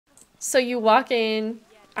So you walk in,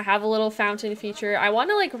 I have a little fountain feature. I want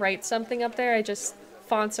to like write something up there.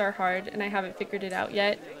 Fonts are hard and I haven't figured it out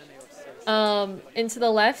yet. And to the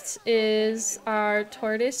left is our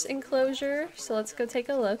tortoise enclosure. So let's go take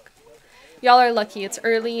a look. Y'all are lucky. It's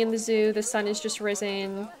early in the zoo. The sun is just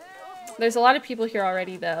risen. There's a lot of people here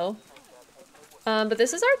already though. But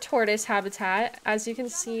this is our tortoise habitat. As you can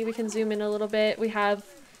see, we can zoom in a little bit. We have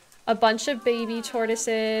a bunch of baby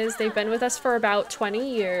tortoises. They've been with us for about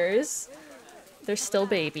 20 years. They're still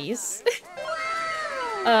babies.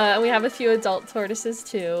 And we have a few adult tortoises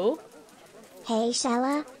too. Hey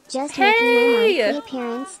Shella, just making my monthly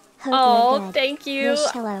appearance. Oh, thank you.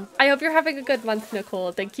 Risshella. I hope you're having a good month,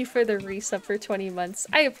 Nicole. Thank you for the resub for 20 months.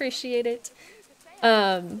 I appreciate it.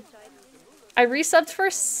 I resubbed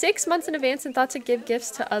for 6 months in advance and thought to give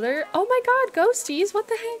gifts to other. Oh my god, ghosties, what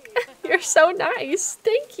the heck? You're so nice.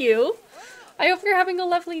 Thank you. I hope you're having a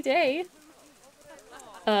lovely day.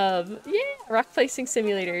 Yeah, rock placing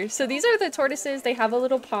simulator. So these are the tortoises. They have a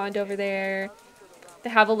little pond over there. They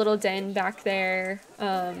have a little den back there.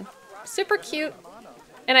 Super cute.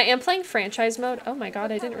 And I am playing franchise mode. Oh my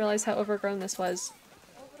god, I didn't realize how overgrown this was.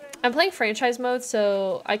 I'm playing franchise mode,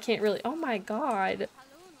 so I can't really... Oh my god.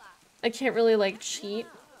 I can't really, like, cheat.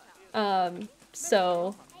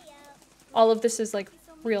 So all of this is, like,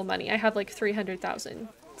 real money. I have, like, 300,000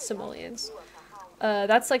 simoleons.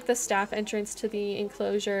 That's, like, the staff entrance to the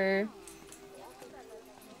enclosure.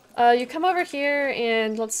 You come over here,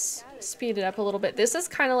 and let's speed it up a little bit. This is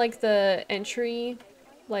kind of like the entry,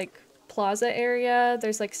 like, plaza area.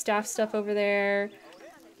 There's, like, staff stuff over there.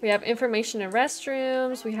 We have information and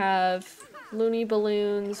restrooms. We have loony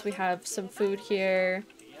balloons. We have some food here.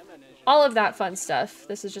 All of that fun stuff.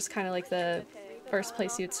 This is just kind of like the first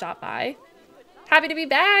place you'd stop by. Happy to be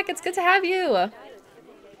back! It's good to have you!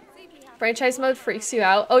 Franchise mode freaks you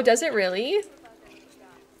out. Oh, does it really?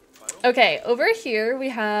 Okay, over here we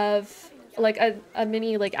have like a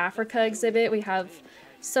mini like Africa exhibit. We have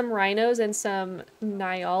some rhinos and some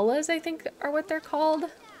nyolas, I think are what they're called.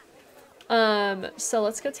 So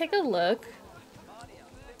let's go take a look.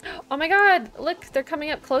 Oh my god, look, they're coming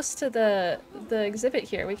up close to the exhibit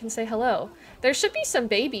here. We can say hello. There should be some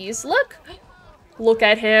babies. Look! Look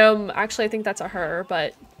at him. Actually, I think that's a her,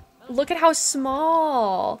 but look at how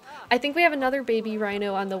small. I think we have another baby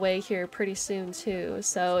rhino on the way here pretty soon too,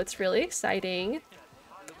 so it's really exciting.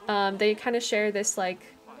 They kind of share this like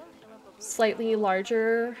slightly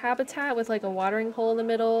larger habitat with like a watering hole in the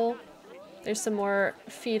middle. There's some more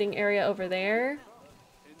feeding area over there.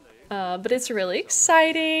 But it's really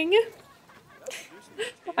exciting.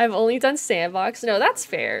 I've only done sandbox. No, that's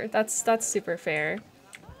fair. That's super fair.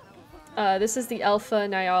 This is the alpha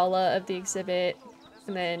Nyola of the exhibit.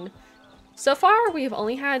 And then, so far we've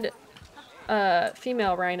only had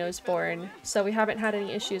female rhinos born, so we haven't had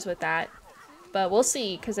any issues with that. But we'll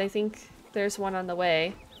see, because I think there's one on the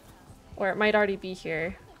way. Or it might already be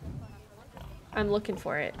here. I'm looking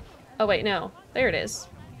for it. Oh wait, no. There it is.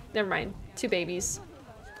 Never mind. 2 babies.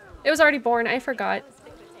 It was already born, I forgot.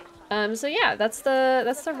 So yeah, that's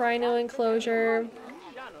the rhino enclosure.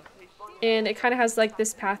 And it kind of has like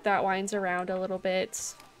this path that winds around a little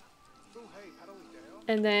bit.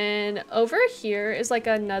 And then over here is like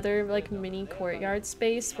another like mini courtyard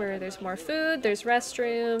space where there's more food, there's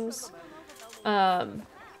restrooms.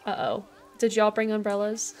 Uh-oh. Did y'all bring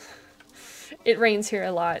umbrellas? It rains here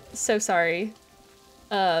a lot, so sorry.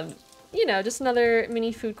 You know, just another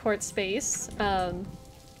mini food court space.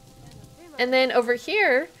 And then over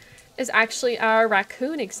here is actually our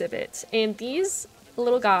raccoon exhibit. And these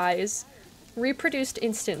little guys reproduced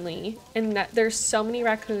instantly. And that there's so many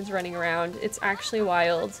raccoons running around. It's actually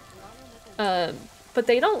wild. But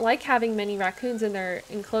they don't like having many raccoons in their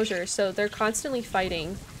enclosure. So they're constantly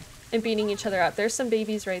fighting and beating each other up. There's some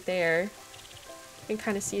babies right there. You can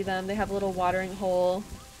kind of see them. They have a little watering hole.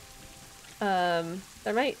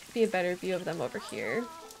 There might be a better view of them over here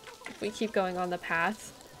if we keep going on the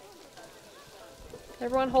path.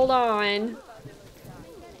 Everyone hold on.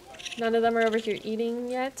 None of them are over here eating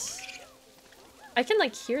yet. I can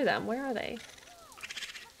like hear them. Where are they?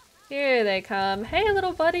 Here they come. Hey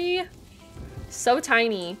little buddy. So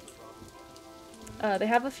tiny. They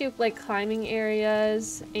have a few like climbing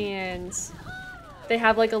areas and they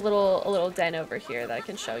have like a little den over here that I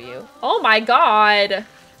can show you. Oh my god.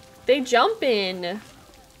 They jump in.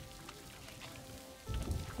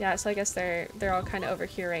 Yeah, so I guess they're all kind of over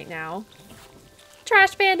here right now.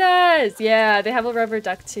 Trash pandas! Yeah, they have a rubber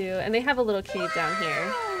duck too, and they have a little cave down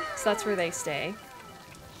here. So that's where they stay.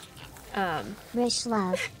 Rish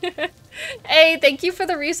love. Hey, thank you for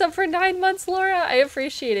the resub for 9 months, Laura. I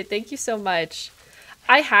appreciate it. Thank you so much.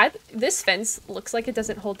 This fence looks like it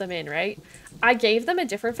doesn't hold them in, right? I gave them a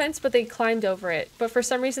different fence, but they climbed over it. But for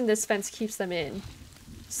some reason, this fence keeps them in.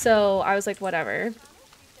 So I was like, whatever.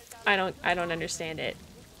 I don't understand it.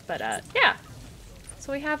 But yeah.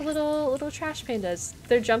 So we have little trash pandas.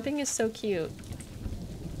 Their jumping is so cute.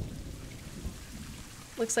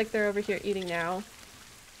 Looks like they're over here eating now.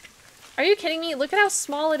 Are you kidding me? Look at how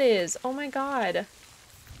small it is. Oh my god.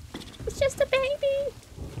 It's just a baby.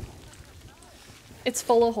 It's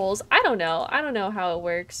full of holes. I don't know. I don't know how it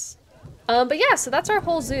works. But yeah, so that's our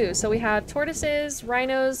whole zoo. So we have tortoises,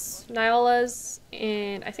 rhinos, nyolas,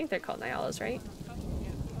 and I think they're called nyolas, right?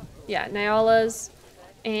 Yeah, nyolas,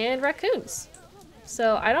 and raccoons.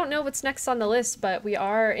 So I don't know what's next on the list, but we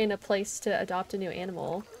are in a place to adopt a new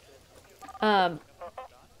animal.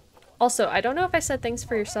 Also, I don't know if I said thanks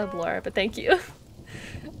for your sub, Laura, but thank you.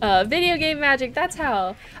 Video game magic, that's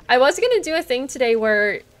how. I was gonna do a thing today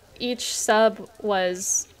where each sub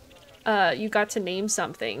was, you got to name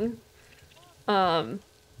something.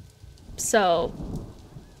 So,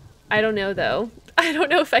 I don't know though. I don't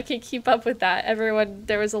know if I can keep up with that.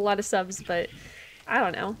 There was a lot of subs, but I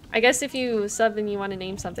don't know. I guess if you sub and you want to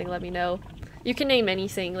name something, let me know. You can name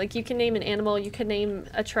anything. Like, you can name an animal, you can name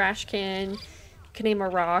a trash can, you can name a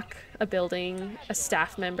rock, a building, a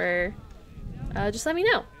staff member. Just let me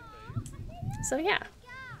know. So yeah.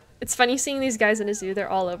 It's funny seeing these guys in a zoo. They're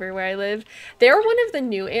all over where I live. They're one of the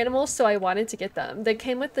new animals, so I wanted to get them. They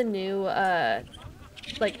came with the new,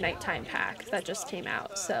 like, nighttime pack that just came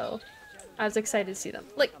out, so I was excited to see them.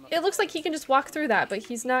 Like, it looks like he can just walk through that, but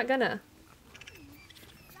he's not gonna.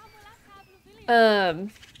 I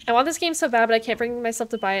want this game so bad, but I can't bring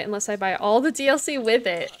myself to buy it unless I buy all the DLC with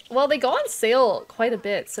it. Well, they go on sale quite a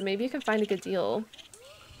bit, so maybe you can find a good deal.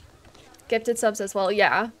 Gifted subs as well,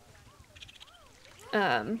 yeah.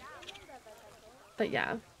 But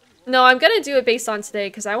yeah. No, I'm gonna do it based on today,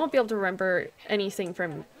 because I won't be able to remember anything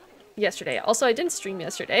from yesterday. Also, I didn't stream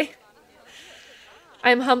yesterday.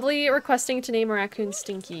 I'm humbly requesting to name a raccoon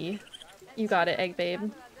Stinky. You got it, Egg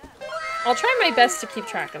Babe. I'll try my best to keep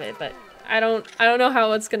track of it, but I don't know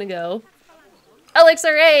how it's gonna go.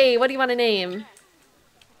 Elixir A, what do you want to name?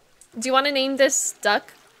 Do you want to name this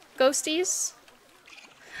duck, Ghosties?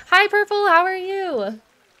 Hi, Purple, how are you?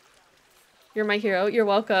 You're my hero, you're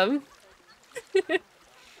welcome.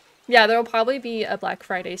 Yeah, there'll probably be a Black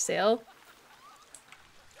Friday sale.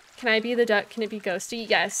 Can I be the duck? Can it be Ghosty?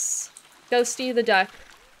 Yes. Ghosty the duck.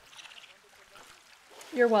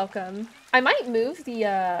 You're welcome. I might move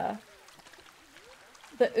the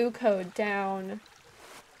U code down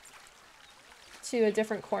to a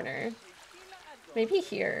different corner. Maybe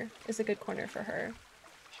here is a good corner for her.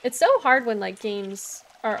 It's so hard when, like, games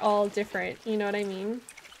are all different, you know what I mean?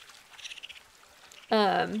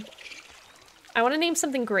 I want to name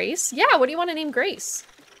something Grace. Yeah, what do you want to name Grace?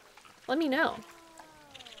 Let me know.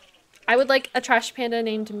 I would like a trash panda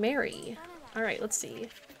named Mary. All right, let's see.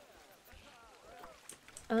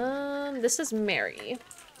 This is Mary.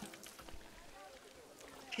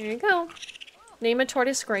 Here you go. Name a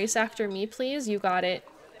tortoise Grace after me, please. You got it.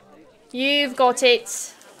 You've got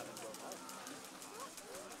it.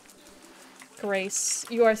 Grace,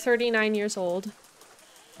 you are 39 years old.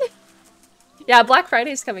 Yeah, Black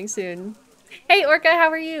Friday's coming soon. Hey, Orca, how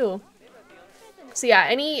are you? So yeah,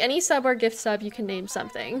 any sub or gift sub, you can name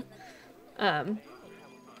something.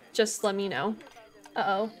 Just let me know.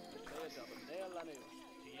 Uh-oh.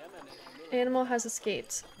 Animal has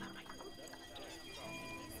escaped.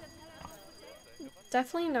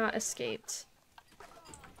 Definitely not escaped.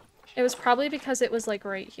 It was probably because it was, like,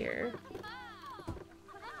 right here.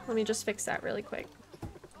 Let me just fix that really quick.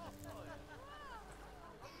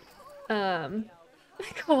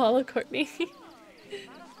 Koala Courtney.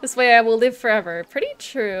 This way I will live forever. Pretty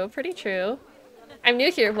true, pretty true. I'm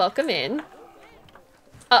new here, welcome in.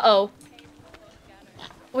 Uh-oh.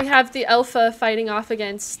 We have the alpha fighting off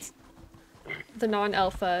against the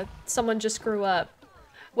non-alpha. Someone just grew up.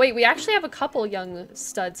 Wait, we actually have a couple young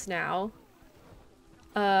studs now.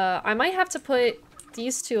 I might have to put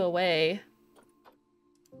these two away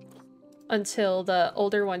until the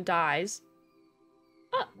older one dies.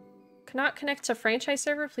 Oh, cannot connect to franchise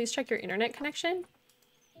server. Please check your internet connection.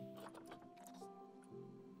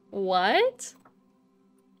 What?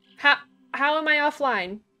 How am I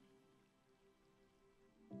offline?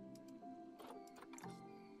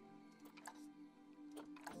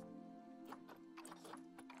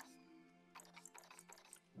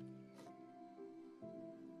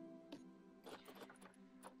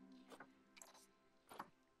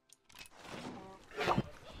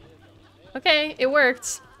 Okay, it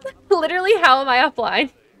worked. Literally, how am I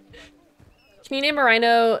offline? Can you name a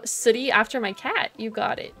rhino city after my cat? You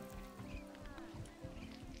got it.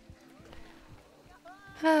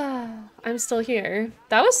 I'm still here.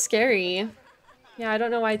 That was scary. Yeah, I don't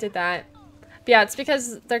know why I did that. But yeah, it's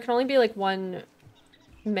because there can only be like one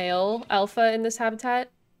male alpha in this habitat.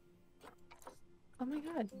 Oh my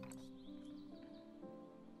god.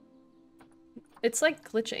 It's like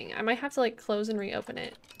glitching. I might have to like close and reopen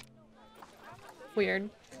it. Weird.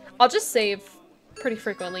 I'll just save pretty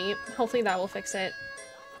frequently. Hopefully that will fix it.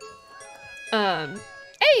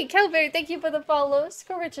 Hey, Kelberry, thank you for the follow.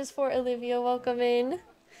 Score riches for Olivia, welcome in.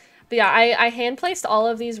 But yeah, I hand placed all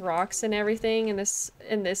of these rocks and everything in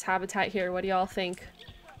this habitat here. What do y'all think?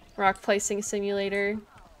 Rock placing simulator.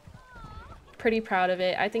 Pretty proud of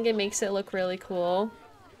it. I think it makes it look really cool.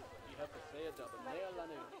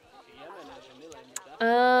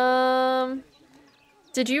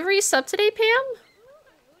 Did you resub today, Pam?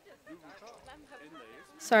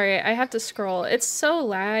 Sorry, I have to scroll. It's so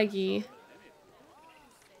laggy.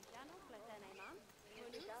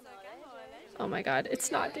 Oh my god,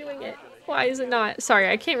 it's not doing it. Why is it not? Sorry,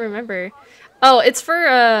 I can't remember. Oh, it's for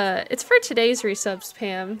today's resubs,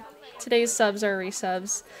 Pam. Today's subs are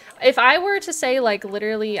resubs. If I were to say like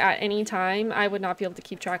literally at any time, I would not be able to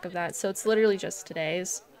keep track of that. So it's literally just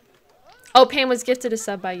today's. Oh, Pam was gifted a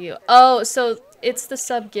sub by you. Oh, so it's the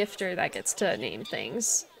sub gifter that gets to name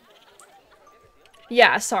things.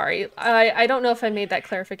 Yeah, sorry. I don't know if I made that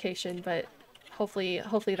clarification, but hopefully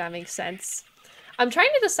that makes sense. I'm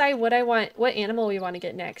trying to decide what animal we want to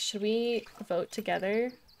get next. Should we vote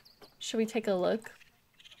together? Should we take a look?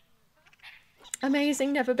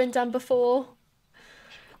 Amazing, never been done before.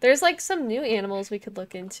 There's like some new animals we could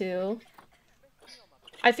look into.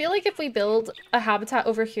 I feel like if we build a habitat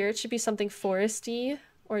over here, it should be something foresty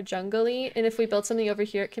or jungly. And if we build something over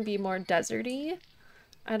here, it can be more deserty.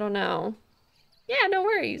 I don't know. Yeah, no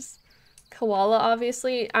worries. Koala,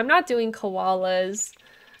 obviously. I'm not doing koalas.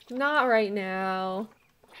 Not right now.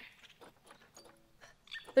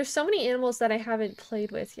 There's so many animals that I haven't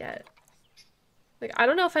played with yet. Like, I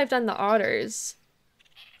don't know if I've done the otters.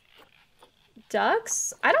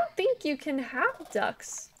 Ducks? I don't think you can have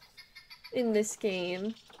ducks in this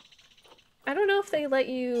game. I don't know if they let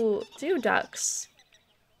you do ducks.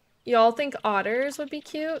 Y'all think otters would be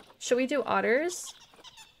cute? Should we do otters?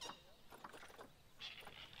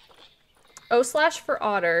 O/ for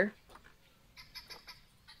otter.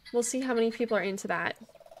 We'll see how many people are into that.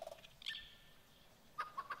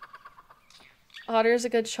 Otter is a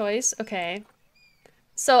good choice. Okay.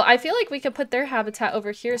 So I feel like we could put their habitat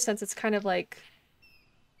over here since it's kind of like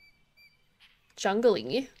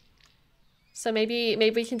jungly. So maybe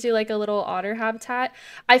we can do like a little otter habitat.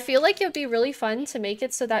 I feel like it would be really fun to make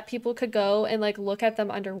it so that people could go and like look at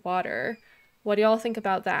them underwater. What do y'all think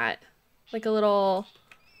about that? Like a little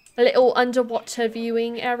underwater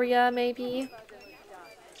viewing area maybe?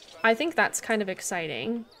 I think that's kind of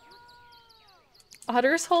exciting.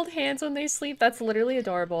 Otters hold hands when they sleep. That's literally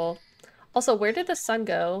adorable. Also, where did the sun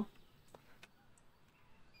go?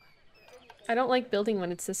 I don't like building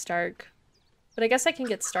when it's this dark. But I guess I can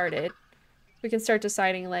get started. We can start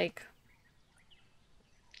deciding, like,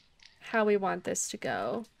 how we want this to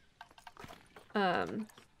go.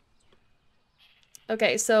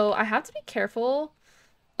 Okay, so I have to be careful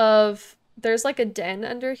of... There's, like, a den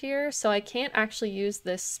under here, so I can't actually use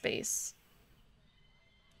this space.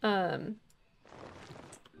 So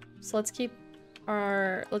let's keep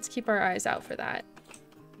our eyes out for that.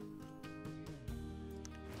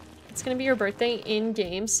 It's gonna be your birthday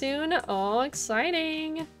in-game soon. Oh,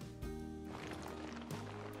 exciting.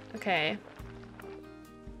 Okay.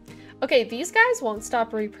 Okay, these guys won't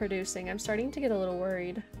stop reproducing. I'm starting to get a little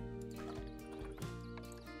worried.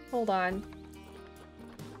 Hold on.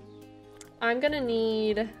 I'm gonna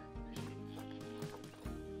need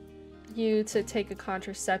you to take a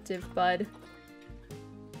contraceptive, bud.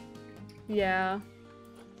 Yeah.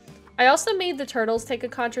 I also made the turtles take a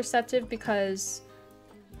contraceptive because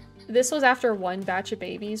this was after one batch of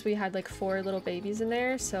babies. We had like 4 little babies in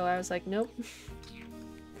there, so I was like, nope.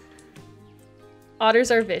 Otters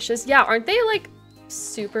are vicious. Yeah, aren't they like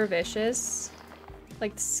super vicious?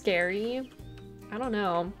 Like scary? I don't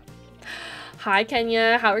know. Hi,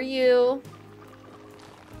 Kenya. How are you?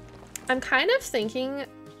 I'm kind of thinking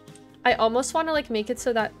I almost want to like make it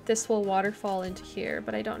so that this will waterfall into here,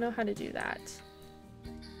 but I don't know how to do that.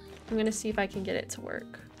 I'm gonna see if I can get it to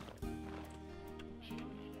work.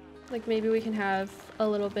 Like maybe we can have a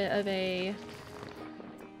little bit of a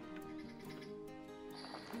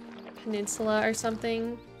peninsula or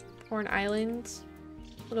something, or an island,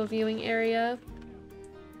 little viewing area.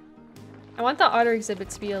 I want the otter exhibit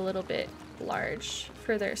to be a little bit large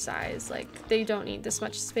for their size. Like, they don't need this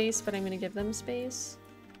much space, but I'm gonna give them space.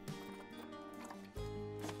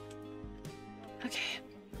 Okay.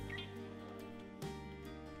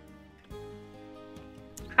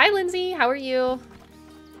 Hi, Lindsay. How are you?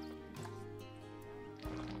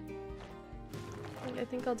 I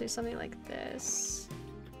think I'll do something like this.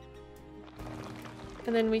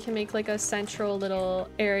 And then we can make like a central little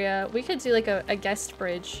area. We could do like a guest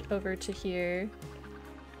bridge over to here.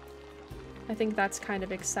 I think that's kind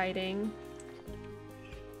of exciting.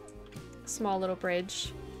 Small little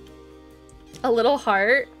bridge. A little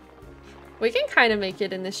heart. We can kind of make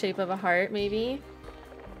it in the shape of a heart, maybe.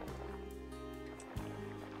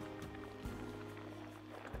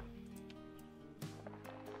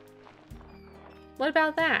 What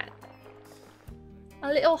about that? A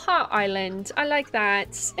little heart island. I like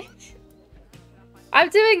that. I'm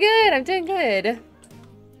doing good. I'm doing good.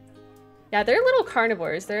 Yeah, they're little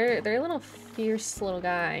carnivores. They're little fierce little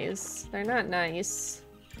guys. They're not nice.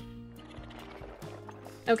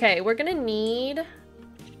 Okay, we're gonna need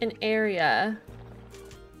an area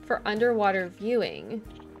for underwater viewing.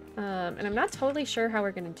 And I'm not totally sure how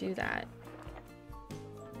we're gonna do that.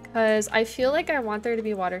 Because I feel like I want there to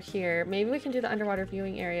be water here. Maybe we can do the underwater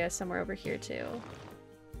viewing area somewhere over here too.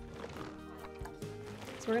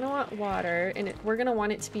 So we're gonna want water, and we're gonna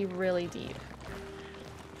want it to be really deep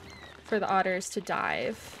for the otters to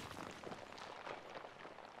dive.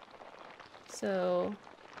 So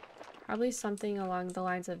probably something along the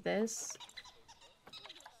lines of this.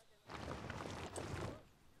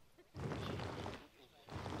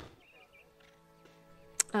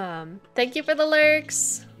 Thank you for the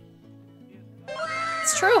lurks.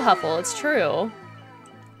 It's true, Huffle, it's true.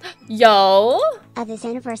 Yo! This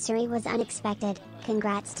anniversary was unexpected.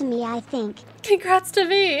 Congrats to me, I think. Congrats to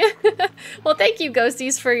me! Well, thank you,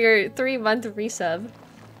 Ghosties, for your 3-month resub.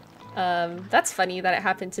 That's funny that it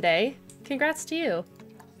happened today. Congrats to you.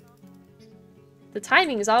 The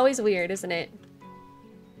timing is always weird, isn't it?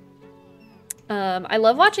 I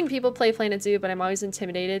love watching people play Planet Zoo, but I'm always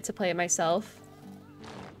intimidated to play it myself.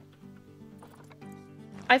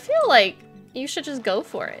 I feel like you should just go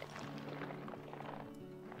for it.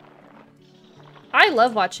 I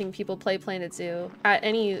love watching people play Planet Zoo at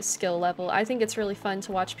any skill level. I think it's really fun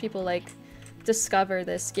to watch people like discover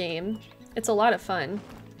this game. It's a lot of fun.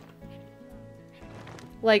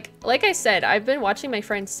 Like I said, I've been watching my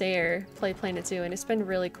friend Sayer play Planet Zoo, and it's been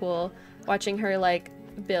really cool watching her like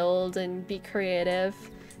build and be creative,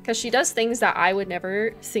 because she does things that I would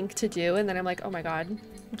never think to do, and then I'm like, oh my god,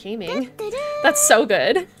 gaming, that's so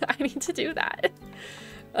good. I need to do that.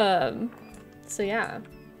 So yeah.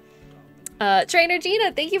 Trainer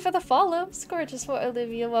Gina, thank you for the follow. Gorgeous for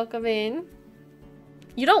Olivia, welcome in.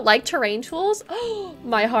 You don't like terrain tools? Oh,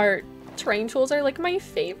 my heart. Terrain tools are like my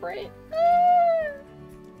favorite.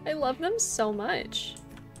 I love them so much.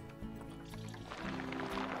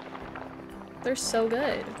 They're so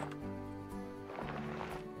good.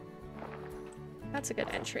 That's a good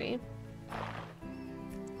entry.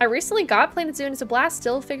 I recently got Planet Zoo and it's a blast,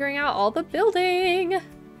 still figuring out all the building.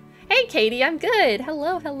 Hey Katie, I'm good.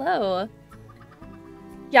 Hello, hello.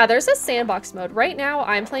 Yeah, there's a sandbox mode. Right now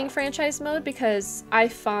I'm playing franchise mode because I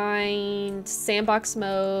find sandbox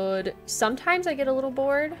mode, sometimes I get a little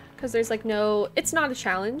bored because there's like no, it's not a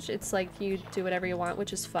challenge. It's like you do whatever you want,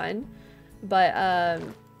 which is fun. But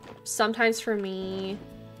sometimes for me,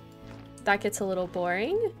 that gets a little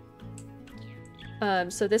boring.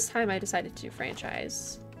 So this time I decided to do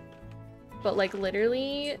franchise. But like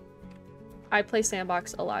literally, I play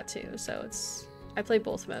sandbox a lot too. So I play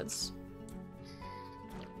both modes.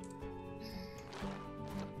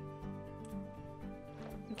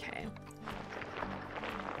 Okay.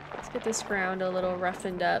 Let's get this ground a little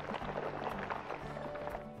roughened up.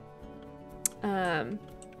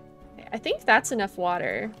 I think that's enough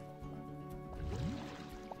water.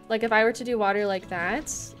 Like if I were to do water like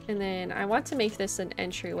that, and then I want to make this an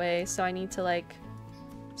entryway, so I need to like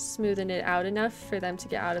smoothen it out enough for them to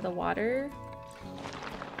get out of the water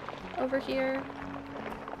over here.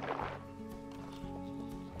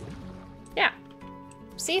 Yeah.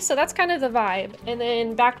 See, so that's kind of the vibe. And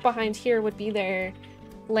then back behind here would be their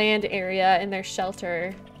land area and their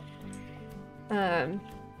shelter.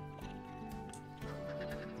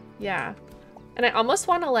 Yeah. And I almost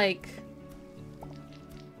want to like...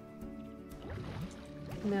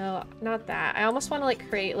 No, not that. I almost want to like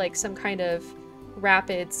create like some kind of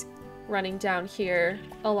rapids running down here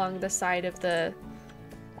along the side of the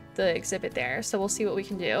exhibit there. So we'll see what we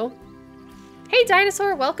can do. Hey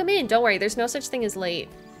Dinosaur, welcome in. Don't worry, there's no such thing as late.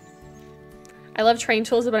 I love terrain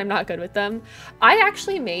tools, but I'm not good with them. I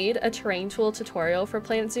actually made a terrain tool tutorial for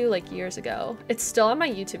Planet Zoo like years ago. It's still on my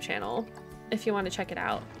YouTube channel if you want to check it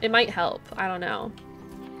out. It might help, I don't know.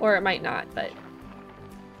 Or it might not, but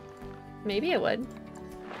maybe it would.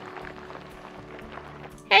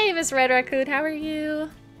 Hey, Miss Red Raccoon, how are you?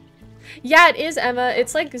 Yeah, it is, Emma.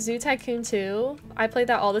 It's like Zoo Tycoon 2. I played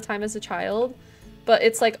that all the time as a child, but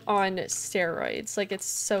it's like on steroids. Like, it's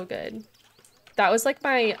so good. That was like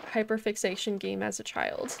my hyperfixation game as a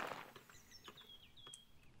child.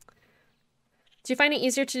 Do you find it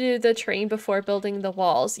easier to do the terrain before building the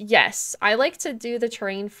walls? Yes, I like to do the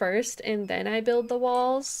terrain first and then I build the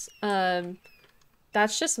walls.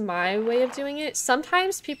 That's just my way of doing it.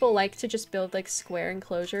 Sometimes people like to just build like square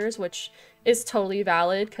enclosures, which is totally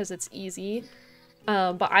valid because it's easy.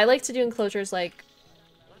 But I like to do enclosures like,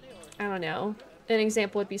 I don't know. An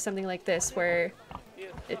example would be something like this where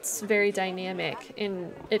it's very dynamic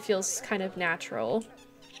and it feels kind of natural.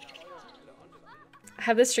 I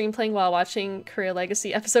have this stream playing while watching Career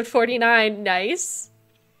Legacy episode 49. Nice.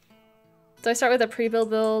 Do I start with a pre-build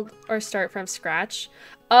build or start from scratch?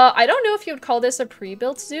 I don't know if you would call this a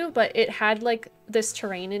pre-built zoo, but it had like this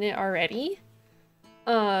terrain in it already.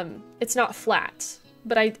 It's not flat,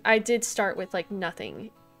 but I did start with like nothing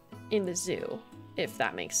in the zoo, if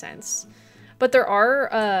that makes sense. But there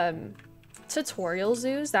are tutorial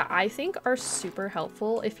zoos that I think are super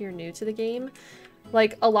helpful if you're new to the game.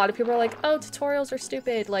 Like, a lot of people are like, oh, tutorials are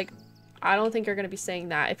stupid. Like, I don't think you're going to be saying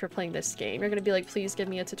that if you're playing this game. You're going to be like, please give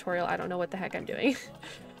me a tutorial. I don't know what the heck I'm doing.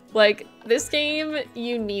 Like, this game,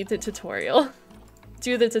 you need the tutorial.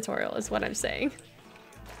 Do the tutorial is what I'm saying.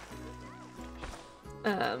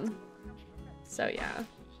 So yeah.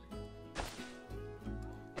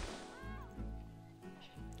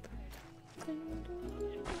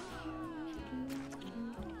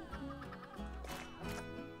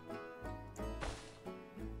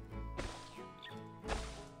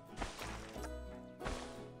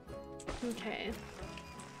 Okay.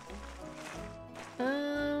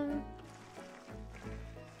 I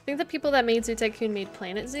think the people that made Zoo Tycoon made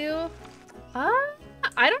Planet Zoo.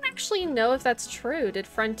 I don't actually know if that's true. Did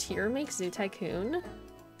Frontier make Zoo Tycoon?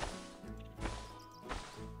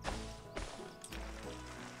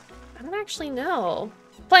 I don't actually know.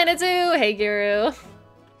 Planet Zoo! Hey, Guru!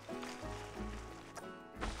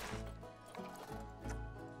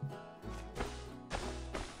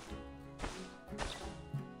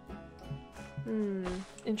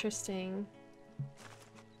 Interesting.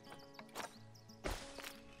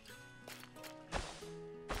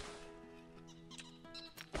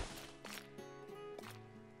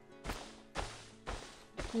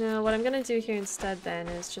 No, what I'm gonna do here instead then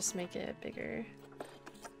is just make it bigger.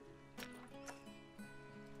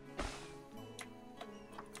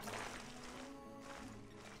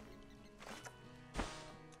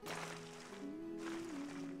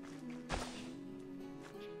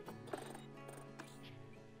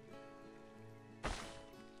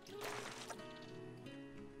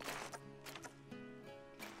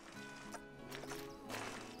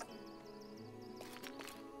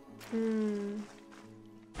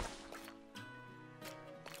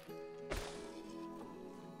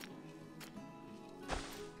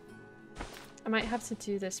 I might have to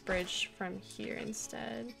do this bridge from here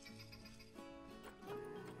instead.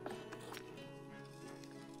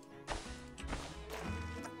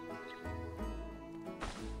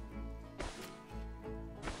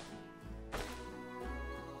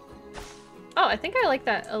 Oh, I think I like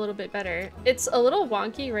that a little bit better. It's a little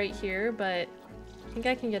wonky right here, but I think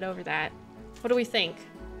I can get over that. What do we think?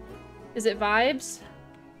 Is it vibes?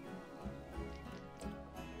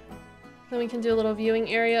 Then we can do a little viewing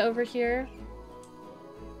area over here.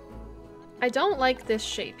 I don't like this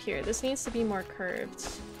shape here. This needs to be more curved.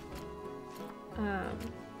 I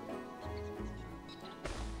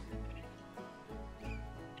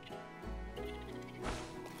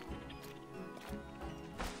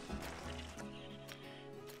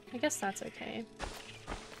guess that's okay.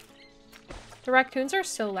 The raccoons are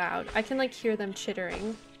so loud. I can like hear them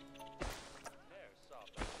chittering.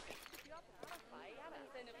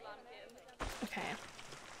 Okay.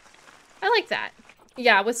 I like that.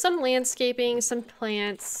 Yeah, with some landscaping, some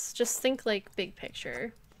plants, just think like big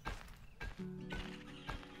picture.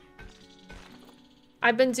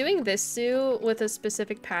 I've been doing this zoo with a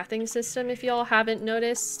specific pathing system, if y'all haven't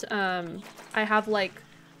noticed. I have like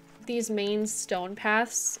these main stone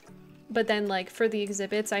paths, but then like for the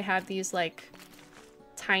exhibits, I have these like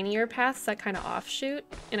tinier paths that kind of offshoot,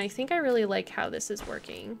 and I think I really like how this is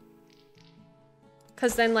working.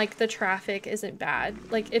 because then like the traffic isn't bad.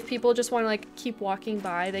 Like if people just want to like keep walking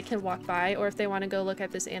by, they can walk by, or if they want to go look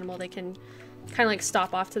at this animal, they can kind of like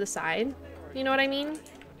stop off to the side. You know what I mean?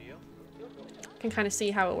 Can kind of see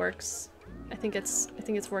how it works. I think it's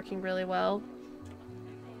working really well.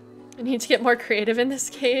 I need to get more creative in this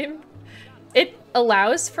game. It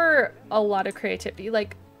allows for a lot of creativity.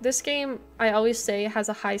 Like this game, I always say, has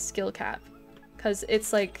a high skill cap because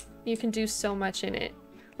it's like you can do so much in it.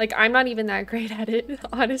 Like I'm not even that great at it,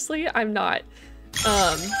 honestly. I'm not.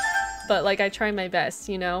 But like I try my best,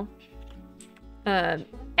 you know.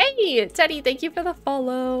 Hey, Teddy, thank you for the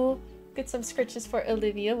follow. Get some scritches for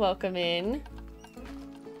Olivia. Welcome in.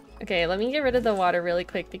 Okay, let me get rid of the water really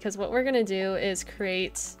quick because what we're gonna do is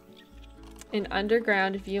create an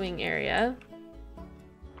underground viewing area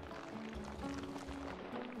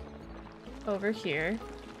over here.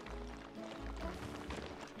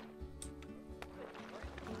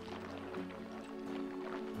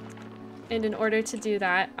 And in order to do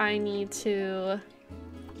that, I need to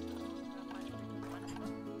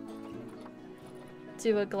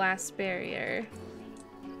do a glass barrier.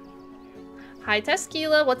 Hi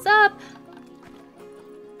Teskila, what's up?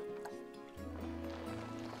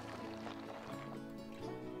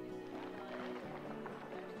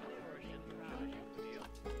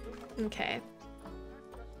 Okay.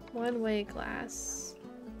 One-way glass.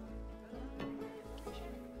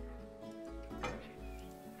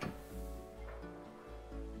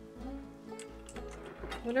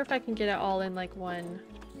 I wonder if I can get it all in like one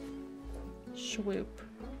swoop.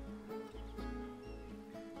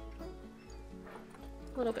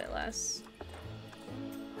 A little bit less.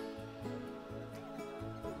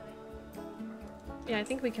 Yeah, I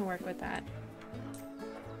think we can work with that.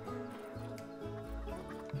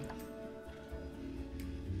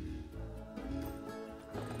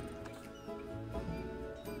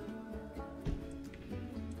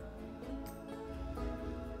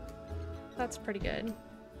 That's pretty good.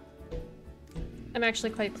 I'm actually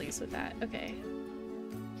quite pleased with that. Okay.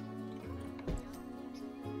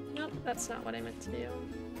 Nope, that's not what I meant to do.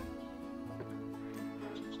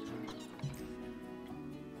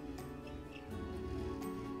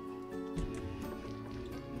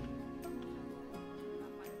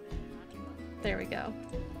 There we go.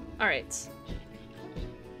 All right.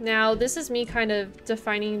 Now, this is me kind of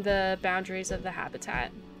defining the boundaries of the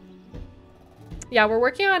habitat. Yeah, we're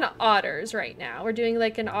working on otters right now. We're doing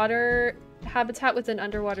like an otter habitat with an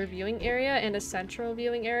underwater viewing area and a central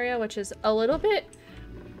viewing area, which is a little bit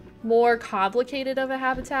more complicated of a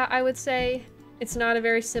habitat, I would say. It's not a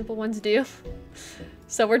very simple one to do.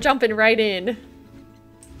 So we're jumping right in.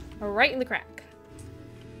 Right in the crack.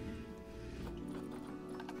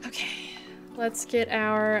 Okay, let's get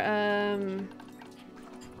our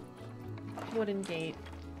wooden gate.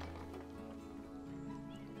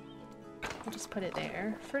 I'll just put it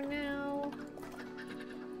there for now.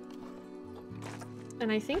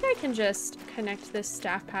 And I think I can just connect this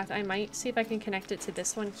staff path. I might see if I can connect it to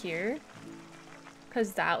this one here,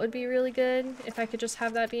 because that would be really good if I could just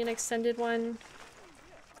have that be an extended one.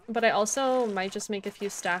 But I also might just make a few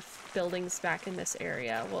staff buildings back in this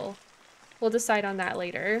area. We'll decide on that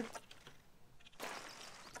later.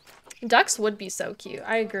 Ducks would be so cute.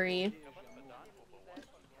 I agree.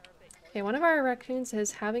 Okay, one of our raccoons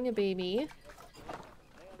is having a baby.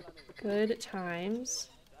 Good times.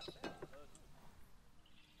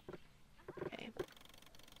 Okay.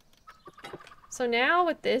 So now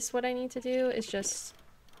with this, what I need to do is just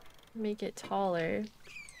make it taller.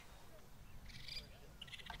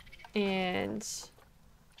 And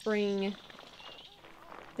bring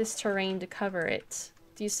this terrain to cover it.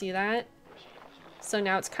 Do you see that? So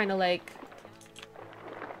now it's kind of like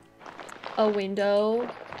a window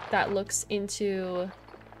that looks into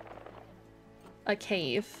a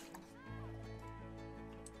cave.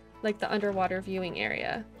 Like the underwater viewing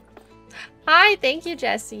area. Hi, thank you,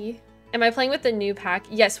 Jesse. Am I playing with the new pack?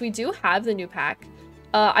 Yes, we do have the new pack.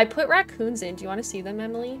 I put raccoons in. Do you want to see them,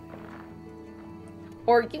 Emily?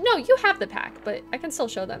 Or, no, you have the pack, but I can still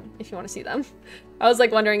show them if you want to see them. I was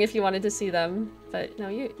like wondering if you wanted to see them, but no,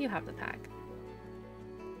 you have the pack.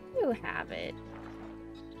 You have it.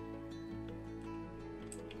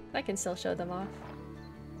 I can still show them off.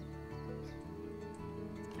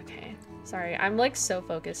 Okay, sorry, I'm like so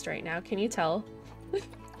focused right now. Can you tell?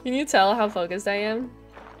 Can you tell how focused I am?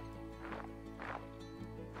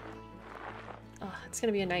 Oh, it's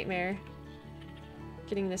gonna be a nightmare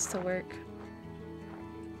getting this to work.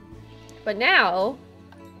 But now,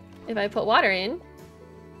 if I put water in,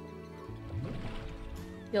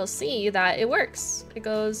 you'll see that it works. It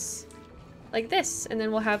goes like this, and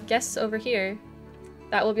then we'll have guests over here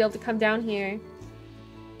that will be able to come down here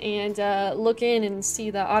and look in and see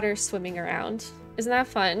the otter swimming around. Isn't that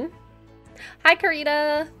fun? Hi,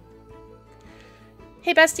 Karita!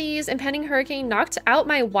 Hey besties, impending hurricane knocked out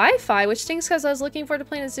my Wi-Fi, which stinks because I was looking forward to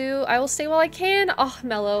playing a zoo. I will stay while I can. Oh,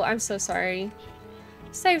 Mello, I'm so sorry.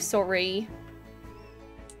 So sorry.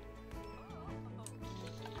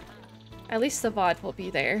 At least the VOD will be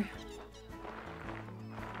there.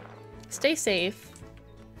 Stay safe.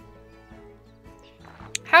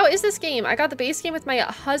 How is this game? I got the base game with my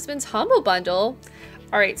husband's Humble Bundle.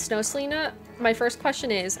 Alright, Snow Selena, my first question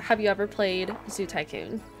is, have you ever played Zoo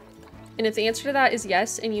Tycoon? And if the answer to that is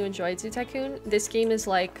yes, and you enjoyed Zoo Tycoon, this game is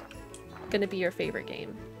like gonna be your favorite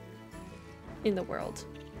game in the world.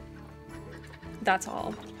 That's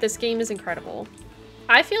all. This game is incredible.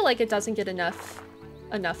 I feel like it doesn't get enough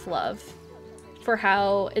love for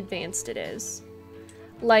how advanced it is.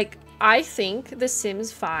 Like, I think The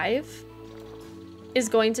Sims 5 is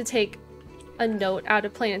going to take a note out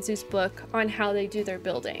of Planet Zoo's book on how they do their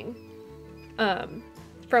building.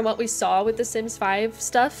 From what we saw with The Sims 5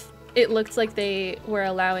 stuff, it looked like they were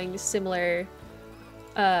allowing similar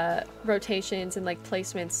rotations and like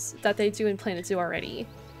placements that they do in Planet Zoo already.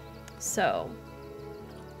 So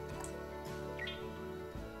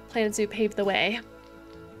Planet Zoo paved the way.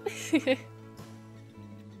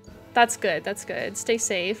 That's good, that's good. Stay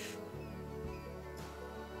safe.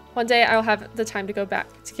 One day I'll have the time to get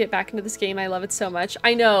back into this game. I love it so much.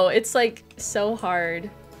 I know, it's like so hard.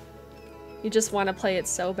 You just want to play it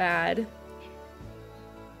so bad.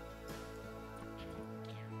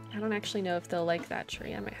 I don't actually know if they'll like that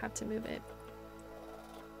tree. I might have to move it.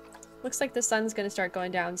 Looks like the sun's gonna start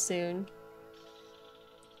going down soon.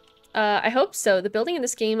 I hope so. The building in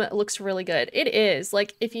this game looks really good. It is.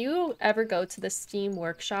 Like, if you ever go to the Steam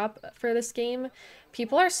workshop for this game,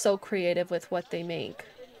 people are so creative with what they make.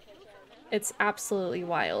 It's absolutely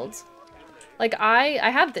wild. Like, I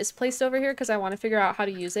have this placed over here because I want to figure out how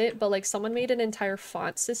to use it, but like someone made an entire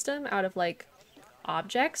font system out of like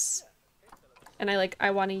objects. And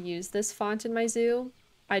I want to use this font in my zoo.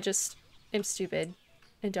 I just am stupid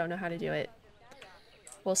and don't know how to do it.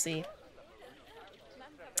 We'll see.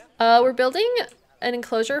 We're building an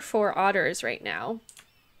enclosure for otters right now.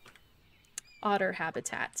 Otter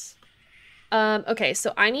habitats. Okay,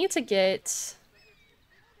 so I need to get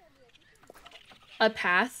a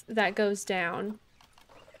path that goes down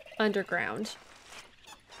underground.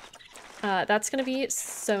 That's gonna be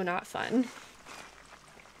so not fun.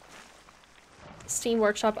 Steam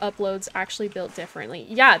Workshop uploads actually built differently.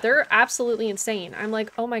 Yeah, they're absolutely insane. I'm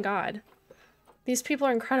like, oh my god. These people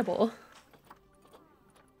are incredible.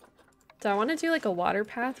 Do I want to do like a water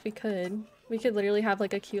path? We could. We could literally have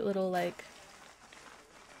like a cute little like...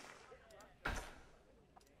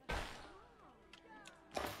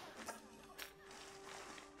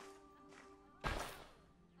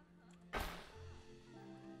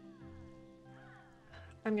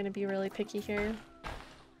 I'm gonna be really picky here.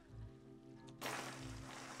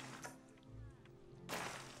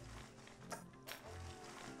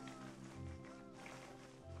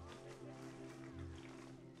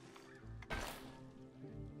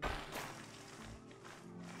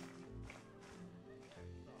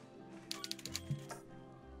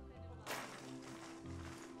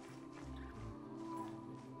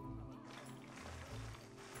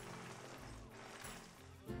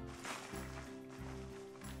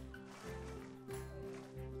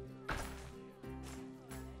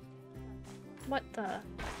 What the?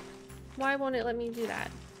 Why won't it let me do that?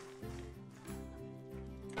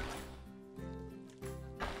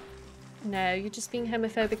 No, you're just being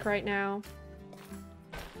homophobic right now.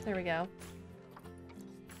 There we go.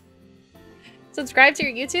 Subscribe to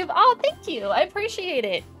your YouTube? Oh, thank you! I appreciate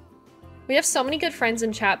it! We have so many good friends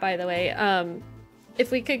in chat, by the way.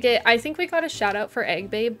 If we could get... I think we got a shout out for Egg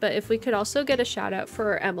Babe, but if we could also get a shout out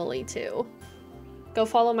for Emily, too. Go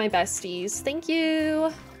follow my besties. Thank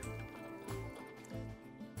you!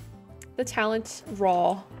 The talent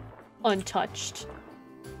raw, untouched.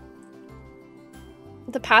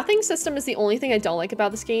 The pathing system is the only thing I don't like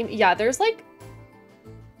about this game. Yeah, there's like...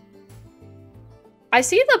 I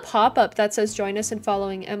see the pop-up that says join us in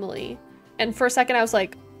following Emily. And for a second I was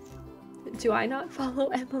like, do I not follow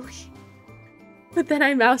Emily? But then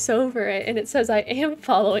I mouse over it and it says I am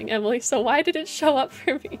following Emily, so why did it show up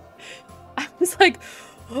for me? I was like,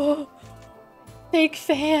 oh, fake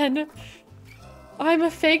fan. I'm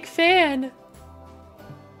a fake fan.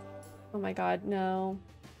 Oh my god, no.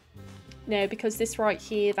 No, because this right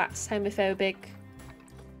here, that's homophobic.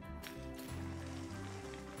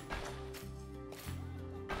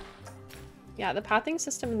 Yeah, the pathing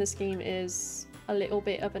system in this game is a little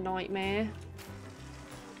bit of a nightmare.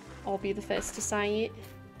 I'll be the first to say it.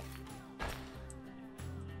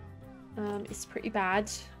 is pretty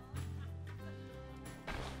bad.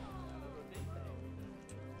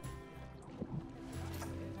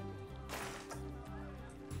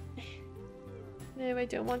 No, I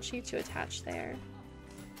don't want you to attach there.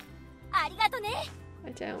 I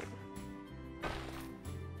don't.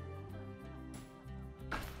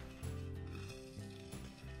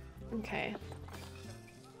 Okay.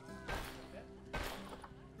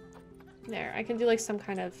 There, I can do like some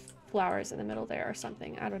kind of flowers in the middle there or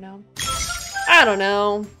something. I don't know. I don't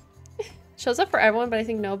know. Shows up for everyone, but I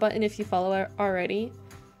think no button if you follow it already.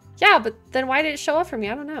 Yeah, but then why did it show up for me?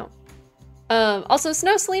 I don't know. Also,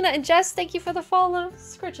 Snow, Selena, and Jess, thank you for the follow.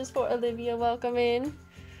 Scritches for Olivia, welcome in.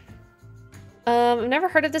 I've never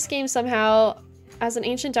heard of this game somehow. As an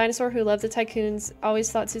ancient dinosaur who loved the tycoons,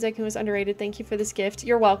 always thought Zoo Tycoon was underrated. Thank you for this gift.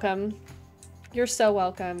 You're welcome. You're so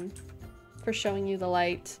welcome for showing you the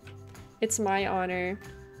light. It's my honor.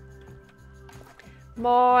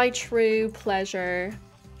 My true pleasure.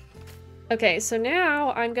 Okay, so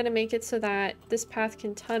now I'm gonna make it so that this path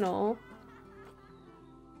can tunnel.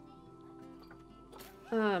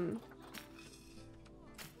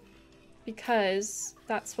 Because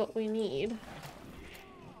that's what we need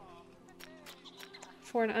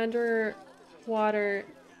for an underwater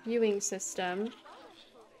viewing system.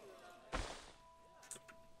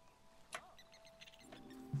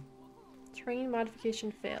 Terrain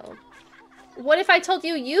modification failed. What if I told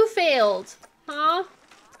you you failed? Huh?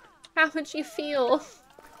 How would you feel?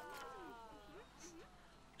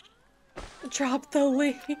 Drop the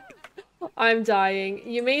link. I'm dying.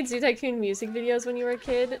 You made Zoo Tycoon music videos when you were a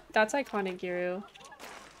kid? That's iconic, Giru.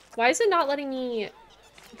 Why is it not letting me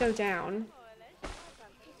go down?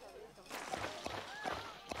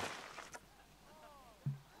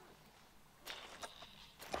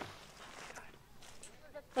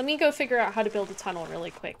 Let me go figure out how to build a tunnel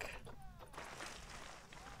really quick.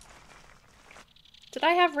 Did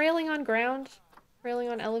I have railing on ground? Railing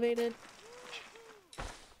on elevated?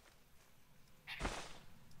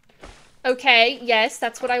 Okay, yes,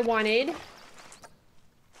 that's what I wanted.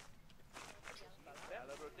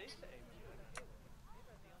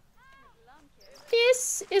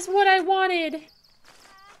 This is what I wanted.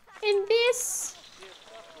 And this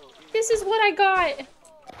is what I got.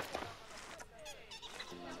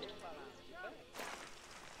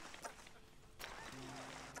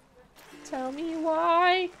 Tell me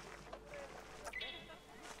why.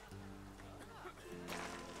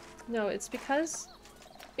 No, it's because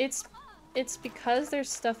it's because there's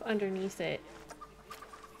stuff underneath it.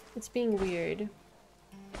 It's being weird.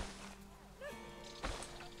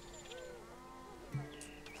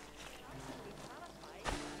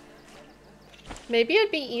 Maybe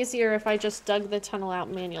it'd be easier if I just dug the tunnel out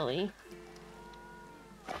manually.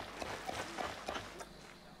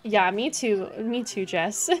 Yeah, me too. Me too,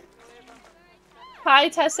 Jess. Hi,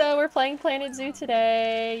 Tessa. We're playing Planet Zoo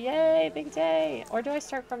today. Yay, big day. Or do I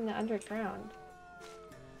start from the underground?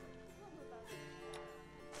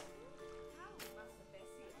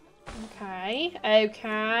 Okay.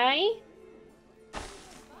 Okay.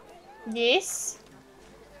 Yes.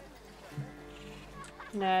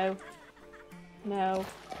 No. No.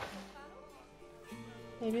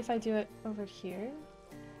 Maybe if I do it over here.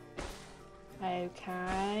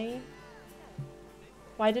 Okay.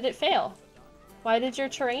 Why did it fail? Why did your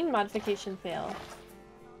terrain modification fail?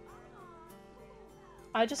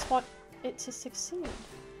 I just want it to succeed.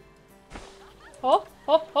 Oh!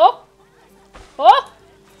 Oh! Oh! Oh!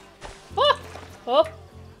 Oh! Oh!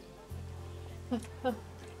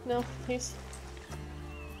 No, please.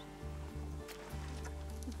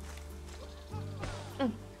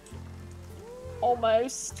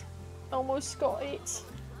 Almost. Almost got it.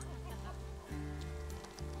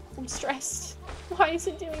 I'm stressed. Why is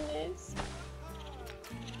it doing this?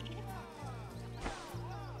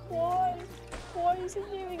 Why? Why is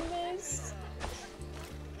it doing this?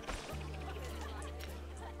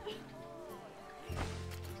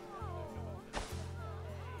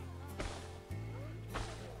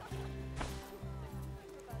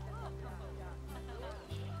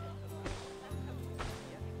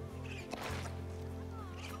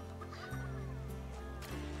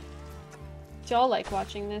 Do y'all like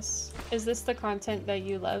watching this? Is this the content that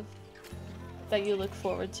you love? That you look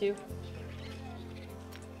forward to?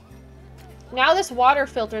 Now this water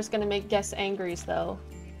filter is gonna make guests angry, though.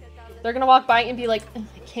 They're gonna walk by and be like,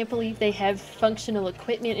 I can't believe they have functional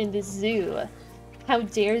equipment in this zoo. How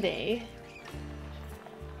dare they?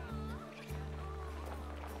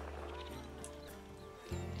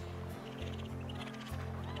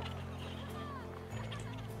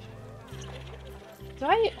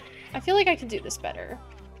 I feel like I could do this better.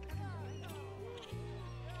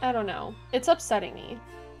 I don't know. It's upsetting me.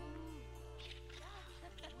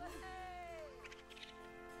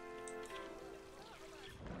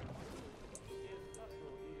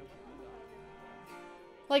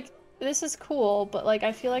 Like, this is cool, but like,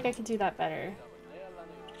 I feel like I could do that better.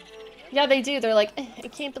 Yeah, they do. They're like, I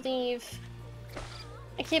can't believe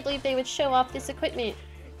they would show off this equipment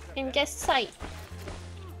in guest site.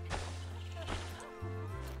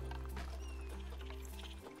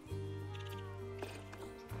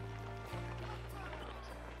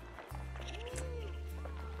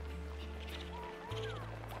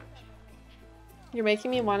 You're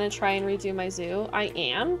making me want to try and redo my zoo. I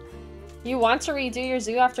am? You want to redo your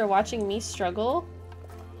zoo after watching me struggle?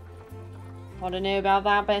 I don't know about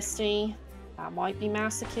that, bestie. That might be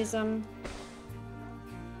masochism.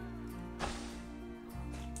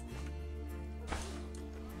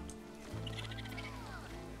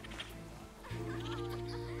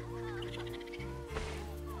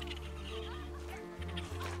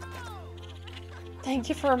 Thank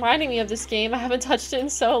you for reminding me of this game. I haven't touched it in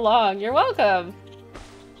so long. You're welcome.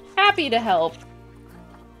 Happy to help.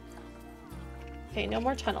 Okay, no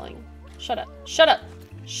more tunneling. Shut up. Shut up.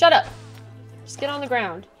 Shut up. Just get on the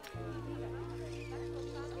ground.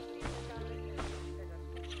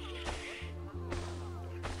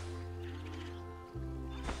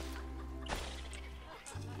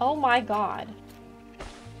 Oh my god.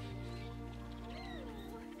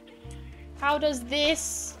 How does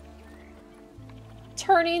this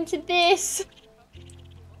turn into this?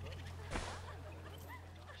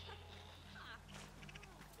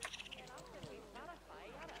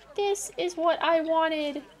 This is what I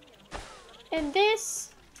wanted. And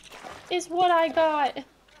this is what I got.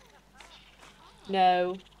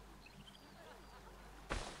 No.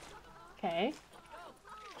 Okay.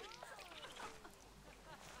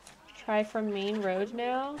 Try from main road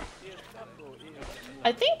now.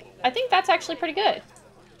 I think that's actually pretty good.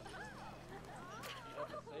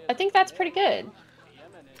 I think that's pretty good.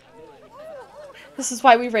 This is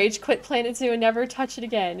why we rage quit Planet Zoo and never touch it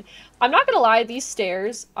again. I'm not gonna lie, these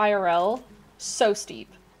stairs, IRL, so steep.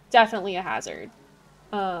 Definitely a hazard.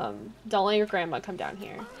 Don't let your grandma come down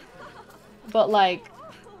here. But like,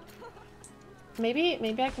 maybe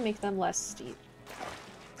I can make them less steep.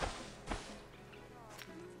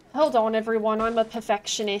 Hold on, everyone, I'm a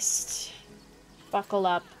perfectionist. Buckle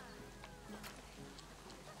up.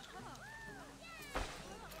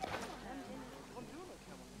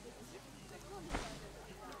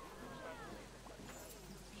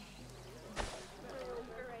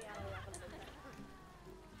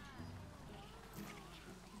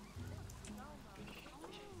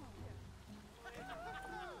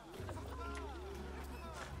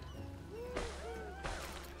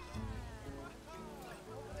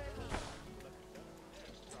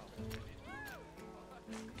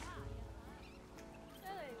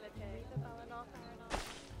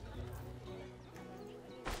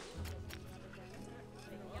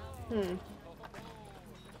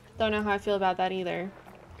 Don't know how I feel about that either.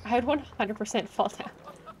 I'd 100% fall down.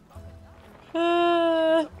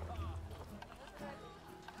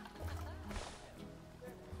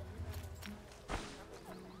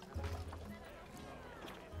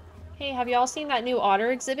 Hey, have y'all seen that new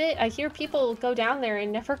Otter exhibit? I hear people go down there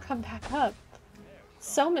and never come back up.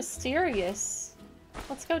 So mysterious.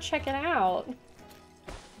 Let's go check it out.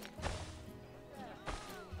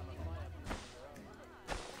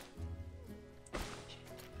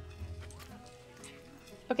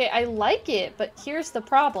 Okay, I like it, but here's the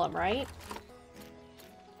problem, right?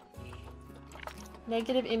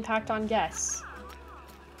 Negative impact on guests.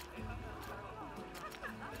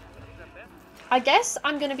 I guess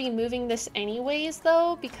I'm gonna be moving this anyways,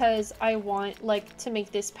 though, because I want, like, to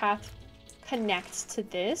make this path connect to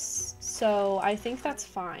this. So I think that's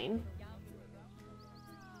fine.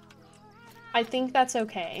 I think that's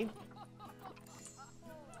okay.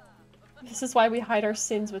 This is why we hide our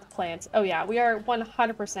sins with plants. Oh yeah, we are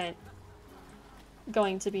 100%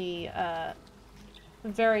 going to be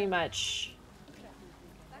very much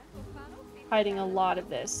hiding a lot of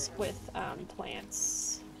this with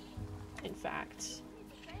plants, in fact.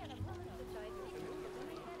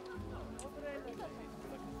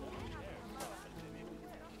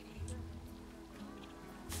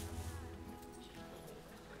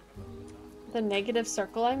 The negative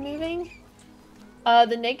circle I'm moving?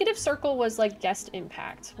 The negative circle was like guest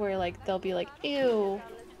impact, where like they'll be like, ew,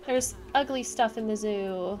 there's ugly stuff in the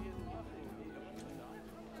zoo.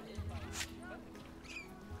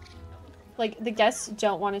 Like, the guests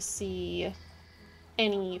don't want to see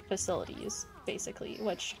any facilities, basically,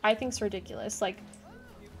 which I think is ridiculous. Like,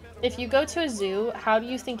 if you go to a zoo, how do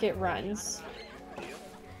you think it runs?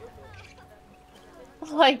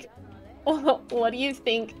 Like, what do you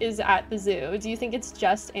think is at the zoo? Do you think it's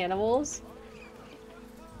just animals?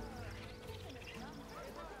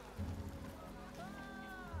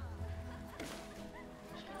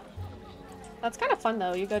 That's kind of fun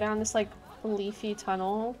though. You go down this like leafy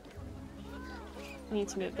tunnel. I need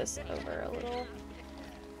to move this over a little.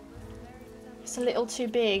 It's a little too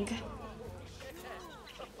big.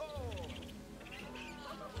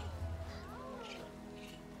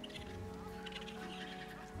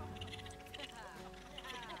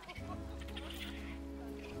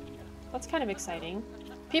 That's kind of exciting.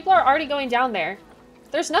 People are already going down there.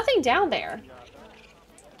 There's nothing down there.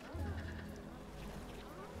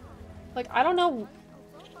 Like, I don't know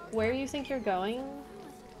where you think you're going.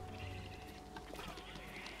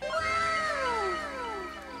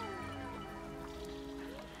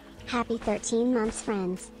 Happy 13 months,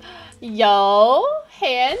 friends. Yo,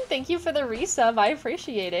 Han, thank you for the resub. I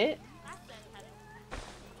appreciate it.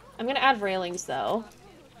 I'm gonna add railings though.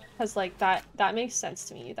 Because like that makes sense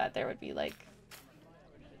to me that there would be like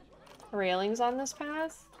railings on this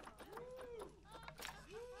path.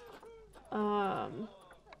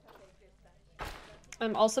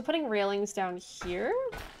 I'm also putting railings down here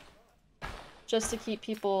just to keep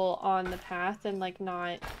people on the path and like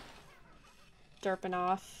not derping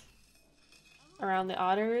off around the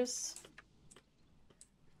otters.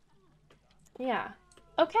 Yeah.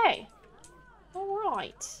 Okay.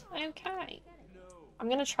 Alright. Okay. I'm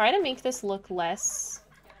gonna try to make this look less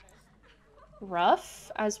rough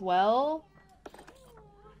as well.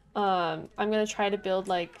 I'm gonna try to build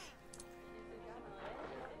like...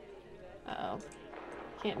 Uh-oh.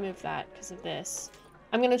 Can't move that because of this.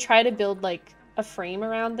 I'm gonna try to build like a frame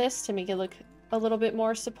around this to make it look a little bit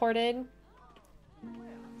more supported.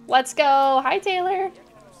 Let's go! Hi, Taylor!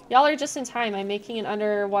 Y'all are just in time. I'm making an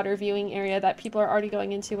underwater viewing area that people are already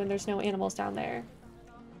going into when there's no animals down there.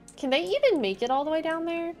 Can they even make it all the way down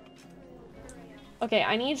there? Okay,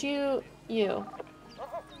 I need you. You're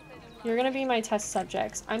gonna be my test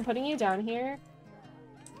subjects. I'm putting you down here.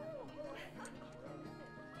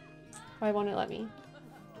 Why won't it let me?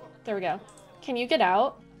 There we go. Can you get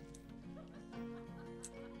out?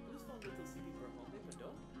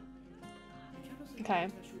 Okay.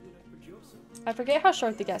 I forget how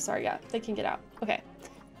short the guests are. Yeah, they can get out. Okay.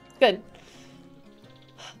 Good.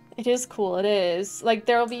 It is cool. It is. Like,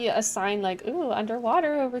 there'll be a sign like, ooh,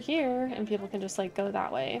 underwater over here, and people can just, like, go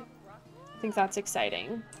that way. I think that's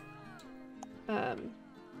exciting.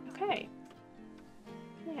 Okay.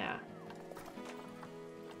 Yeah.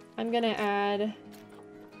 I'm gonna add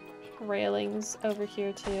railings over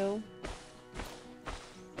here, too.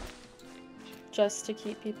 Just to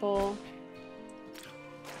keep people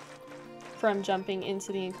from jumping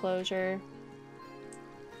into the enclosure.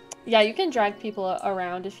 Yeah, you can drag people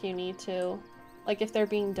around if you need to. Like, if they're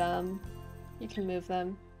being dumb, you can move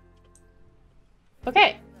them.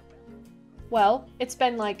 Okay. Well, it's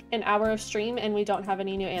been like an hour of stream and we don't have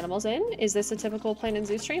any new animals in. Is this a typical Planet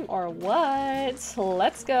Zoo stream or what?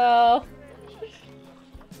 Let's go.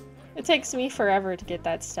 It takes me forever to get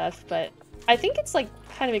that stuff, but I think it's like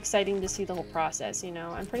kind of exciting to see the whole process, you know?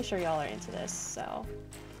 I'm pretty sure y'all are into this, so.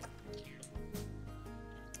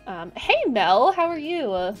 Hey Mel, how are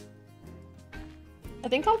you? I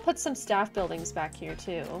think I'll put some staff buildings back here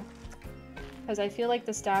too. Because I feel like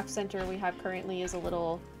the staff center we have currently is a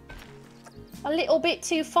little bit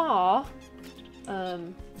too far.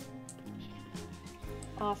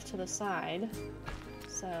 Off to the side.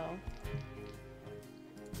 So.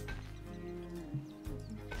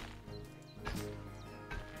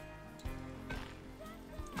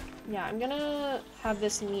 Yeah, I'm gonna have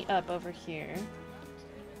this meet up over here.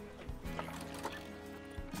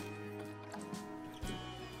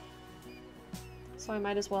 So I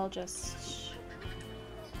might as well just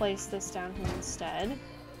place this down here instead.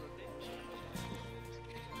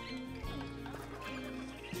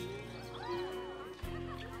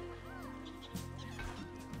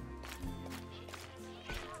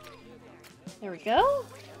 There we go.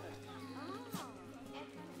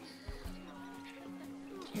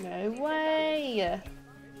 No way.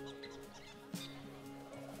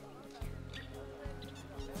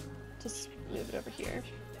 Just move it over here.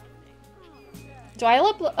 Do I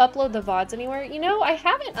upload the VODs anywhere? You know, I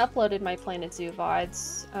haven't uploaded my Planet Zoo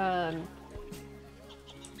VODs. I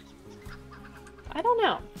don't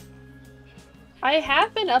know. I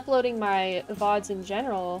have been uploading my VODs in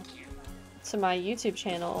general to my YouTube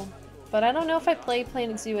channel, but I don't know if I play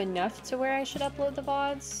Planet Zoo enough to where I should upload the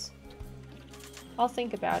VODs. I'll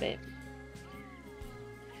think about it.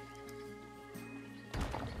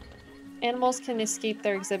 Animals can escape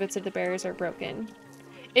their exhibits if the barriers are broken.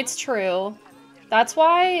 It's true. That's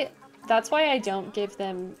why I don't give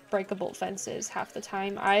them breakable fences half the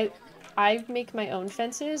time. I make my own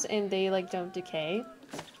fences and they like don't decay.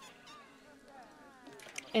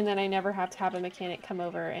 And then I never have to have a mechanic come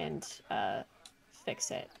over and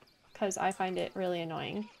fix it, because I find it really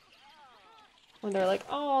annoying when they're like,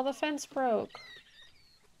 oh, the fence broke.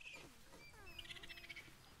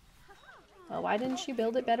 Well, why didn't you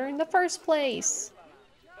build it better in the first place?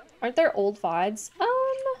 Aren't there old VODs?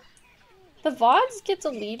 The VODs get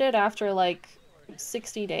deleted after like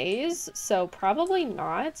 60 days, so probably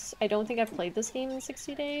not. I don't think I've played this game in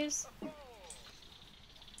 60 days.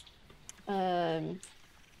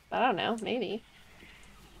 I don't know, maybe.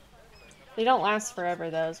 They don't last forever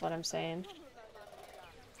though, is what I'm saying.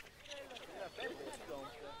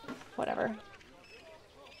 Whatever.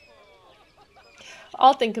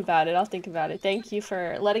 I'll think about it, I'll think about it. Thank you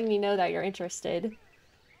for letting me know that you're interested.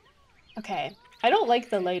 Okay, I don't like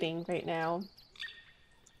the lighting right now.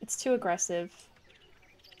 It's too aggressive.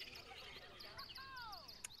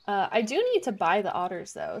 I do need to buy the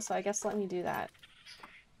otters though, so I guess let me do that.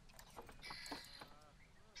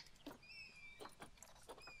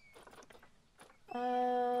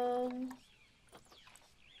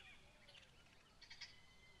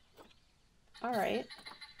 Alright.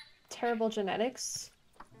 Terrible genetics.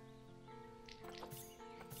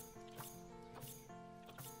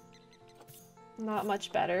 Not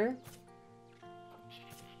much better.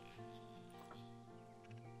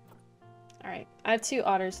 Alright, I have 2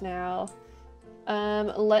 otters now.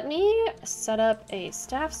 Let me set up a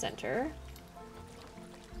staff center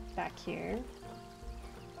back here.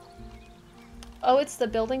 Oh, it's the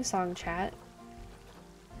building song chat.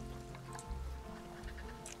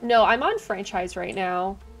 No, I'm on franchise right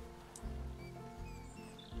now.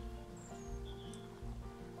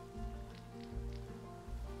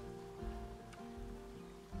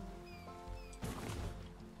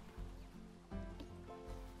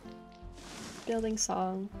 Building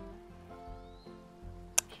song.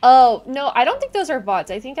 Oh, no, I don't think those are VODs.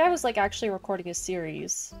 I think I was like actually recording a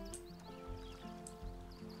series.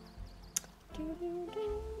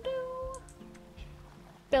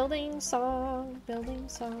 Building song, building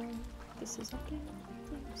song. This is a building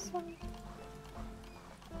song.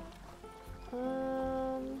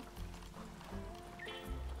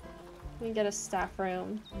 Let me get a staff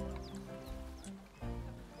room.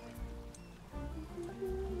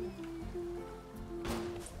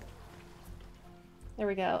 There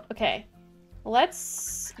we go. Okay.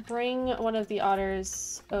 Let's bring one of the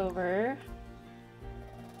otters over.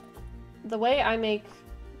 The way I make...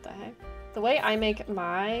 What the heck? The way I make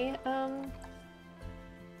my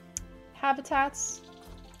habitats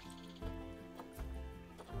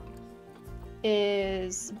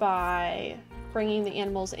is by bringing the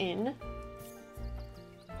animals in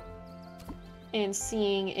and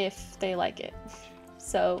seeing if they like it.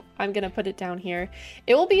 So I'm gonna put it down here.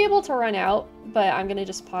 It will be able to run out, but I'm gonna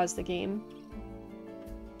just pause the game.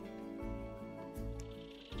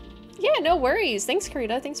 Yeah, no worries. Thanks,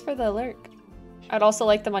 Karita. Thanks for the lurk. I'd also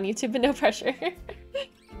like them on YouTube, but no pressure.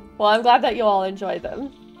 Well, I'm glad that you all enjoy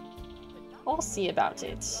them. I'll see about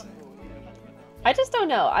it. I just don't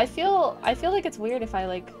know. I feel like it's weird if I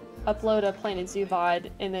like upload a Planet Zoo VOD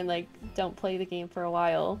and then like don't play the game for a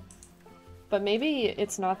while. But maybe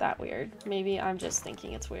it's not that weird. Maybe I'm just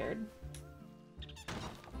thinking it's weird.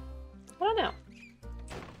 I don't know.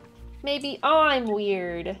 Maybe I'm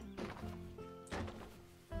weird.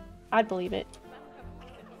 I'd believe it.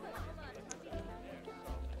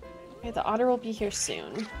 Okay, the otter will be here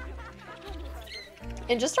soon.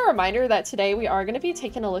 And just a reminder that today we are going to be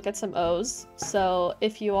taking a look at some O's. So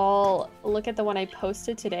if you all look at the one I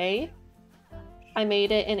posted today, I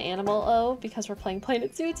made it an animal O because we're playing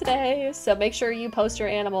Planet Zoo today. So make sure you post your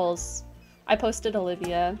animals. I posted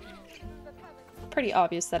Olivia. Pretty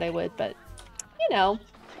obvious that I would, but you know.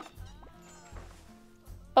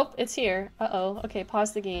 Oh, it's here. Uh-oh. Okay,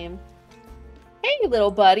 pause the game. Hey, little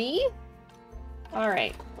buddy.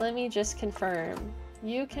 Alright, let me just confirm.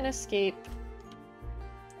 You can escape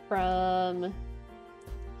from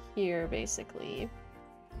here, basically,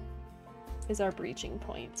 is our breaching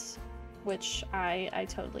point, which I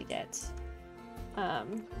totally get.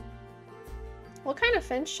 What kind of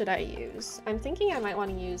fence should I use? I'm thinking I might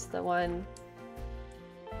want to use the one...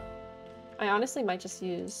 I honestly might just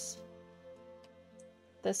use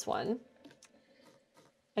this one.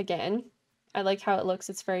 Again, I like how it looks.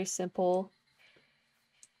 It's very simple.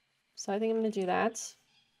 So I think I'm going to do that.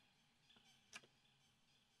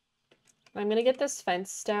 I'm going to get this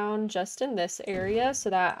fence down just in this area so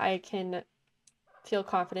that I can feel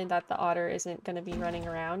confident that the otter isn't going to be running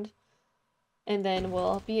around. And then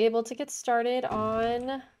we'll be able to get started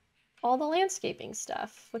on all the landscaping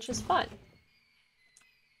stuff, which is fun.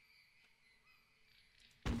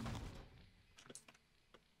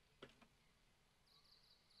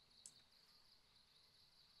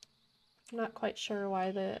 I'm not quite sure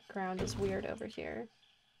why the ground is weird over here.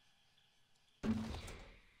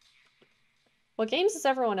 What games is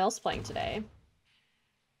everyone else playing today?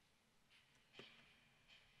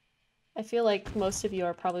 I feel like most of you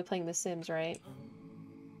are probably playing The Sims, right?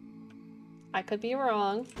 I could be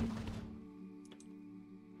wrong.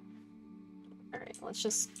 Alright, let's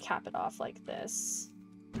just cap it off like this.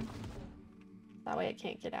 That way it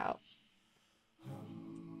can't get out.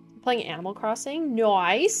 Playing Animal Crossing?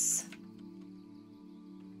 Nice!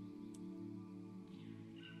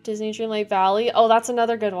 Disney Dreamlight Valley? Oh, that's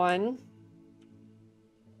another good one.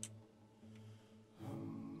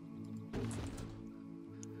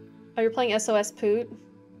 Oh, you're playing SOS Poot?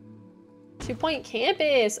 2 Point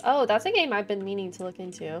Campus! Oh, that's a game I've been meaning to look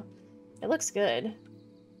into. It looks good.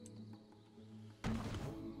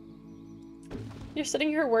 You're sitting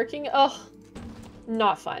here working? Oh,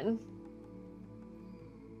 not fun.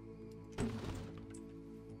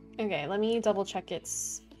 Okay, let me double check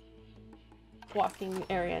its walking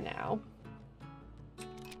area now.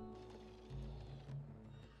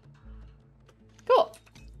 Cool.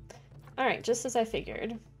 Alright, just as I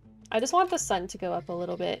figured. I just want the sun to go up a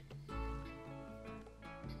little bit.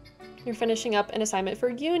 You're finishing up an assignment for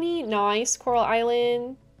uni. Nice. Coral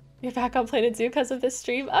Island. You're back on Planet Zoo because of this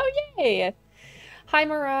stream. Oh, yay! Hi,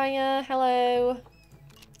 Mariah. Hello.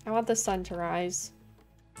 I want the sun to rise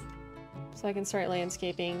so I can start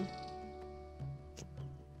landscaping.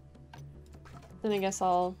 Then I guess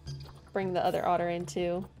I'll bring the other otter in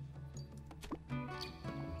too.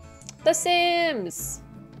 The Sims!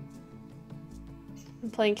 I'm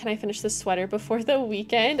playing Can I Finish This Sweater Before the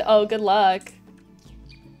Weekend? Oh, good luck.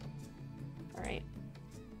 Alright.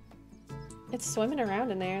 It's swimming around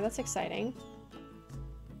in there. That's exciting.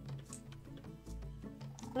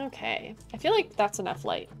 Okay. I feel like that's enough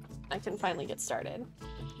light. I can finally get started.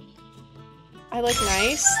 I look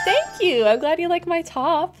nice. Thank you! I'm glad you like my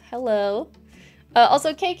top. Hello.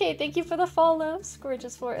 Also, KK, thank you for the follow.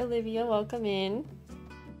 Gorgeous for Olivia, welcome in.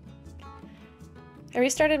 I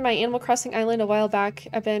restarted my Animal Crossing Island a while back.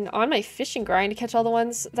 I've been on my fishing grind to catch all the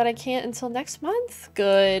ones that I can't until next month.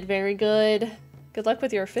 Good, very good. Good luck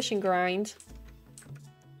with your fishing grind.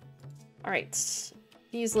 Alright.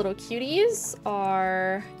 These little cuties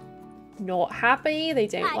are not happy. They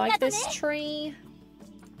don't like this tree.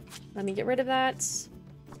 Let me get rid of that.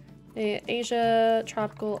 Asia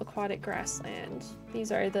Tropical Aquatic Grassland.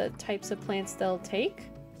 These are the types of plants they'll take.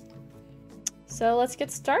 So let's get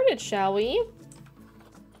started, shall we?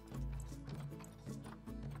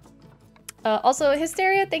 Also,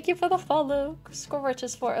 Hysteria, thank you for the follow.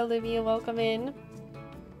 Scorches for Olivia, welcome in.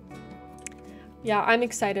 Yeah, I'm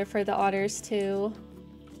excited for the otters too.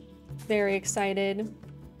 Very excited.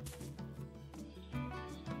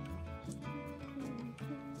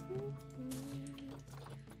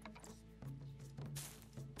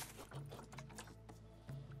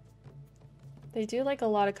 They do like a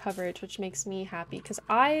lot of coverage, which makes me happy because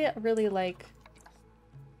I really like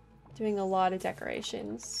doing a lot of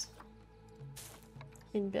decorations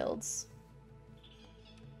in builds.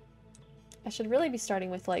 I should really be starting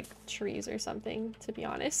with like trees or something, to be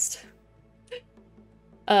honest.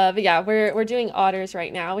 But yeah, we're doing otters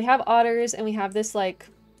right now. We have otters and we have this like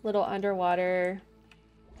little underwater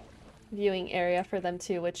viewing area for them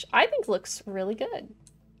too, which I think looks really good.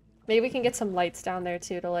 Maybe we can get some lights down there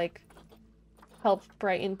too to like help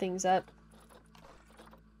brighten things up.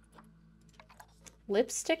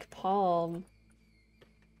 Lipstick palm.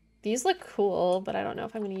 These look cool, but I don't know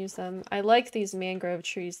if I'm going to use them. I like these mangrove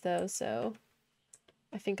trees though, so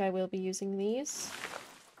I think I will be using these.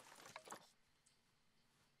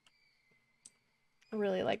 I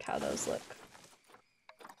really like how those look.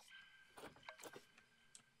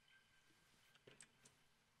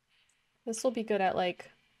 This will be good at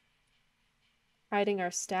like hiding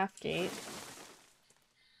our staff gate.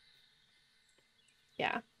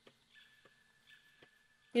 Yeah.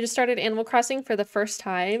 You just started Animal Crossing for the first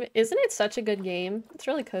time. Isn't it such a good game? It's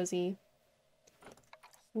really cozy.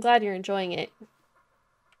 I'm glad you're enjoying it.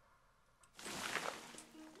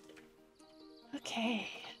 Okay.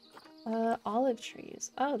 Olive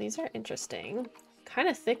trees. Oh, these are interesting. Kind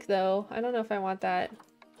of thick though. I don't know if I want that.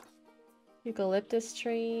 Eucalyptus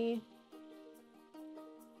tree.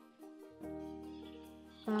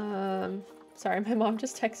 Sorry, my mom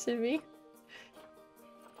just texted me.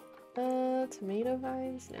 Tomato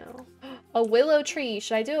vines? No. A willow tree.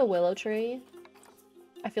 Should I do a willow tree?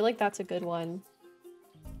 I feel like that's a good one.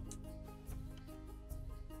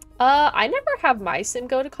 I never have my sim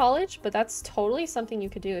go to college, but that's totally something you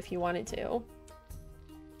could do if you wanted to.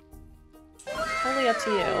 Totally up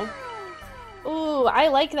to you. Ooh, I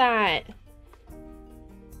like that.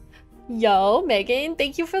 Yo, Megan,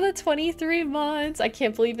 thank you for the 23 months. I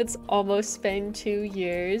can't believe it's almost been 2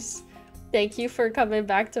 years. Thank you for coming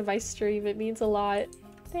back to my stream. It means a lot.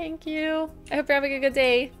 Thank you. I hope you're having a good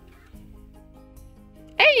day.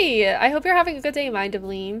 Hey, I hope you're having a good day,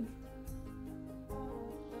 Mindavleen.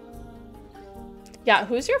 Yeah,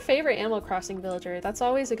 who's your favorite Animal Crossing villager? That's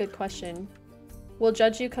always a good question. We'll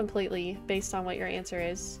judge you completely based on what your answer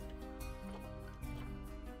is.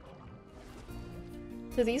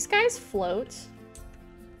 Do these guys float?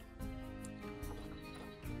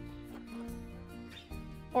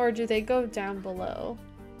 Or do they go down below?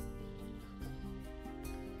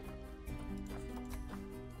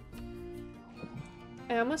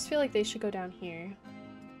 I almost feel like they should go down here.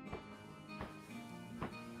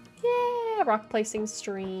 Yeah, rock placing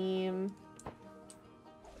stream.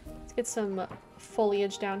 Let's get some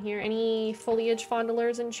foliage down here. Any foliage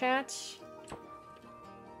fondlers in chat?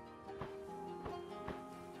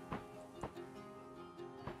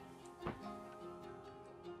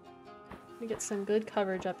 We get some good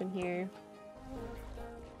coverage up in here.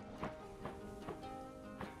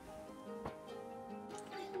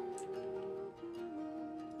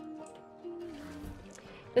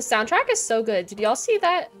 The soundtrack is so good. Did y'all see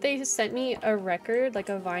that they sent me a record, like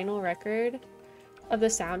a vinyl record of the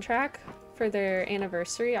soundtrack for their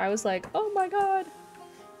anniversary? I was like, oh my god.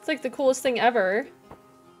 It's like the coolest thing ever.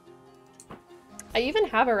 I even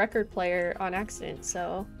have a record player on accident,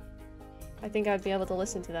 so I think I'd be able to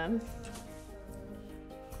listen to them.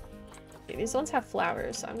 Okay, these ones have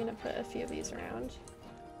flowers, so I'm gonna put a few of these around.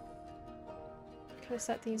 Can I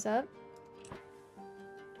set these up?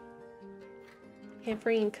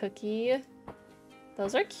 Hampering cookie.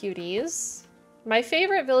 Those are cuties. My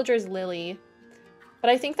favorite villager is Lily.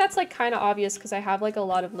 But I think that's like kind of obvious because I have like a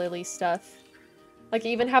lot of Lily stuff. Like I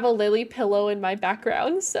even have a Lily pillow in my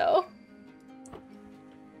background, so.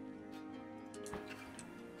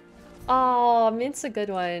 Oh, Mint's a good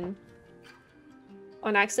one.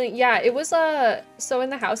 On accident. Yeah, it was so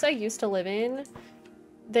in the house I used to live in,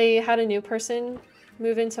 they had a new person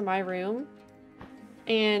move into my room.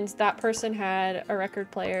 And that person had a record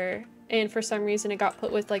player, and for some reason it got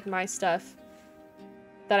put with like my stuff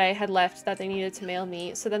that I had left that they needed to mail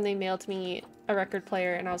me. So then they mailed me a record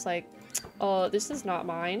player and I was like, oh, this is not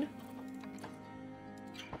mine.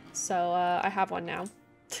 So I have one now.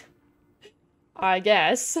 I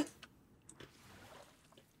guess.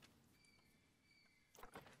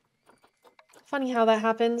 Funny how that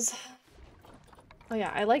happens. Oh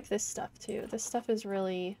yeah, I like this stuff too. This stuff is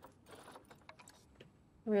really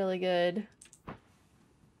good.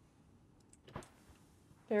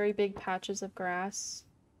 Very big patches of grass.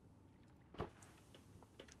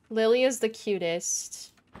 Lily is the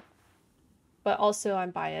cutest. But also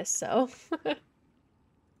I'm biased, so.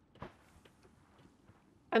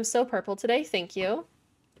 I'm so purple today, thank you.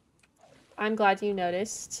 I'm glad you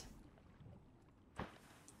noticed.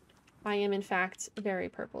 I am in fact very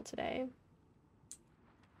purple today.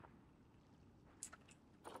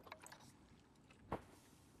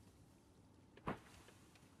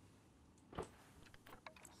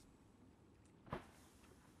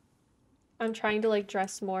 I'm trying to like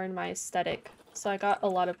dress more in my aesthetic, so I got a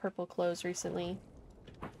lot of purple clothes recently.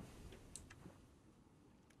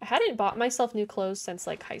 I hadn't bought myself new clothes since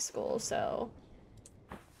like high school, so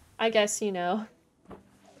I guess, you know,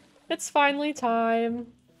 it's finally time.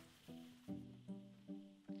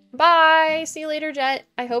 Bye! See you later, Jet.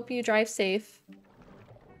 I hope you drive safe.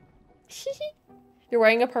 You're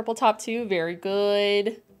wearing a purple top too? Very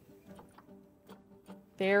good.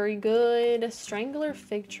 Very good. Strangler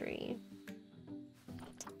fig tree.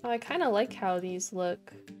 Oh, I kind of like how these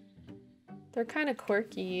look. They're kind of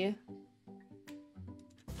quirky.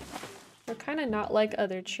 They're kind of not like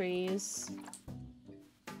other trees.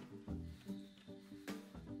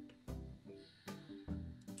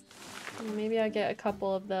 Maybe I'll get a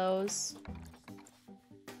couple of those.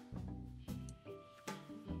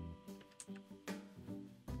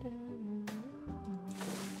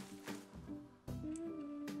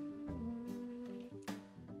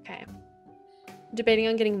 Okay. Debating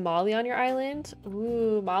on getting Molly on your island?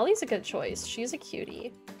 Ooh, Molly's a good choice. She's a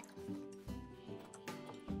cutie.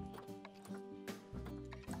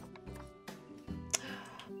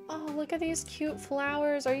 Oh, look at these cute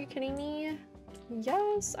flowers. Are you kidding me?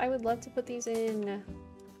 Yes, I would love to put these in.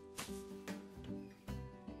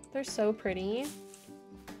 They're so pretty.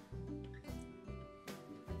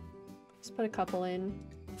 Just put a couple in.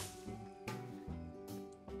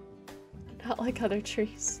 Not like other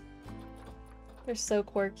trees. They're so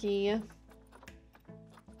quirky.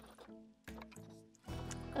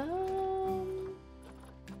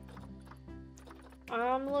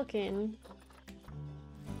 I'm looking.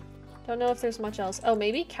 Don't know if there's much else. Oh,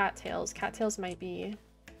 maybe cattails. Cattails might be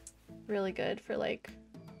really good for like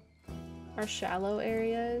our shallow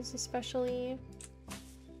areas, especially.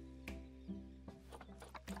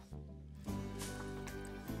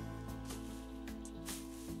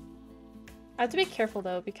 I have to be careful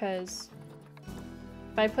though, because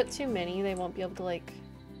if I put too many, they won't be able to like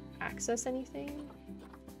access anything.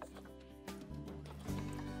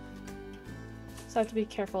 So I have to be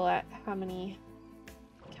careful at how many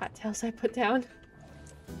cattails I put down.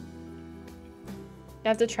 You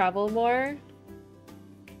have to travel more.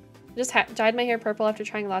 Just dyed my hair purple after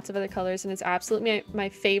trying lots of other colors, and it's absolutely my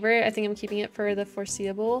favorite. I think I'm keeping it for the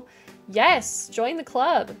foreseeable. Yes! Join the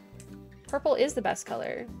club! Purple is the best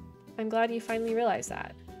color. I'm glad you finally realized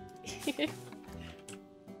that.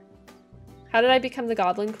 How did I become the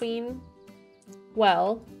Goblin Queen?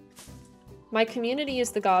 Well, my community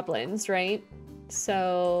is the goblins, right?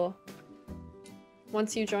 So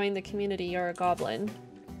once you join the community, you're a goblin.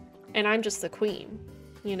 And I'm just the queen,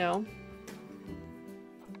 you know?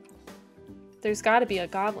 There's gotta be a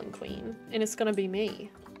goblin queen, and it's gonna be me.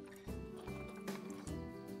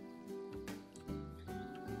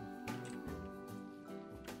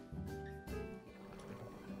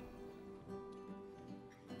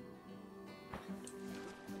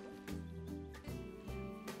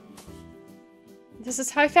 This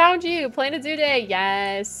is how I found you! Playing a do day!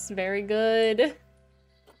 Yes! Very good.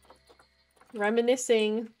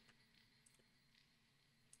 Reminiscing.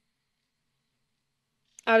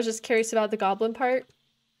 I was just curious about the goblin part.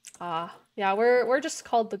 Ah, yeah, we're just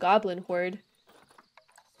called the Goblin Horde.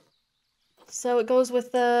 So it goes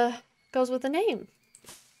with the name.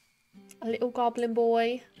 A little goblin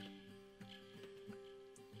boy.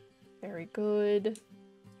 Very good.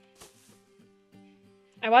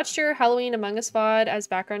 I watched your Halloween Among Us VOD as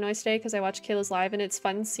background noise today because I watched Kayla's live, and it's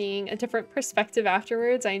fun seeing a different perspective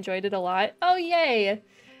afterwards. I enjoyed it a lot. Oh, yay!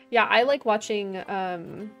 Yeah, I like watching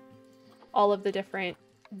all of the different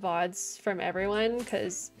VODs from everyone,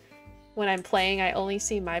 because when I'm playing I only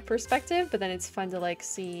see my perspective, but then it's fun to like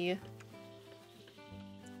see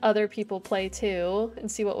other people play too and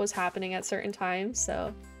see what was happening at certain times,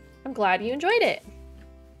 so I'm glad you enjoyed it.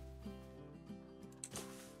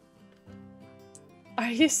 Are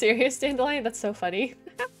you serious, Dandelion? That's so funny.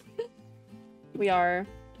 We are.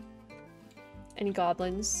 Any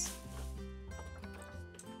goblins?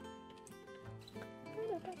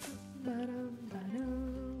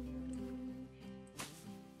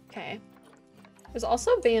 Okay. There's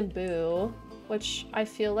also bamboo, which I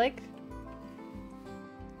feel like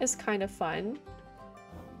is kind of fun.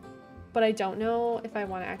 But I don't know if I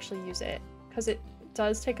want to actually use it, because it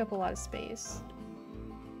does take up a lot of space.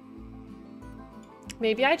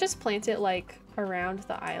 Maybe I just plant it like around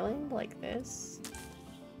the island like this.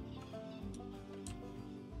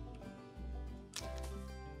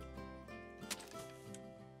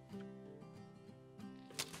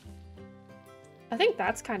 I think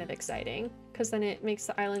that's kind of exciting, because then it makes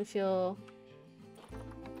the island feel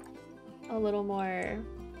a little more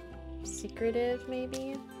secretive,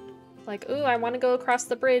 maybe. Like, ooh, I want to go across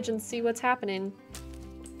the bridge and see what's happening.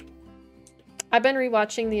 I've been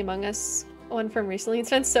rewatching the Among Us one from recently. It's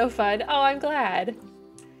been so fun. Oh, I'm glad.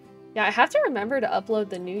 Yeah, I have to remember to upload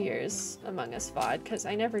the New Year's Among Us VOD, because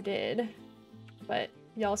I never did. But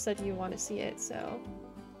y'all said you want to see it, so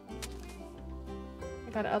I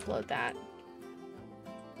gotta upload that.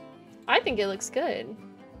 I think it looks good.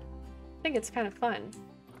 I think it's kind of fun.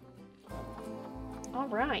 All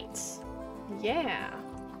right. Yeah.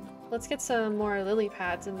 Let's get some more lily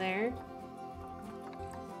pads in there.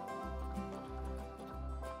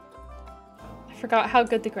 I forgot how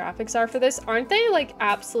good the graphics are for this. Aren't they like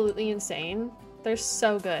absolutely insane? They're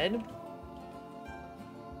so good.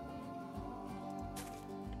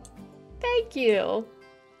 Thank you.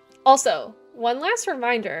 Also, one last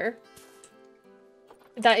reminder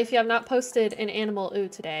that if you have not posted an animal ooh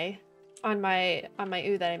today on my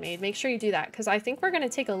ooh that I made, make sure you do that, because I think we're going to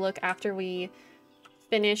take a look after we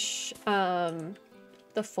finish the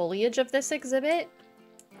foliage of this exhibit.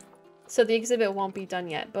 So the exhibit won't be done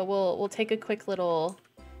yet, but we'll take a quick little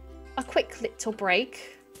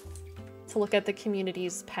break to look at the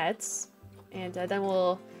community's pets, and then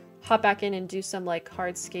we'll hop back in and do some like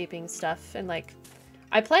hardscaping stuff. And like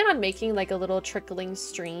I plan on making like a little trickling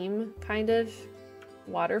stream kind of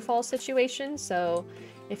waterfall situation, so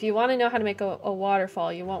If you want to know how to make a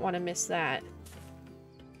waterfall, you won't want to miss that.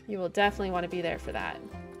 You will definitely want to be there for that.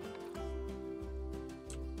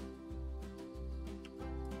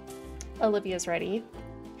 Olivia's ready.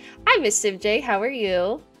 Hi, Miss SivJ, how are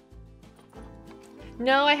you?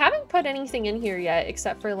 No, I haven't put anything in here yet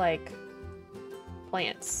except for like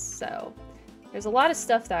plants, so there's a lot of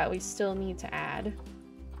stuff that we still need to add.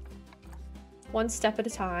 One step at a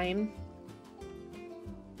time.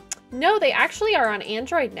 No, they actually are on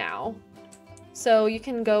Android now. So you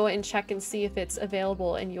can go and check and see if it's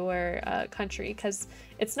available in your country, because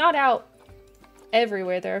it's not out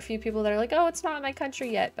everywhere. There are a few people that are like, oh, it's not in my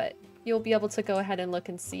country yet, but you'll be able to go ahead and look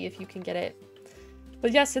and see if you can get it.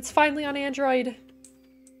 But yes, it's finally on Android.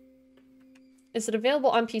 Is it available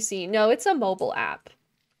on PC? No, it's a mobile app.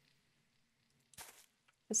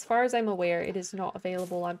 As far as I'm aware, it is not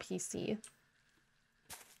available on PC.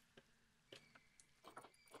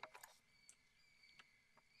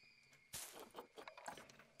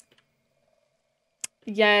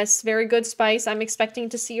 Yes, very good, Spice. I'm expecting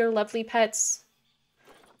to see your lovely pets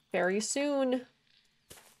very soon.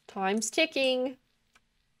 Time's ticking.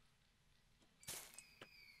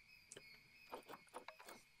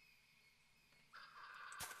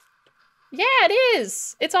 Yeah, it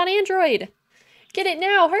is! It's on Android! Get it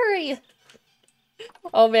now, hurry!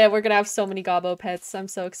 Oh man, we're gonna have so many Gobbo pets. I'm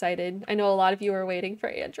so excited. I know a lot of you are waiting for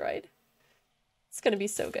Android. It's gonna be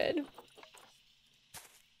so good.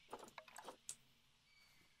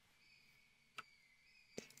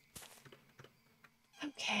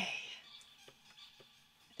 Okay.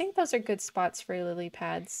 I think those are good spots for lily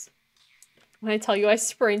pads. When I tell you I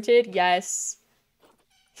sprinted, yes.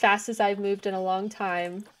 Fastest I've moved in a long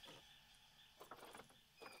time.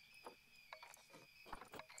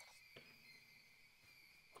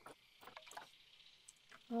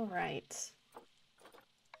 All right.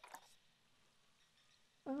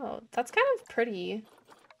 Oh, that's kind of pretty,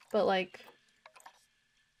 but like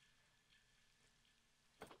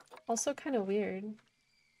also kind of weird.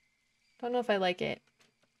 Don't know if I like it.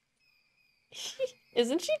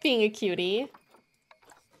 Isn't she being a cutie?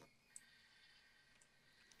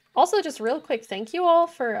 Also, just real quick, thank you all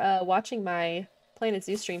for watching my Planet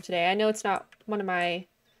Zoo stream today. I know it's not one of my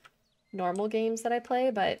normal games that I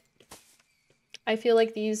play, but I feel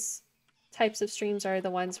like these types of streams are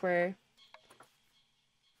the ones where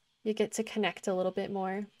you get to connect a little bit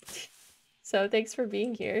more. So thanks for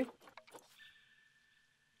being here.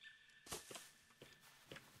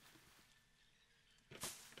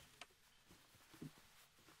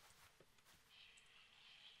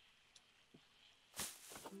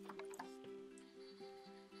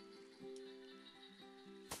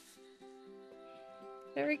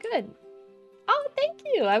 Very good. Oh, thank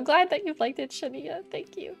you. I'm glad that you've liked it, Shania.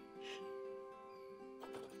 Thank you.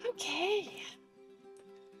 Okay.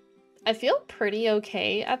 I feel pretty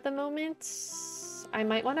okay at the moment. I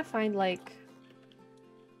might want to find like...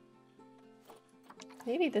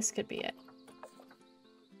 maybe this could be it.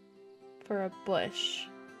 For a bush.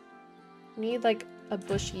 Need like a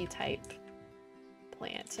bushy type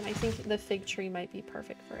plant. And I think the fig tree might be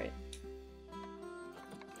perfect for it.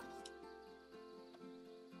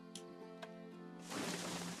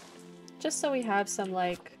 Just so we have some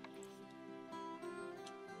like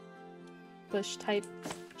bush type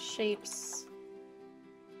shapes.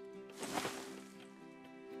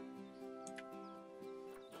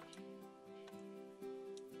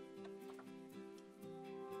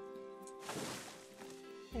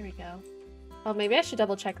 There we go. Oh, maybe I should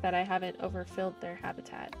double check that I haven't overfilled their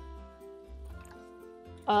habitat.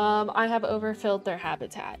 I have overfilled their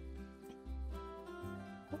habitat.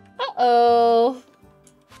 Uh-oh.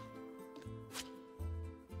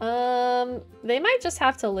 They might just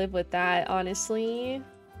have to live with that, honestly.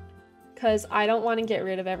 Because I don't want to get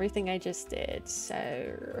rid of everything I just did,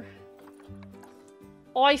 so...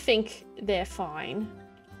 I think they're fine,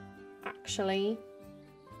 actually.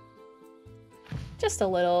 Just a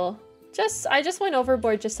little. I just went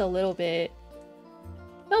overboard just a little bit.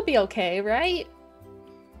 They'll be okay, right?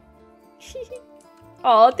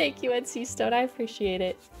 Oh, thank you, NC Stone. I appreciate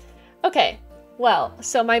it. Okay, well,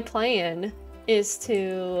 so my plan is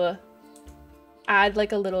to add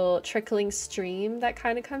like a little trickling stream that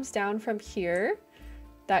kind of comes down from here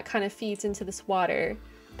that kind of feeds into this water.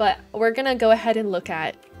 But we're gonna go ahead and look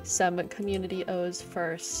at some community O's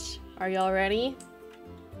first. Are y'all ready?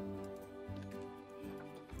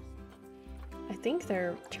 I think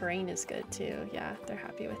their terrain is good too. Yeah, they're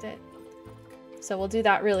happy with it. So we'll do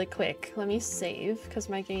that really quick. Let me save because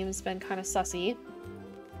my game's been kind of sussy.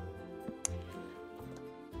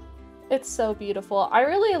 It's so beautiful. I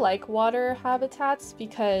really like water habitats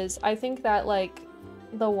because I think that like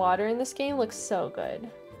The water in this game looks so good.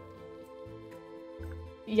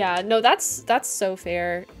 Yeah, no, that's so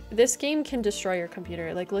fair. This game can destroy your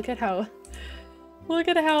computer. Like, look at how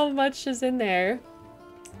much is in there.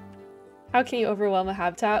 How can you overwhelm a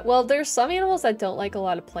habitat? Well, there's some animals that don't like a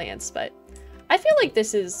lot of plants, but I feel like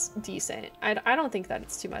this is decent. I don't think that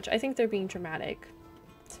it's too much. I think they're being dramatic,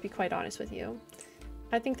 to be quite honest with you.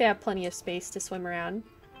 I think they have plenty of space to swim around.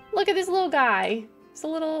 Look at this little guy. He's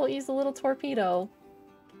a little torpedo.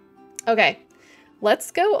 Okay,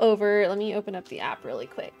 let's go over. Let me open up the app really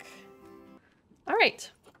quick. All right.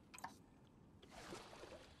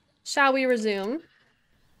 Shall we resume?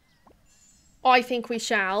 Oh, I think we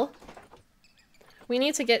shall. We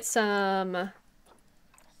need to get some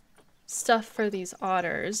stuff for these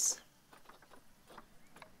otters.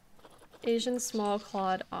 Asian small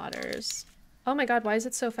clawed otters. Oh my god, why is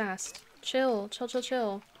it so fast? Chill, chill, chill,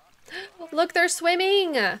 chill. Look, they're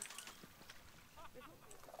swimming!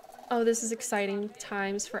 Oh, this is exciting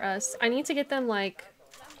times for us. I need to get them, like,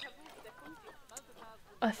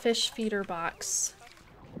 a fish feeder box.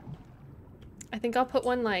 I think I'll put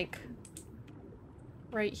one, like,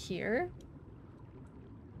 right here.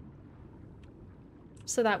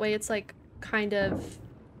 So that way it's, like, kind of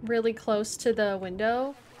really close to the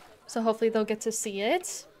window. So hopefully they'll get to see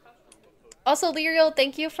it. Also, Lyriel,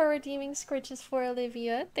 thank you for redeeming Scritches for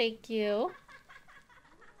Olivia. Thank you.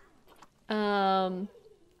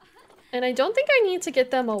 And I don't think I need to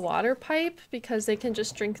get them a water pipe because they can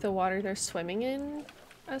just drink the water they're swimming in,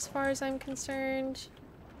 as far as I'm concerned.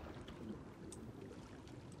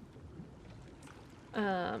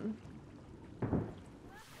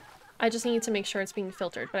 I just need to make sure it's being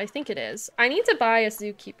filtered, but I think it is. I need to buy a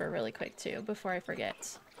zookeeper really quick too, before I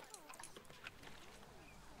forget.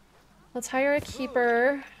 Let's hire a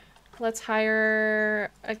keeper. Let's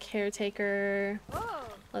hire a caretaker.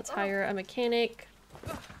 Let's hire a mechanic.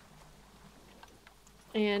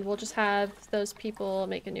 And we'll just have those people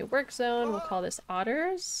make a new work zone. We'll call this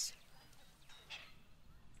Otters.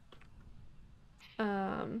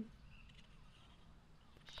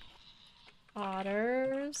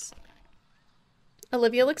 Otters.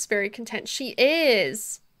 Olivia looks very content. She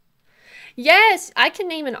is! Yes! I can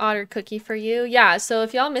name an otter cookie for you. Yeah, so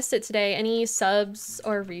if y'all missed it today, any subs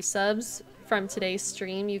or resubs from today's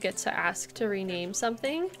stream, you get to ask to rename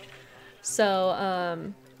something.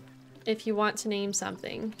 So, if you want to name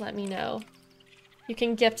something, let me know. You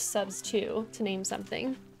can gift subs too to name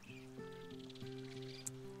something.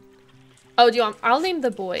 Oh, do you want? I'll name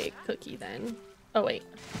the boy Cookie then. Oh, wait.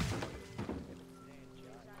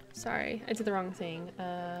 Sorry, I did the wrong thing.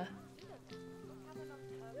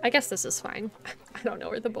 I guess this is fine. I don't know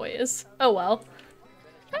where the boy is. Oh well.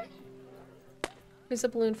 There's a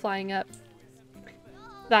balloon flying up.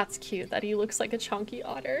 That's cute that he looks like a chunky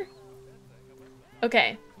otter.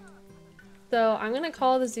 Okay. So I'm gonna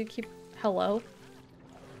call the zookeeper. Hello?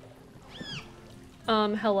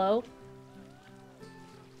 Hello?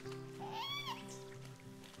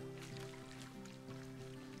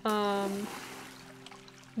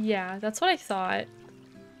 Yeah, that's what I thought.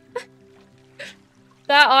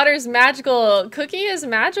 That otter's magical. Cookie is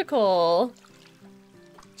magical.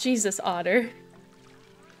 Jesus, Otter.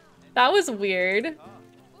 That was weird.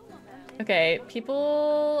 Okay,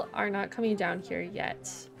 people are not coming down here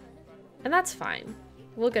yet. And that's fine.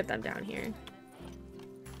 We'll get them down here.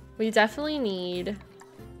 We definitely need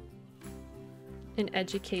an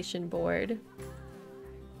education board.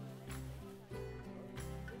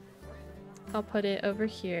 I'll put it over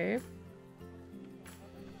here.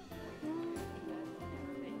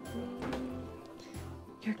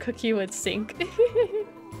 Your cookie would sink.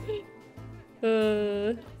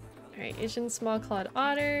 Alright, Asian small clawed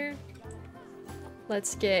otter.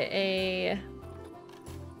 Let's get a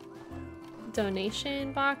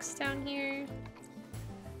donation box down here.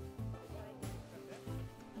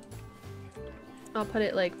 I'll put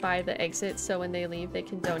it like by the exit so when they leave they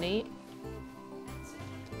can donate.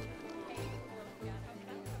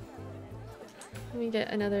 Let me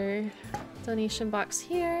get another donation box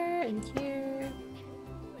here and here.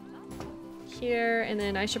 Here, and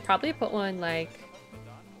then I should probably put one like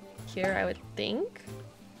here, I would think.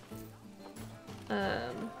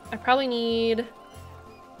 I probably need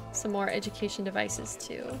some more education devices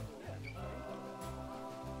too.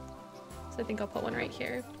 So I think I'll put one right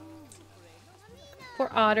here.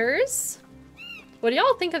 For otters. What do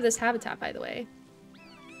y'all think of this habitat, by the way?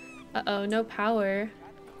 Uh-oh, no power.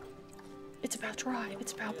 It's about drive,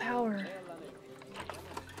 it's about power.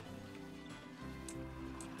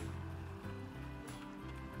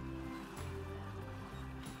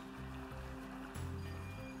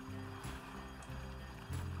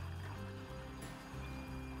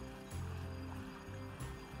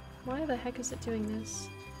 Why the heck is it doing this?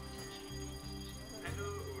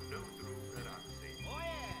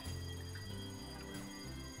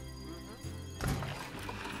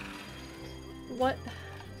 What?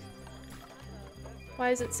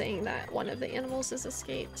 Why is it saying that one of the animals has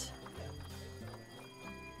escaped?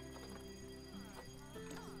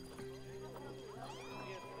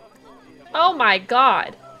 Oh my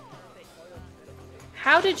god!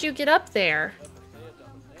 How did you get up there?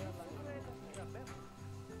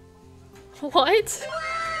 What?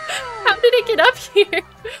 How did it get up here?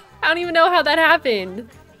 I don't even know how that happened.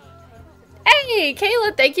 Hey,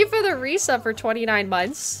 Kayla, thank you for the resub for 29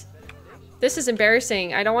 months. This is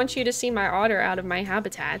embarrassing. I don't want you to see my otter out of my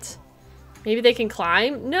habitat. Maybe they can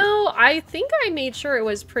climb? No, I think I made sure it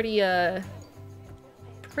was pretty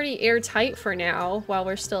airtight for now while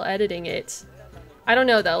we're still editing it. I don't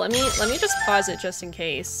know though. Let me just pause it just in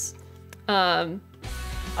case.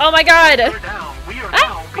 Oh my god! We are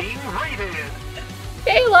now being raided.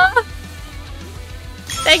 Kayla!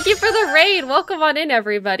 Thank you for the raid! Welcome on in,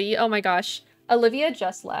 everybody. Oh my gosh. Olivia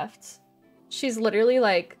just left. She's literally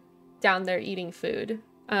like down there eating food.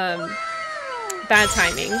 Bad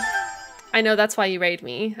timing. I know that's why you raided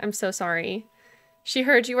me. I'm so sorry. She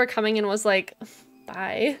heard you were coming and was like,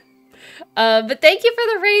 bye. But thank you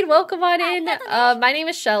for the raid. Welcome on in. My name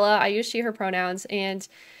is Shella. I use she, her pronouns. And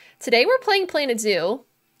today we're playing Planet Zoo,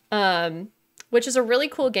 which is a really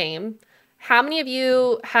cool game. How many of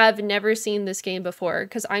you have never seen this game before?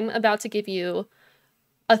 Because I'm about to give you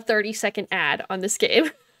a 30-second ad on this game.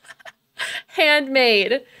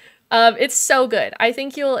 Handmade. It's so good. I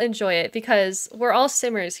think you'll enjoy it because we're all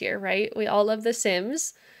simmers here, right? We all love The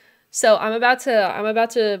Sims. So I'm about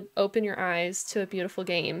to open your eyes to a beautiful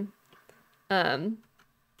game.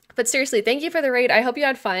 But seriously, thank you for the raid. I hope you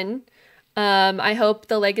had fun. I hope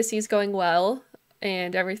the legacy's going well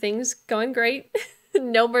and everything's going great.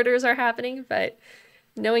 No murders are happening, but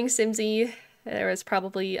knowing Simsy, there was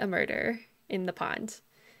probably a murder in the pond.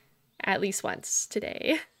 At least once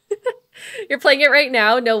today. You're playing it right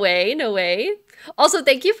now? No way, no way. Also,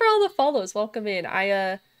 thank you for all the follows. Welcome in.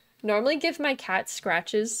 I normally give my cat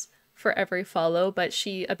scratches for every follow, but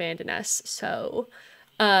she abandoned us, so...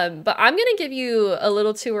 but I'm gonna give you a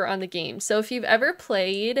little tour on the game. So if you've ever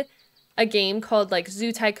played a game called like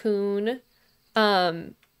Zoo Tycoon,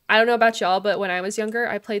 I don't know about y'all, but when I was younger,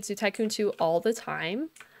 I played Zoo Tycoon 2 all the time.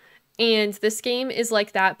 And this game is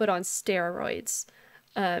like that, but on steroids.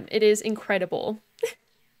 It is incredible.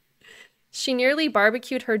 She nearly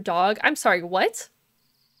barbecued her dog. I'm sorry, what?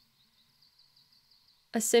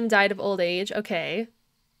 A sim died of old age. Okay.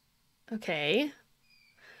 Okay.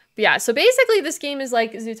 But yeah, so basically this game is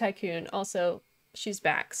like Zoo Tycoon. Also, she's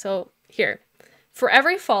back. So here, for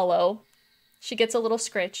every follow, she gets a little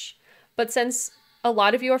scritch. But since a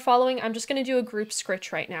lot of you are following, I'm just going to do a group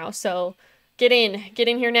scritch right now. So get in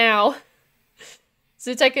here now.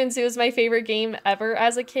 Zoo Tycoon 2 is my favorite game ever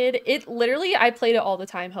as a kid. It literally, I played it all the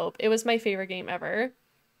time, Hope. It was my favorite game ever.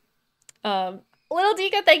 Little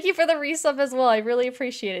Dika, thank you for the resub as well. I really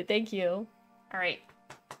appreciate it. Thank you. All right.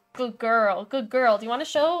 Good girl. Good girl. Do you want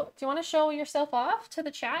to show yourself off to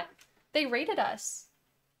the chat? They rated us.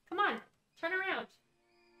 Come on. Turn around.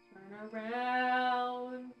 Turn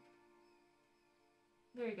around.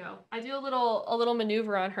 There you go. I do a little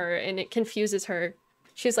maneuver on her and it confuses her.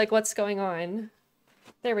 She's like, what's going on?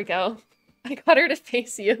 There we go. I got her to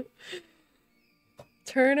face you.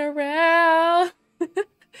 Turn around.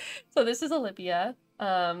 So this is Olivia.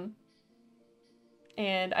 And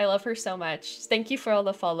I love her so much. Thank you for all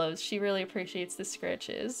the follows. She really appreciates the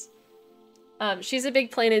scratches. She's a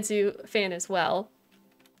big Planet Zoo fan as well.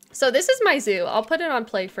 So this is my zoo. I'll put it on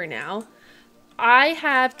play for now. I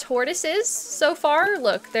have tortoises so far.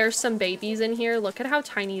 Look, there's some babies in here. Look at how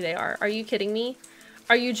tiny they are. Are you kidding me?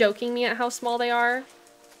 Are you joking me at how small they are?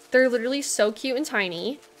 They're literally so cute and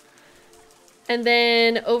tiny. And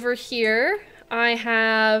then over here, I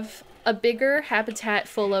have a bigger habitat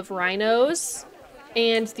full of rhinos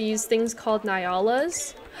and these things called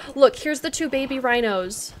Nyalas. Look, here's the two baby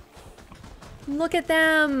rhinos. Look at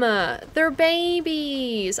them. They're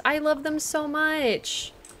babies. I love them so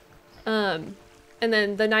much. And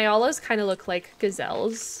then the Nyalas kind of look like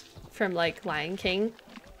gazelles from like Lion King.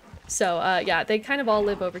 So yeah, they kind of all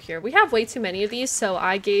live over here. We have way too many of these, so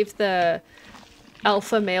I gave the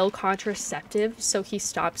alpha male contraceptive so he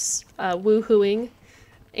stops woohooing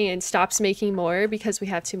and stops making more because we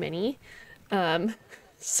have too many.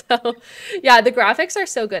 So yeah, the graphics are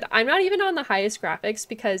so good. I'm not even on the highest graphics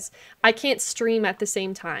because I can't stream at the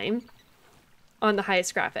same time on the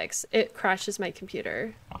highest graphics. It crashes my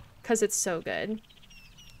computer because it's so good.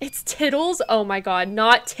 It's Tittles? Oh my god,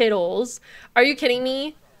 not Tittles. Are you kidding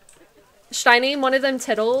me? Should I name one of them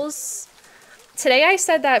Tittles? Today I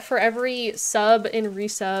said that for every sub and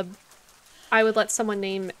resub, I would let someone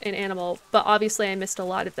name an animal, but obviously I missed a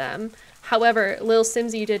lot of them. However, Lil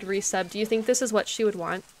Simsy did resub. Do you think this is what she would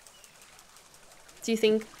want? Do you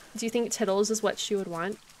think Tittles is what she would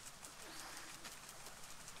want?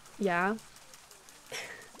 Yeah.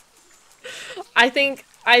 I think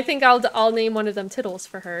I'll name one of them Tittles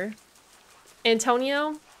for her.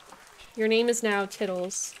 Antonio, your name is now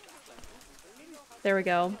Tittles. There we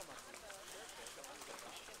go.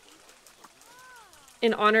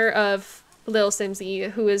 In honor of Lil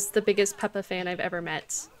Simsy, who is the biggest Peppa fan I've ever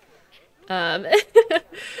met.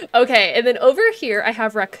 Okay, and then over here I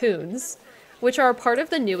have raccoons, which are part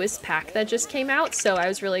of the newest pack that just came out, so I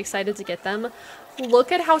was really excited to get them.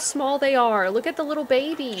 Look at how small they are. Look at the little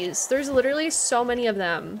babies. There's literally so many of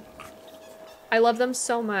them. I love them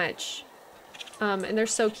so much. And they're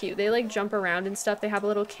so cute. They like jump around and stuff. They have a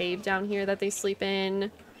little cave down here that they sleep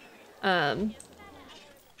in.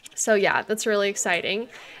 So yeah, that's really exciting.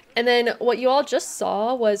 And then what you all just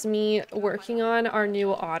saw was me working on our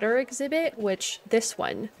new Otter exhibit, which this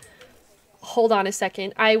one. Hold on a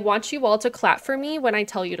second. I want you all to clap for me when I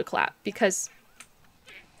tell you to clap, because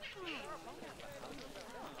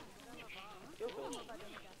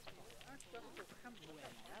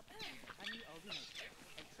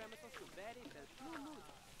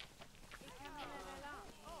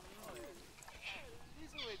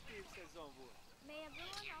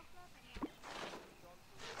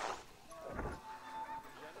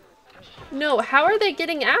no, how are they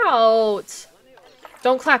getting out?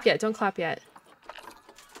 Don't clap yet. Don't clap yet.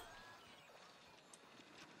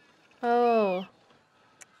 Oh.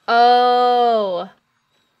 Oh.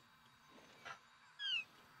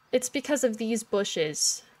 It's because of these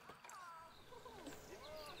bushes.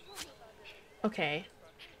 Okay.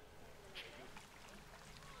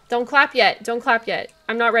 Don't clap yet. Don't clap yet.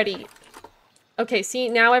 I'm not ready. Okay, see,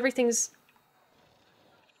 now everything's...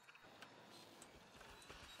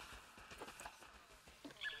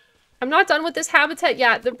 I'm not done with this habitat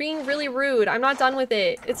yet. They're being really rude. I'm not done with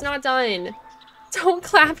it. It's not done. Don't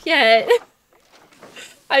clap yet.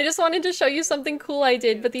 I just wanted to show you something cool I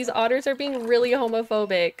did, but these otters are being really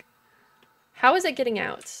homophobic. How is it getting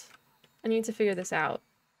out? I need to figure this out.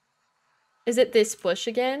 Is it this bush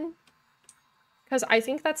again? Because I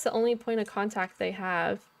think that's the only point of contact they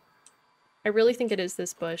have. I really think it is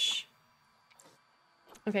this bush.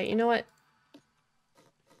 Okay, you know what?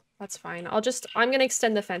 That's fine. I'm gonna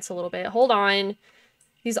extend the fence a little bit. Hold on.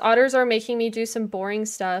 These otters are making me do some boring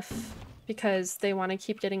stuff because they want to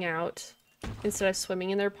keep getting out instead of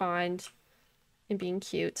swimming in their pond and being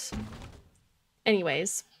cute.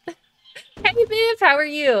 Anyways. Hey, Viv, how are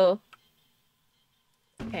you?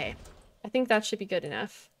 Okay. I think that should be good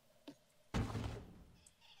enough.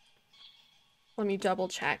 Let me double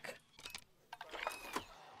check.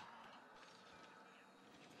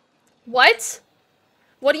 What?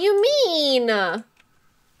 What do you mean?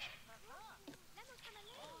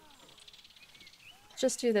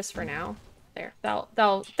 Just do this for now. There.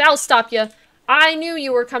 That'll stop you. I knew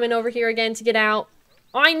you were coming over here again to get out.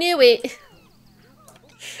 I knew it.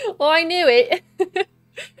 Well, I knew it.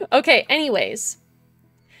 Okay, anyways.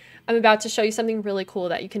 I'm about to show you something really cool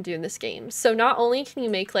that you can do in this game. So not only can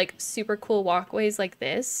you make like super cool walkways like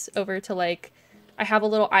this over to like, I have a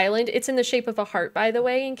little island. It's in the shape of a heart, by the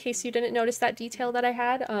way, in case you didn't notice that detail that I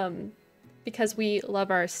had, because we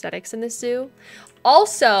love our aesthetics in this zoo.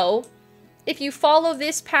 Also, if you follow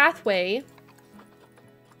this pathway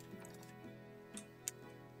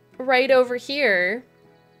right over here,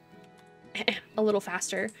 a little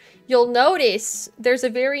faster, you'll notice there's a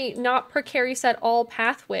very not precarious at all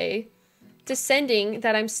pathway descending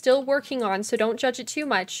that I'm still working on, so don't judge it too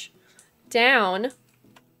much, down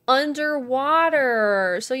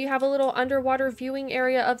underwater. So you have a little underwater viewing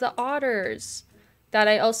area of the otters that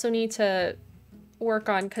I also need to work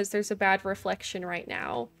on because there's a bad reflection right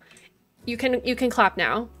now. You can clap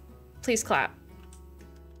now. Please clap.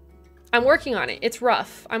 I'm working on it. It's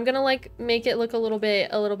rough. I'm gonna like make it look a little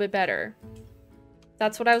bit better.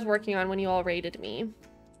 That's what I was working on when you all rated me.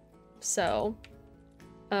 So,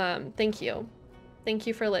 thank you. Thank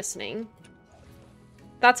you for listening.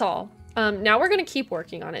 That's all. Now we're gonna keep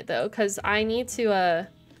working on it though, because I need to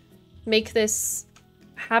make this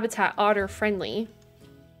habitat otter friendly.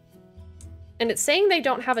 And it's saying they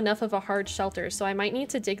don't have enough of a hard shelter, so I might need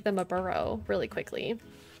to dig them a burrow really quickly.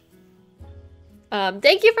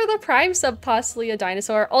 Thank you for the Prime sub, possibly a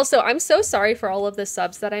dinosaur. Also, I'm so sorry for all of the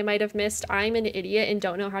subs that I might have missed. I'm an idiot and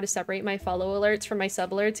don't know how to separate my follow alerts from my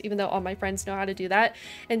sub alerts, even though all my friends know how to do that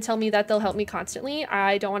and tell me that they'll help me constantly.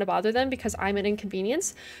 I don't want to bother them because I'm an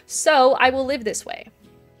inconvenience. So I will live this way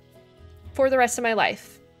for the rest of my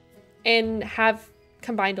life and have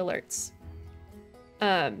combined alerts.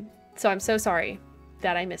 So I'm so sorry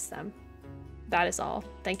that I missed them. That is all.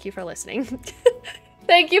 Thank you for listening.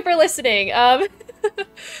 Thank you for listening.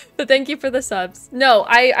 But thank you for the subs. No,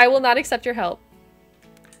 I will not accept your help.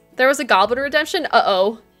 There was a Goblin redemption?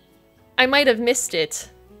 Uh-oh. I might have missed it.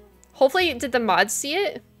 Hopefully, did the mods see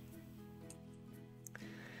it?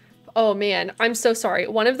 Oh man, I'm so sorry.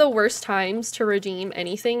 One of the worst times to redeem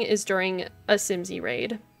anything is during a Simsy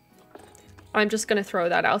raid. I'm just gonna throw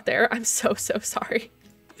that out there. I'm so sorry.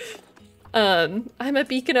 I'm a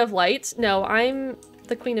beacon of light. No, I'm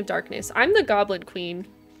the Queen of Darkness. I'm the Goblin Queen.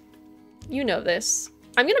 You know this.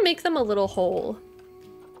 I'm gonna make them a little hole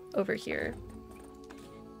over here.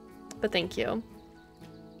 But thank you.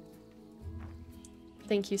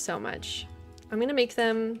 Thank you so much. I'm gonna make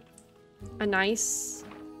them a nice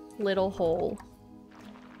little hole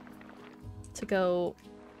to go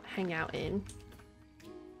hang out in.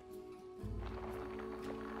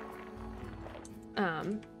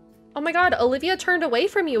 Oh my god, Olivia turned away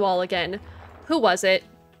from you all again. Who was it?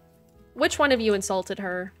 Which one of you insulted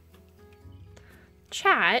her?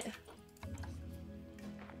 Chat?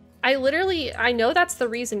 I know that's the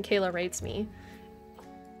reason Kayla raids me.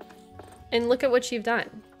 And look at what you've done.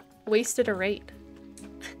 Wasted a raid.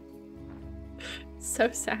 So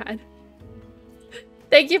sad.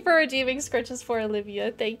 Thank you for redeeming Scritches for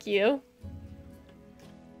Olivia. Thank you.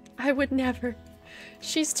 I would never.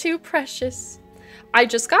 She's too precious. I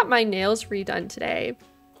just got my nails redone today.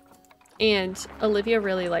 And Olivia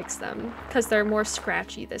really likes them because they're more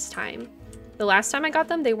scratchy this time. The last time I got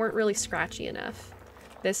them, they weren't really scratchy enough.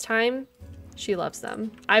 This time, she loves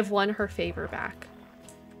them. I've won her favor back.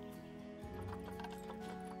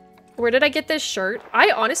 Where did I get this shirt? I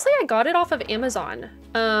got it off of Amazon.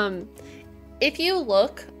 If you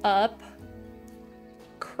look up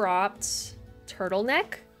cropped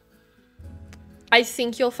turtleneck, I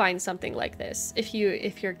think you'll find something like this if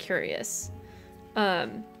you're curious.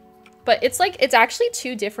 But it's actually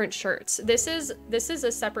two different shirts. This is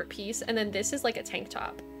a separate piece, and then this is like a tank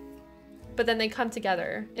top. But then they come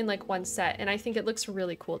together in like one set, and I think it looks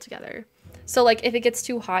really cool together. So like if it gets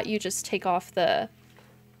too hot, you just take off the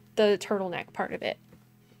turtleneck part of it.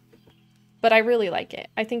 But I really like it.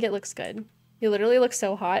 I think it looks good. You literally look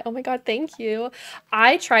so hot. Oh my god, thank you.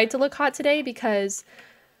 I tried to look hot today because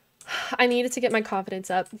I needed to get my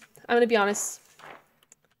confidence up. I'm gonna be honest.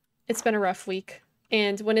 It's been a rough week.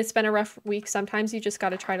 And when it's been a rough week, sometimes you just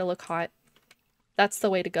gotta try to look hot. That's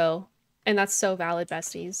the way to go. And that's so valid,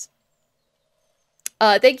 besties.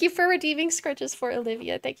 Thank you for redeeming Scritches for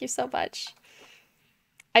Olivia. Thank you so much.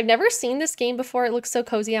 I've never seen this game before. It looks so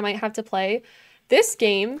cozy. I might have to play. This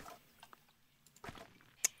game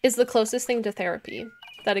is the closest thing to therapy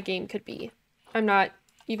that a game could be. I'm not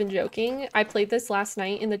even joking. I played this last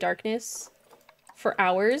night in the darkness for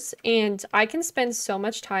hours, and I can spend so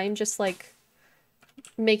much time just like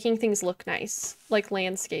making things look nice, like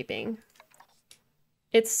landscaping.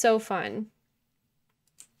 It's so fun.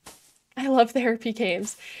 I love therapy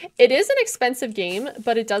games. It is an expensive game,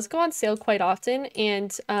 but it does go on sale quite often,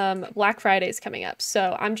 and Black Friday is coming up,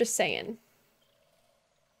 so I'm just saying.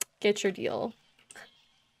 Get your deal.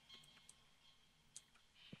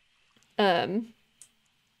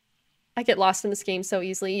 I get lost in this game so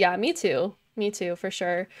easily. Yeah, me too. Me too, for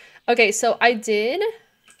sure. Okay, so I did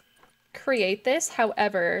create this.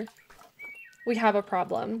 However, we have a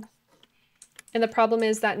problem. And the problem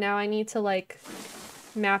is that now I need to like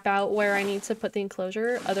map out where I need to put the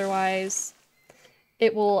enclosure. Otherwise,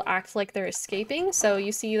 it will act like they're escaping. So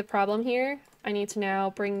you see the problem here? I need to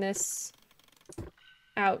now bring this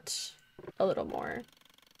out a little more.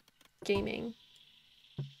 Gaming.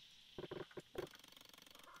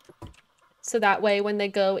 So that way, when they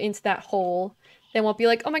go into that hole, they won't be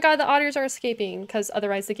like, oh my god, the otters are escaping, because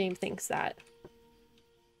otherwise the game thinks that.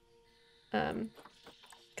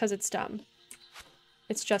 Because it's dumb.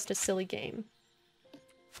 It's just a silly game.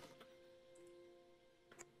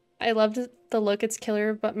 I loved the look, it's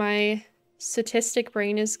killer, but my statistic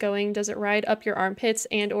brain is going, does it ride up your armpits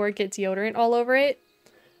and or get deodorant all over it?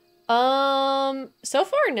 So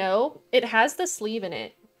far, no. It has the sleeve in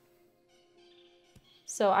it.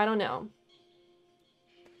 So I don't know.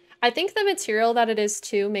 I think the material that it is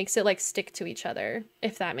too makes it like stick to each other,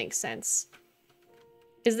 if that makes sense.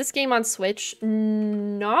 Is this game on Switch?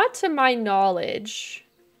 Not to my knowledge.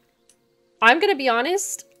 I'm gonna be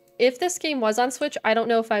honest, if this game was on Switch, I don't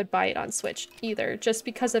know if I'd buy it on Switch either, just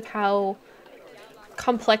because of how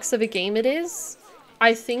complex of a game it is.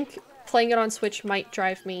 I think playing it on Switch might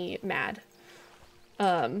drive me mad.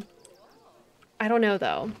 I don't know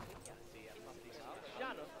though.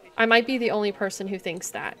 I might be the only person who thinks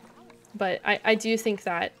that, but I do think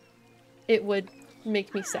that it would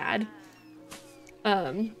make me sad.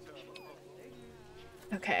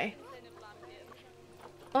 Okay.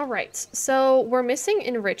 All right, so we're missing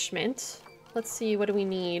enrichment. Let's see, what do we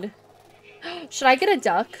need? Should I get a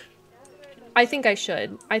duck? I think I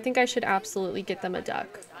should. I think I should absolutely get them a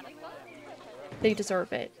duck. They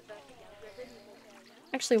deserve it.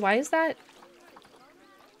 Actually, why is that?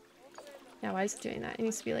 Yeah, why is it doing that? It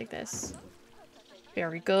needs to be like this.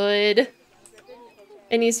 Very good.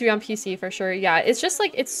 It needs to be on PC for sure. Yeah, it's just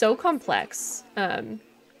like, it's so complex.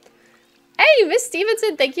 Hey, Miss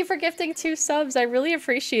Stevenson, thank you for gifting 2 subs. I really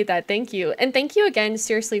appreciate that. Thank you. And thank you again,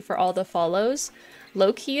 seriously, for all the follows.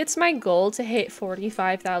 Low-key, it's my goal to hit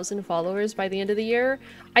 45,000 followers by the end of the year.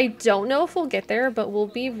 I don't know if we'll get there, but we'll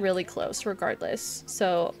be really close regardless.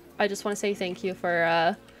 So I just want to say thank you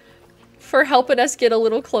for helping us get a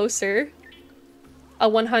little closer. A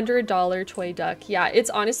 $100 toy duck. Yeah, it's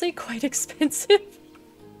honestly quite expensive.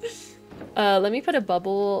 Let me put a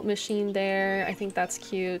bubble machine there. I think that's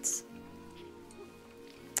cute.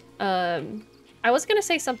 I was gonna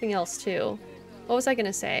say something else too. What was I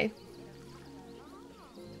gonna say?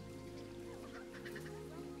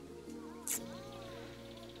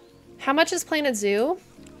 How much is Planet Zoo?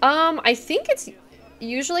 I think it's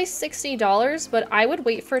usually $60, but I would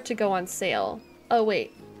wait for it to go on sale. Oh,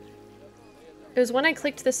 wait. It was when I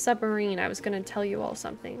clicked this submarine, I was gonna tell you all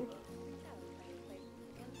something.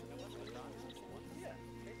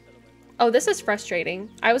 Oh, this is frustrating.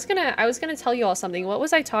 I was gonna tell you all something. What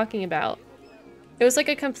was I talking about? It was like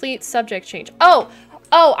a complete subject change. Oh,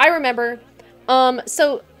 I remember.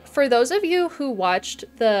 So for those of you who watched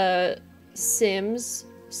the Sims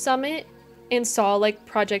Summit and saw like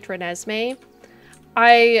Project Renesmee,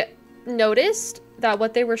 I noticed that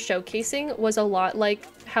what they were showcasing was a lot like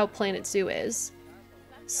how Planet Zoo is.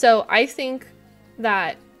 So I think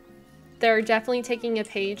that they're definitely taking a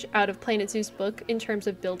page out of Planet Zoo's book in terms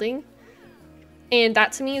of building. And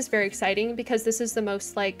that to me is very exciting because this is the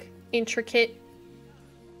most like intricate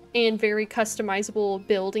and very customizable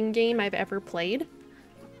building game I've ever played.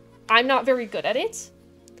 I'm not very good at it,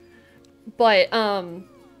 but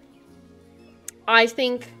I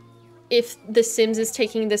think if The Sims is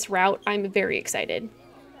taking this route, I'm very excited.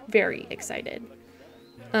 Very excited.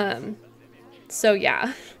 So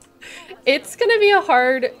yeah, it's gonna be a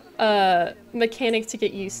hard mechanic to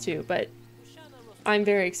get used to, but I'm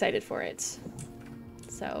very excited for it.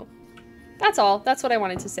 So that's all. That's what I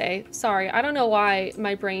wanted to say. Sorry, I don't know why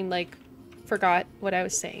my brain like forgot what I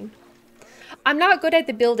was saying. I'm not good at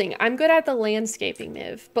the building. I'm good at the landscaping,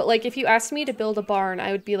 Niv. But like if you asked me to build a barn,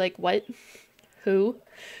 I would be like, what? Who?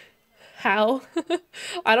 How?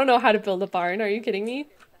 I don't know how to build a barn. Are you kidding me?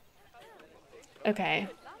 Okay.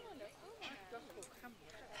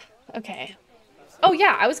 Okay. Oh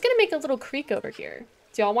yeah, I was gonna make a little creek over here.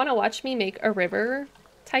 Do y'all want to watch me make a river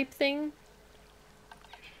type thing?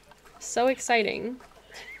 So exciting.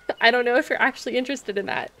 I don't know if you're actually interested in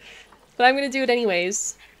that, but I'm gonna do it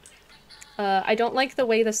anyways. I don't like the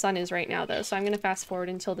way the sun is right now though, so I'm gonna fast forward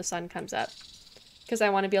until the sun comes up because I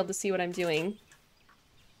want to be able to see what I'm doing.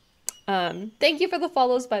 Thank you for the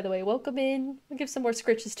follows, by the way. Welcome in. I'll give some more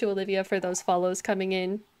scritches to Olivia for those follows coming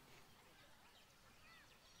in.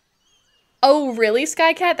 Oh, really,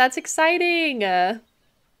 Skycat? That's exciting!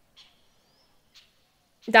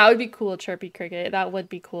 That would be cool, Chirpy Cricket. That would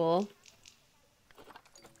be cool.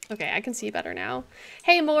 Okay, I can see better now.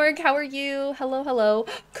 Hey, Morg, how are you? Hello, hello.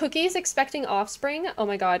 Cookie's expecting offspring? Oh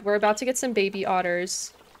my god, we're about to get some baby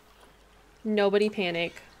otters. Nobody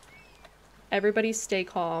panic. Everybody stay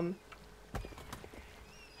calm.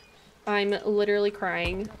 I'm literally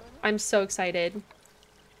crying. I'm so excited.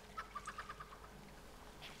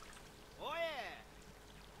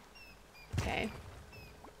 Okay.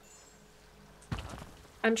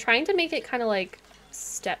 I'm trying to make it kind of like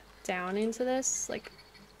step down into this, like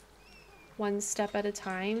one step at a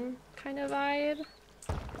time kind of vibe.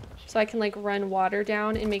 So I can like run water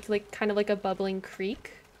down and make like kind of like a bubbling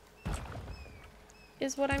creek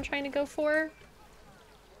is what I'm trying to go for.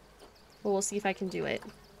 Well, we'll see if I can do it.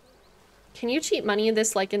 Can you cheat money in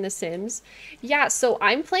this like in The Sims? Yeah, so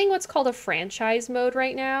I'm playing what's called a franchise mode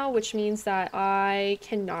right now, which means that I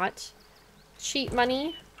cannot cheat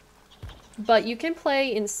money, but you can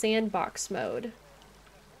play in sandbox mode,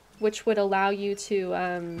 which would allow you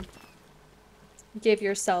to give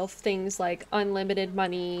yourself things like unlimited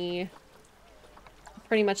money,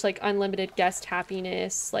 pretty much like unlimited guest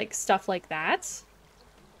happiness, like stuff like that.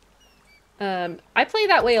 I play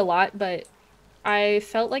that way a lot, but I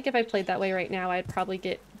felt like if I played that way right now, I'd probably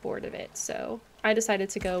get bored of it. So I decided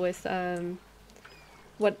to go with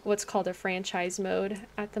what's called a franchise mode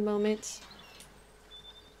at the moment.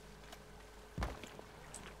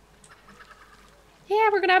 Yeah,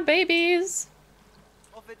 we're gonna have babies.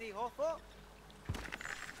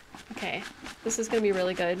 Okay, this is gonna be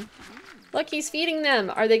really good. Look, he's feeding them.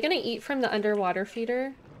 Are they gonna eat from the underwater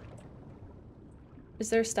feeder? Is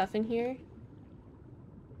there stuff in here?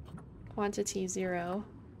 Quantity 0.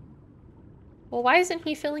 Well, why isn't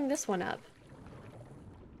he filling this one up?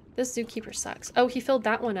 This zookeeper sucks. Oh, he filled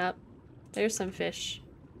that one up. There's some fish.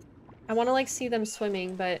 I want to like see them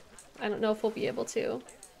swimming, but I don't know if we'll be able to.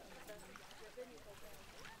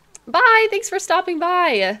 Bye! Thanks for stopping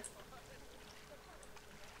by!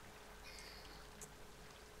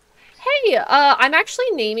 Hey, I'm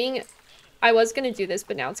actually naming... I was gonna do this,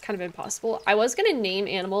 but now it's kind of impossible. I was gonna name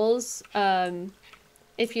animals,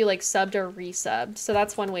 if you like subbed or resubbed. So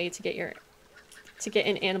that's one way to get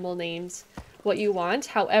an animal named what you want.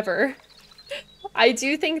 However, I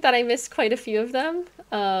do think that I missed quite a few of them,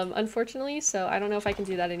 unfortunately, so I don't know if I can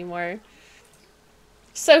do that anymore.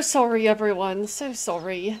 So sorry, everyone. So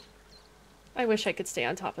sorry. I wish I could stay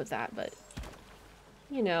on top of that, but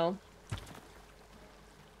you know.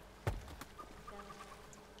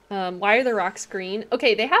 Why are the rocks green?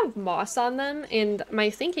 Okay, they have moss on them, and my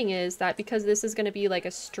thinking is that because this is going to be like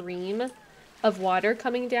a stream of water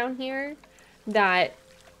coming down here, that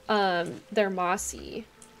they're mossy,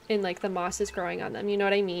 and like the moss is growing on them, you know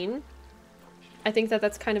what I mean? I think that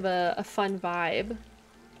that's kind of a fun vibe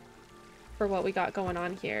for what we got going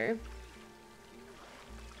on here.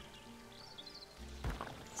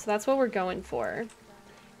 So that's what we're going for.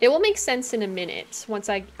 It will make sense in a minute once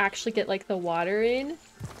I actually get like the water in.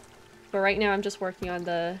 But right now I'm just working on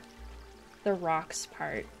the rocks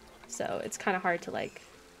part. So it's kind of hard to like...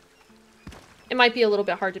 It might be a little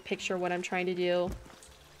bit hard to picture what I'm trying to do.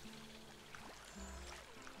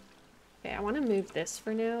 Okay, I want to move this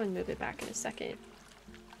for now and move it back in a second.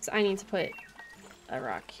 So I need to put a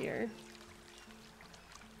rock here.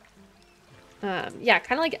 Yeah,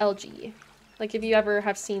 kind of like LG. Like if you ever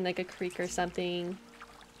have seen like a creek or something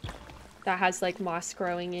that has like moss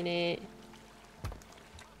growing in it.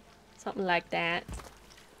 Something like that.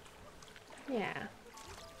 Yeah.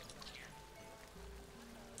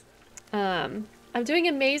 I'm doing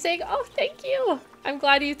amazing. Oh, thank you. I'm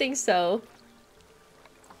glad you think so.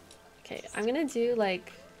 Okay, I'm gonna do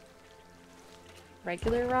like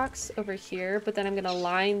regular rocks over here, but then I'm gonna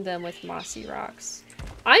line them with mossy rocks.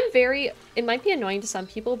 It might be annoying to some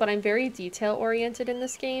people, but I'm very detail oriented in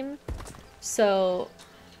this game. So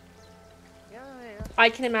I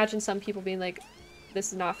can imagine some people being like,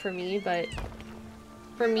 this is not for me, but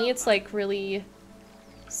for me it's like really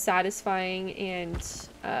satisfying and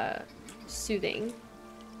soothing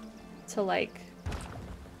to like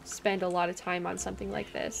spend a lot of time on something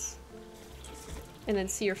like this and then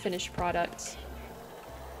see your finished product.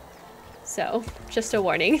 So just a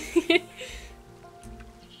warning.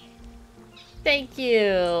 Thank you.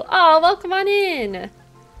 Oh, welcome on in.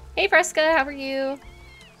 Hey Fresca, how are you?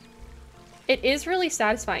 It is really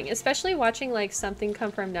satisfying, especially watching like something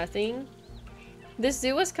come from nothing. This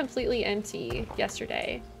zoo was completely empty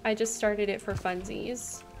yesterday. I just started it for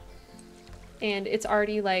funsies. And it's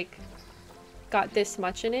already like got this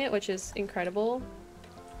much in it, which is incredible.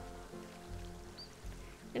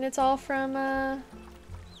 And it's all from us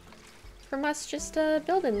just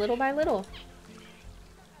building little by little.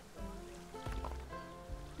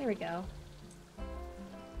 There we go.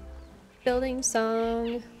 Building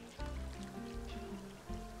song.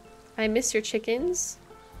 I miss your chickens.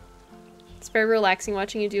 It's very relaxing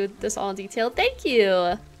watching you do this all in detail. Thank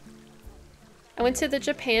you! I went to the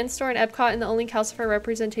Japan store in Epcot and the only calcifer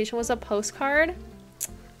representation was a postcard.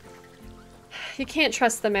 You can't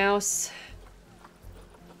trust the mouse.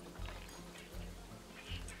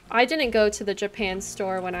 I didn't go to the Japan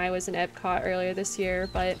store when I was in Epcot earlier this year,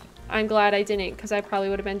 but I'm glad I didn't because I probably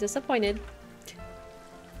would have been disappointed.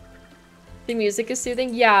 The music is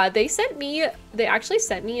soothing. Yeah, they actually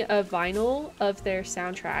sent me a vinyl of their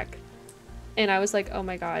soundtrack. And I was like, oh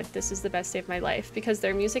my god, this is the best day of my life. Because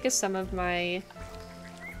their music is some of my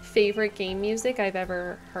favorite game music I've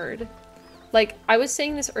ever heard. Like, I was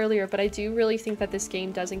saying this earlier, but I do really think that this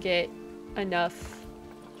game doesn't get enough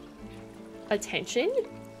attention.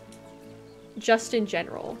 Just in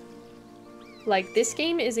general. Like, this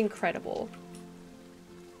game is incredible.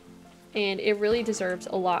 And it really deserves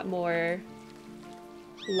a lot more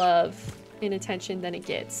love and attention than it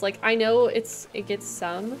gets. Like, I know it gets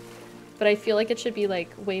some, but I feel like it should be like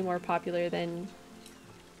way more popular than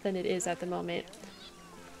it is at the moment.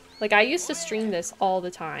 Like, I used to stream this all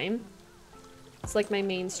the time. It's like my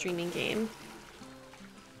main streaming game.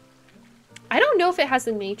 I don't know if it has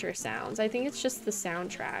the nature sounds. I think it's just the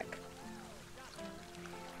soundtrack.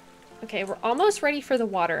 Okay, we're almost ready for the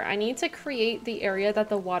water. I need to create the area that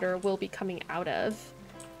the water will be coming out of.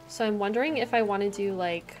 So I'm wondering if I want to do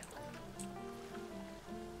like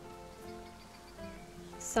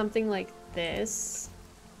something like this,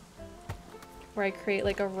 where I create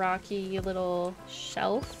like a rocky little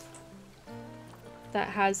shelf that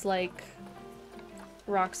has like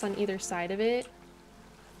rocks on either side of it.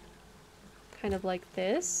 Kind of like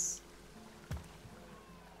this.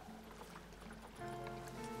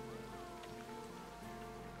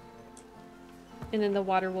 And then the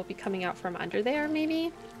water will be coming out from under there,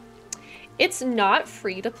 maybe? It's not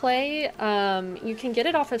free to play. You can get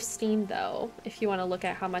it off of Steam, though, if you want to look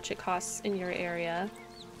at how much it costs in your area.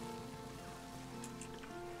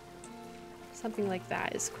 Something like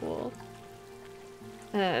that is cool.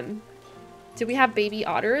 Do we have baby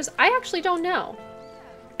otters? I actually don't know.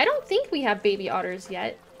 I don't think we have baby otters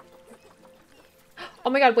yet. Oh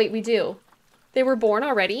my god, wait, we do. They were born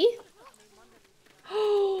already?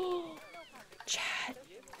 Oh, chat.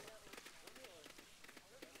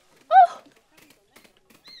 Oh.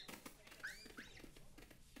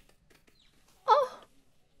 Oh.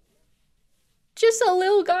 Just a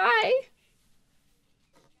little guy.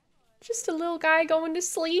 Just a little guy going to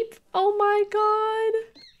sleep. Oh my god.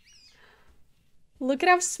 Look at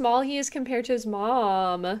how small he is compared to his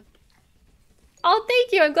mom. Oh,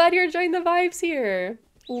 thank you. I'm glad you're enjoying the vibes here.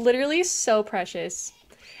 Literally so precious.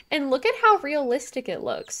 And look at how realistic it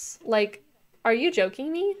looks. Like, are you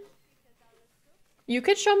joking me? You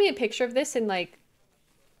could show me a picture of this in like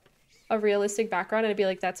a realistic background and I'd be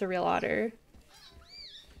like, that's a real otter.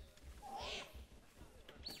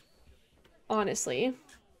 Honestly.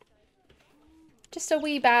 Just a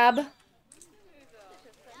wee bab.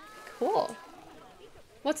 Cool.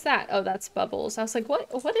 What's that? Oh, that's Bubbles. I was like,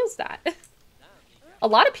 what is that? A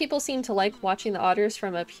lot of people seem to like watching the otters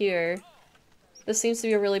from up here. This seems to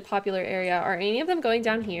be a really popular area. Are any of them going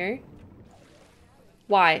down here?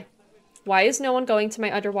 Why? Why is no one going to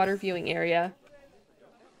my underwater viewing area?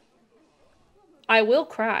 I will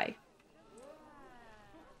cry.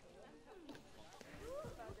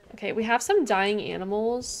 Okay, we have some dying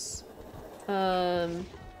animals.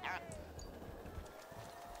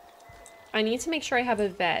 I need to make sure I have a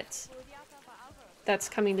vet that's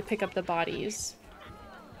coming to pick up the bodies.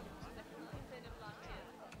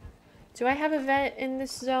 Do I have a vet in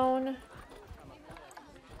this zone?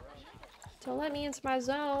 Don't let me into my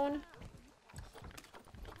zone.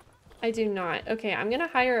 I do not. Okay, I'm gonna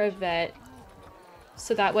hire a vet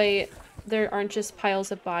so that way there aren't just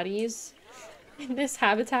piles of bodies in this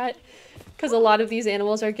habitat, because a lot of these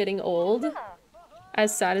animals are getting old,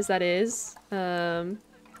 as sad as that is.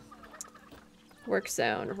 Work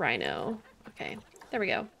zone, rhino. Okay, there we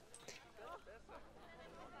go.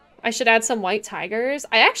 I should add some white tigers.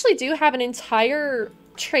 I actually do have an entire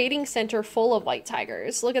trading center full of white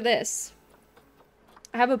tigers. Look at this.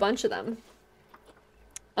 I have a bunch of them.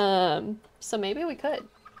 So maybe we could.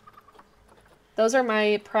 Those are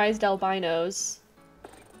my prized albinos.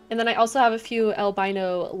 And then I also have a few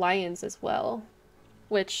albino lions as well,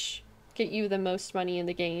 which get you the most money in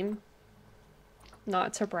the game.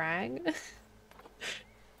 Not to brag.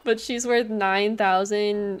 But she's worth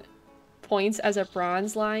 9,000 points as a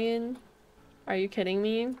bronze lion. Are you kidding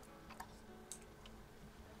me?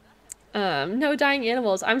 No dying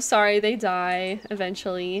animals. I'm sorry, they die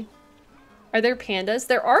eventually. Are there pandas?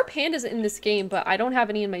 There are pandas in this game, but I don't have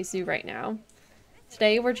any in my zoo right now.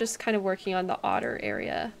 Today we're just kind of working on the otter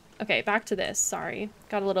area. Okay, back to this. Sorry.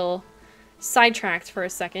 Got a little sidetracked for a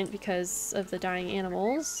second because of the dying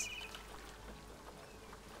animals.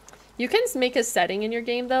 You can make a setting in your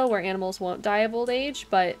game, though, where animals won't die of old age,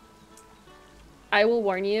 but I will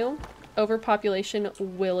warn you, overpopulation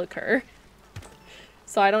will occur.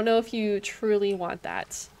 So I don't know if you truly want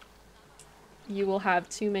that. You will have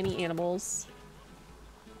too many animals.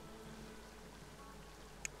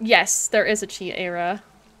 Yes, there is a cheat era.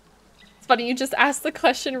 It's funny, you just asked the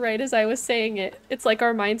question right as I was saying it. It's like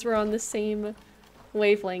our minds were on the same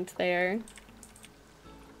wavelength there.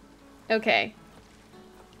 Okay.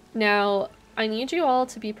 Now, I need you all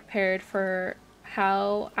to be prepared for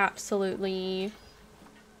how absolutely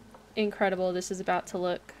incredible this is about to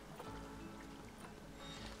look.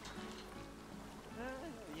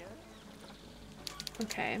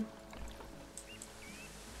 Okay.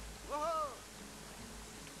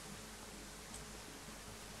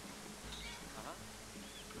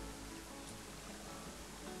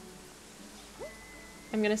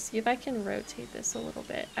 I'm gonna see if I can rotate this a little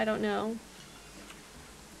bit. I don't know.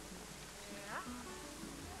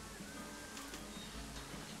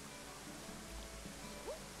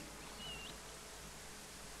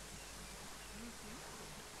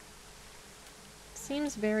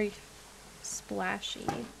 Seems very splashy.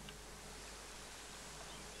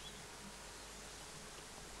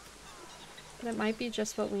 But it might be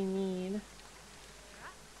just what we need.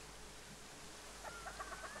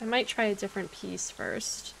 I might try a different piece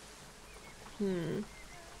first.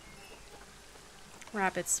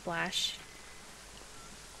 Rapid Splash.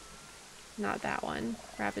 Not that one.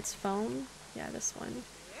 Rapid's Foam? Yeah, this one.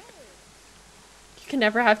 You can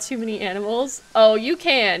never have too many animals. Oh, you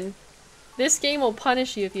can! This game will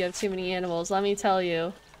punish you if you have too many animals, let me tell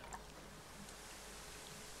you.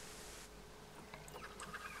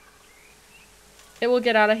 It will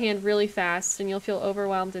get out of hand really fast and you'll feel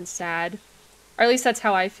overwhelmed and sad. Or at least that's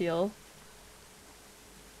how I feel.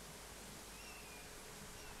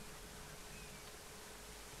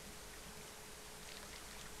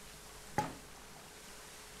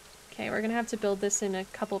 Okay, we're gonna have to build this in a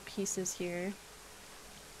couple pieces here.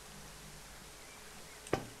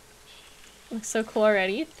 Looks so cool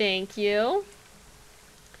already. Thank you.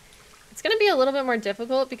 It's gonna be a little bit more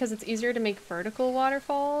difficult because it's easier to make vertical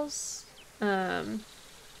waterfalls.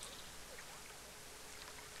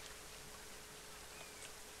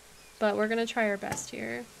 But we're gonna try our best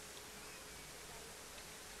here.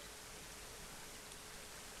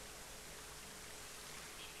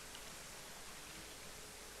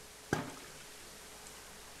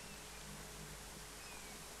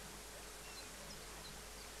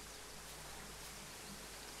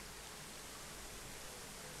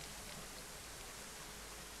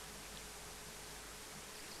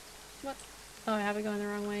 What? Oh, I have it going the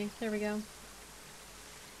wrong way. There we go.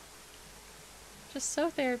 Just so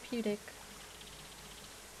therapeutic.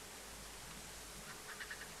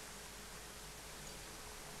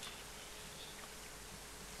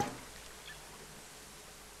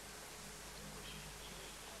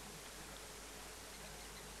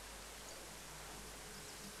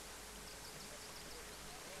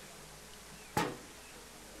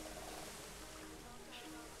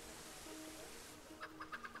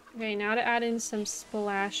 Okay, now to add in some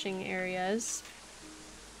splashing areas.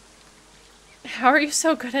 How are you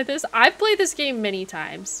so good at this? I've played this game many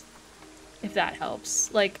times, if that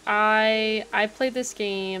helps. Like, I've played this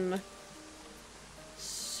game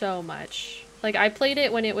so much. Like, I played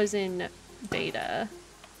it when it was in beta.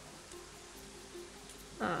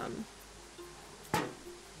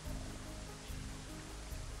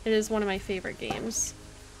 It is one of my favorite games.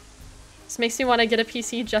 This makes me want to get a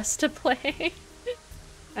PC just to play.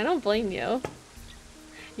 I don't blame you.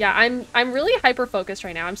 Yeah, I'm really hyper focused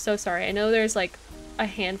right now. I'm so sorry. I know there's like a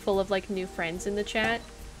handful of like new friends in the chat,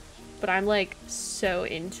 but I'm like so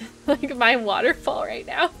into like my waterfall right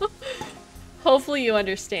now. Hopefully you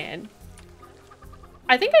understand.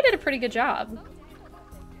 I think I did a pretty good job.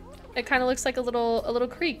 It kind of looks like a little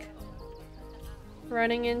creek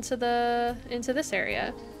running into this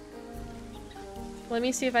area. Let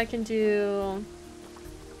me see if I can do.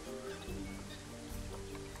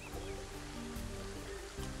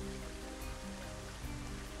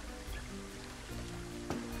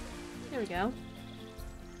 There we go.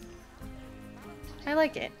 I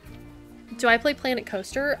like it. Do I play Planet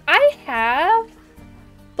Coaster? I have,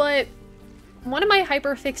 but one of my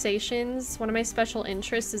hyperfixations, one of my special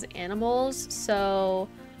interests is animals, so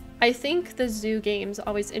I think the zoo games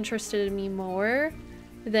always interested me more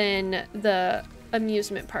than the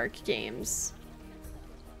amusement park games.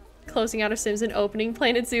 Closing out of Sims and opening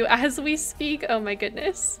Planet Zoo as we speak. Oh my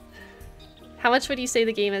goodness. How much would you say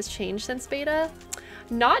the game has changed since beta?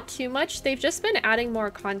 Not too much. They've just been adding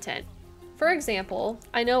more content. For example,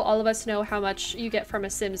 I know all of us know how much you get from a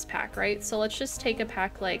Sims pack, right? So let's just take a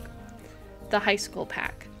pack like the high school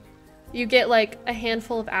pack. You get like a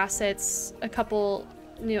handful of assets, a couple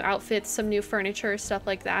new outfits, some new furniture, stuff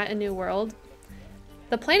like that, a new world.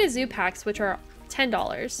 The Planet Zoo packs, which are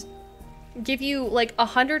 $10, give you like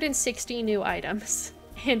 160 new items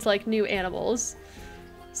and like new animals.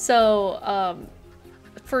 So,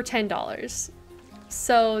 for $10.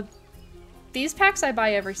 So these packs, I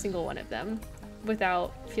buy every single one of them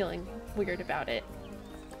without feeling weird about it.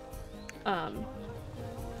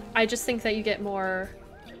 I just think that you get more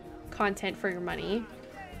content for your money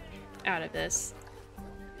out of this.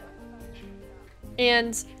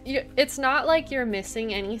 And it's not like you're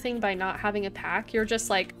missing anything by not having a pack. You're just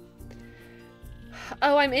like,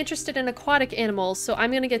 oh, I'm interested in aquatic animals, so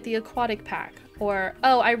I'm gonna get the aquatic pack. Or,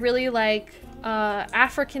 oh, I really like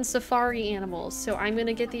African safari animals, so I'm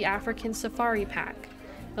gonna get the African safari pack.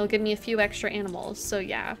 It'll give me a few extra animals, so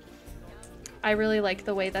yeah. I really like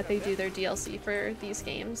the way that they do their DLC for these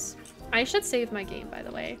games. I should save my game, by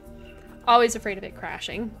the way. Always afraid of it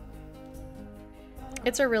crashing.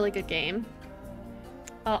 It's a really good game.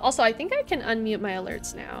 Also, I think I can unmute my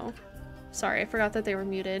alerts now. Sorry, I forgot that they were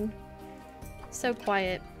muted. So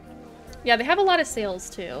quiet. Yeah, they have a lot of sales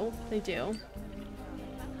too. They do.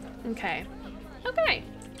 Okay. Okay.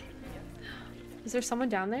 Is there someone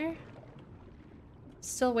down there?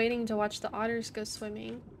 Still waiting to watch the otters go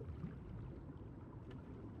swimming.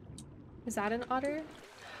 Is that an otter?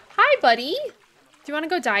 Hi, buddy! Do you want to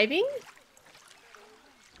go diving?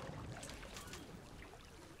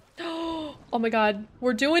 Oh my god,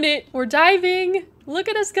 we're doing it! We're diving! Look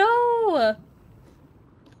at us go!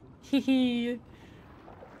 Hehe.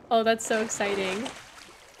 Oh, that's so exciting.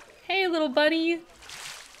 Hey, little buddy!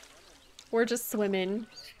 We're just swimming.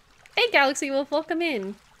 Hey, Galaxy Wolf, welcome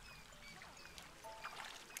in!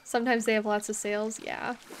 Sometimes they have lots of sales,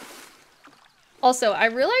 yeah. Also, I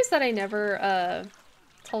realized that I never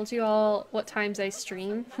told you all what times I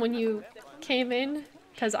stream when you came in,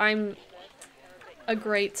 because I'm a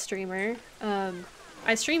great streamer.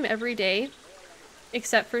 I stream every day,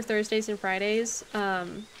 except for Thursdays and Fridays, at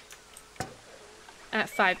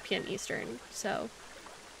 5 p.m. Eastern. So,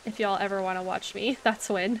 if y'all ever want to watch me, that's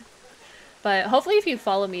when. But hopefully if you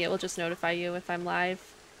follow me, it will just notify you if I'm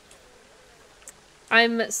live.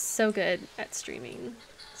 I'm so good at streaming.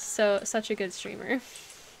 Such a good streamer.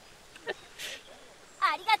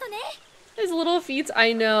 His little feet,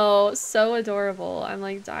 I know, so adorable. I'm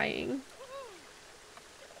like dying.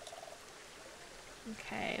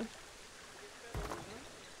 Okay.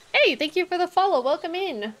 Hey, thank you for the follow. Welcome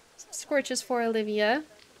in. Scorches for Olivia.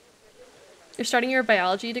 You're starting your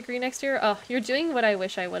biology degree next year? Oh, you're doing what I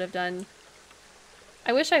wish I would have done.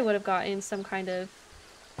 I wish I would have gotten some kind of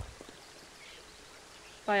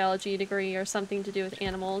biology degree or something to do with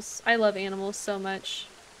animals. I love animals so much.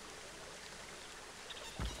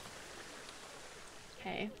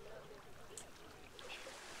 Okay.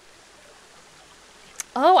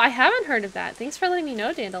 Oh, I haven't heard of that. Thanks for letting me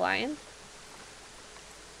know, Dandelion.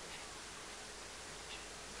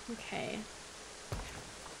 Okay.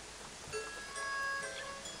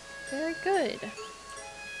 Very good.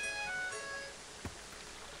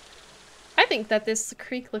 I think that this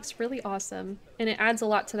creek looks really awesome, and it adds a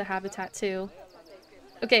lot to the habitat too.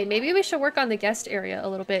 Okay, maybe we should work on the guest area a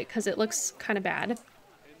little bit, because it looks kind of bad.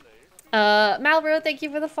 Malbro, thank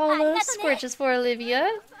you for the follow. Scorches for Olivia.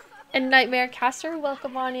 And Nightmare Caster,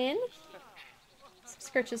 welcome on in.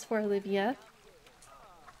 Scorches for Olivia.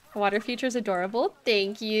 Water feature's adorable.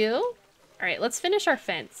 Thank you. Alright, let's finish our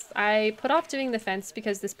fence. I put off doing the fence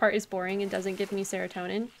because this part is boring and doesn't give me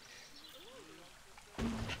serotonin.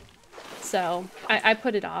 So, I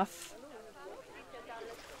put it off.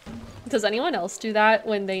 Does anyone else do that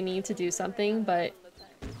when they need to do something, but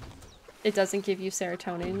it doesn't give you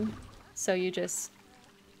serotonin? So you just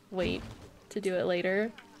wait to do it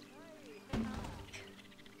later?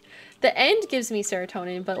 The end gives me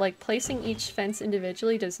serotonin, but like placing each fence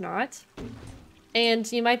individually does not. And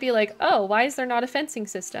you might be like, oh, why is there not a fencing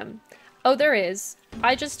system? Oh, there is.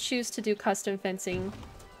 I just choose to do custom fencing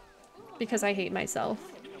because I hate myself.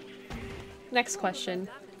 Next question.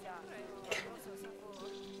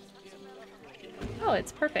 Oh,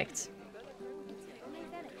 it's perfect.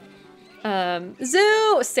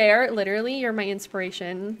 Zoo! Sarah, literally, you're my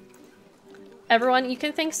inspiration. Everyone, you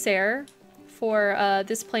can thank Sarah for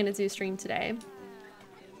this Planet Zoo stream today.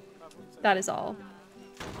 That is all.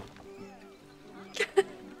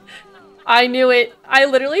 I knew it. I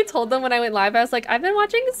literally told them when I went live, I was like, I've been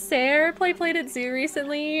watching Sarah play Planet Zoo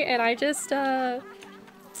recently, and I just, I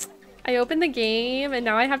opened the game, and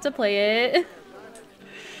now I have to play it.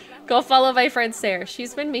 Go follow my friend Sarah.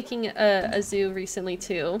 She's been making a zoo recently,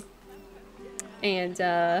 too. And,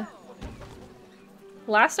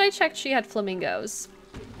 last I checked, she had flamingos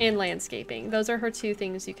and landscaping. Those are her two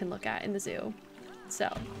things you can look at in the zoo.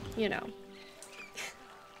 So, you know.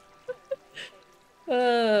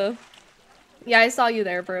 Yeah, I saw you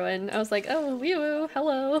there, Bruin. I was like, oh, wee-woo,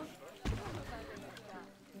 hello.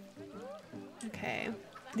 Okay.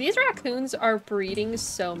 These raccoons are breeding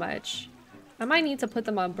so much. I might need to put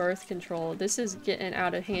them on birth control. This is getting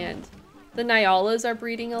out of hand. The Nyalas are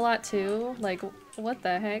breeding a lot too. Like, what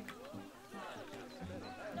the heck?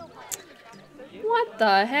 What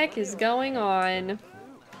the heck is going on?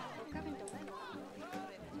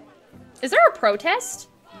 Is there a protest?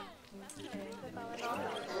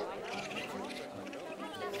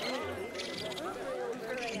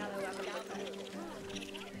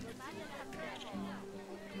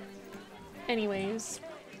 Anyways.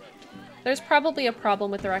 There's probably a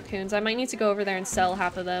problem with the raccoons. I might need to go over there and sell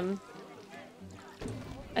half of them.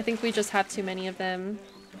 I think we just have too many of them.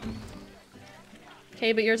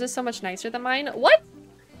 Okay, but yours is so much nicer than mine. What?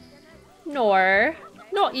 Nor.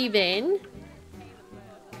 Not even.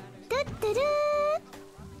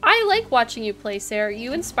 I like watching you play, Sarah.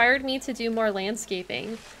 You inspired me to do more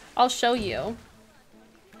landscaping. I'll show you.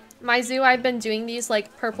 My zoo, I've been doing these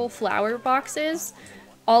like purple flower boxes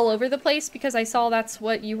all over the place because I saw that's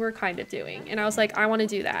what you were kind of doing. And I was like, I want to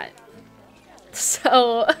do that.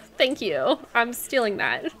 So, thank you. I'm stealing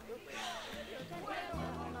that.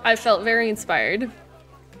 I felt very inspired.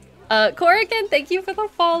 Corrigan, thank you for the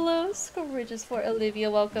follow. Scourges for Olivia,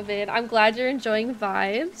 welcome in. I'm glad you're enjoying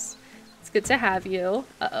vibes. It's good to have you.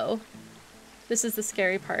 Uh-oh. This is the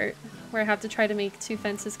scary part, where I have to try to make two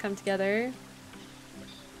fences come together.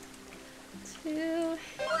 Two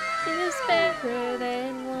is better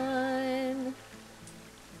than one.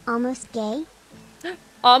 Almost gay?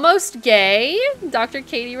 Almost gay? Dr.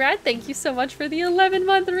 Katie Rat, thank you so much for the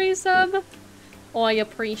 11-month resub. I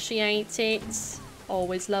appreciate it.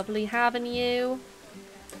 Always lovely having you.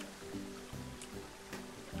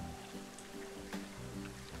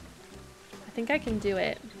 I think I can do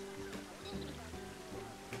it.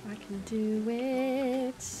 I can do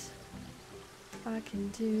it. I can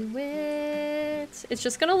do it. It's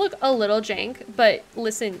just gonna look a little jank, but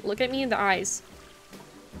listen, look at me in the eyes.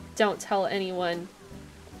 Don't tell anyone.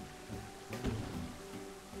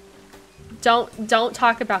 Don't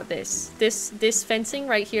talk about this. This fencing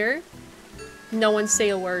right here. No one say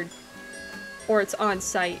a word. Or it's on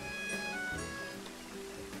site.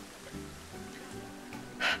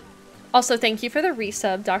 Also, thank you for the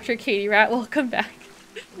resub, Dr. Katie Rat. Welcome back.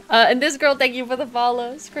 And this girl, thank you for the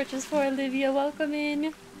follow. Scritches for Olivia, welcome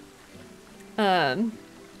in.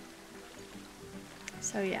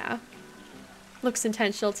 So yeah. Looks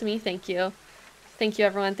intentional to me, thank you. Thank you,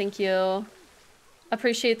 everyone, thank you.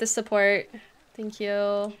 Appreciate the support. Thank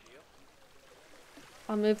you.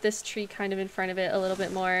 I'll move this tree kind of in front of it a little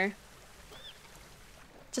bit more.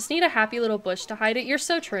 Just need a happy little bush to hide it. You're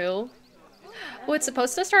so true. Oh, it's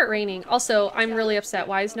supposed to start raining. Also, I'm really upset.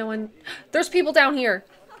 Why is no one... There's people down here!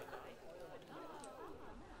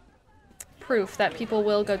 Proof that people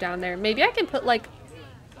will go down there. Maybe I can put, like,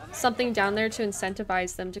 something down there to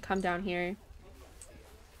incentivize them to come down here.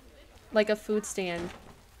 Like a food stand.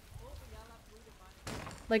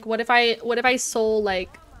 Like, what if I sold,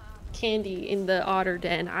 like, candy in the otter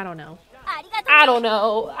den? I don't know. I don't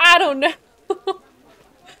know. I don't know.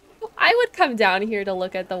 I would come down here to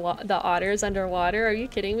look at the otters underwater. Are you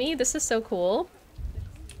kidding me? This is so cool.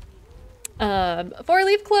 Four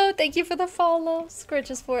Leaf Clo, thank you for the follow.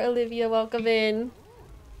 Scritches for Olivia, welcome in.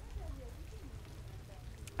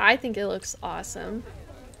 I think it looks awesome.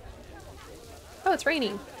 Oh, it's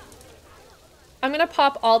raining. I'm gonna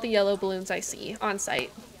pop all the yellow balloons I see on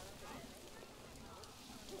site.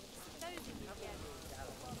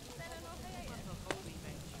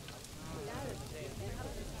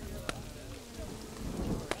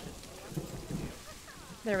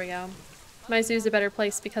 There we go. My zoo's a better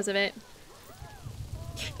place because of it.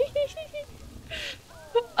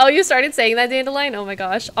 Oh, you started saying that, Dandelion? Oh my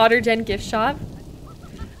gosh. Otter Den gift shop.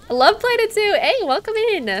 I love Planet Zoo. Hey, welcome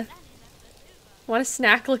in. Want a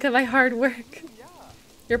snack? Look at my hard work.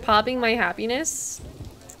 You're popping my happiness.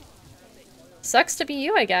 Sucks to be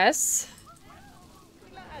you, I guess.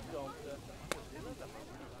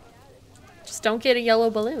 Just don't get a yellow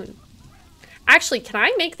balloon. Actually, can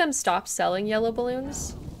I make them stop selling yellow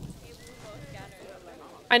balloons?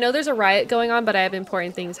 I know there's a riot going on, but I have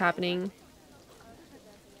important things happening.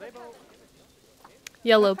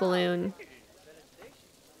 Yellow balloon.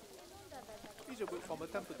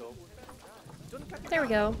 There we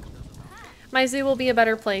go. My zoo will be a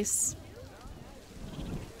better place.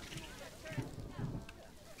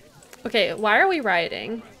 Okay, why are we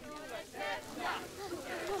rioting?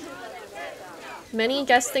 Many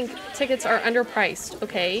guests think tickets are underpriced.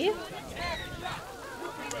 Okay.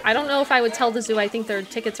 I don't know if I would tell the zoo I think their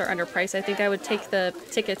tickets are underpriced. I think I would take the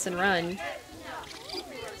tickets and run.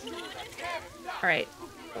 Alright.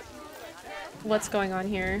 What's going on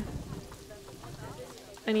here?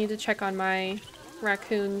 I need to check on my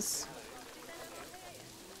raccoons.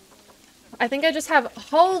 I think I just have...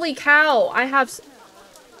 Holy cow! I have...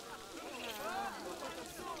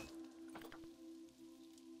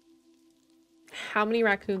 How many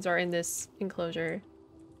raccoons are in this enclosure?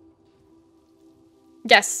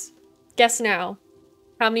 Guess. Guess now.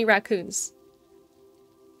 How many raccoons?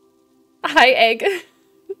 Hi, egg.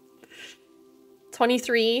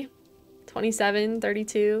 23, 27,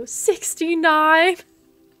 32, 69.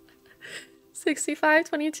 65,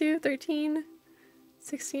 22, 13,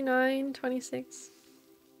 69, 26.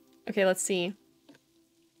 Okay, let's see.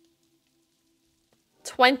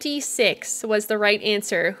 26 was the right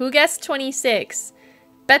answer. Who guessed 26?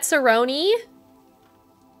 Betsaroni?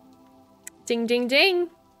 Ding, ding, ding.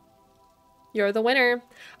 You're the winner.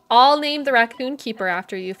 I'll name the raccoon keeper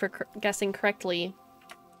after you for guessing correctly.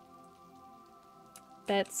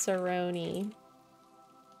 Betsaroni.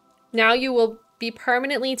 Now you will be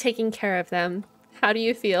permanently taking care of them. How do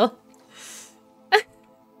you feel?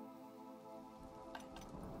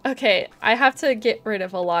 Okay, I have to get rid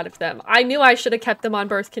of a lot of them. I knew I should have kept them on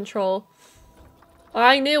birth control.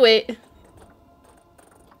 I knew it.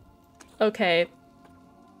 Okay.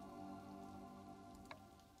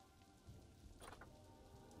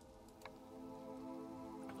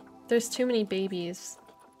 There's too many babies.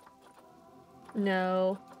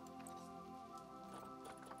 No.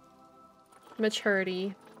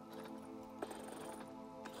 Maturity.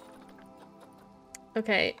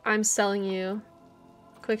 Okay, I'm selling you.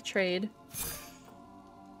 Quick trade.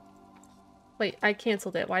 Wait, I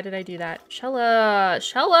canceled it. Why did I do that? Shella!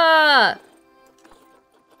 Shella!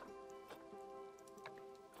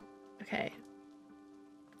 Okay.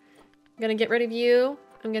 I'm gonna get rid of you.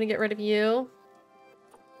 I'm gonna get rid of you.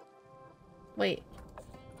 Wait.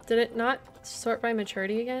 Did it not sort by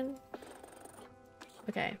maturity again?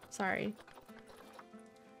 Okay, sorry.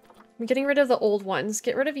 I'm getting rid of the old ones.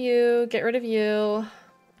 Get rid of you. Get rid of you.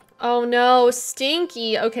 Oh no,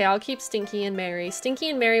 Stinky. Okay, I'll keep Stinky and Mary. Stinky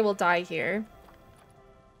and Mary will die here.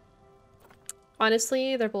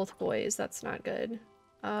 Honestly, they're both boys. That's not good.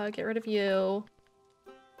 Get rid of you.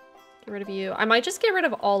 Get rid of you. I might just get rid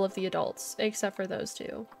of all of the adults, except for those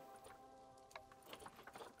two.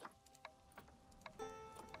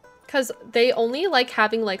 Because they only like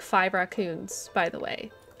having like 5 raccoons, by the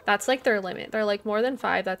way. That's like their limit. They're like more than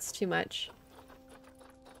 5, that's too much.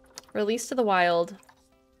 Release to the wild.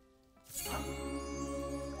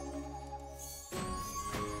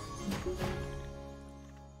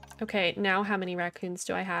 Okay, now how many raccoons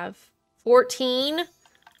do I have? 14?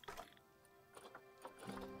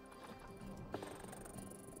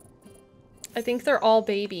 I think they're all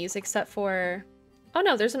babies except for... Oh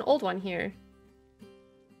no, there's an old one here.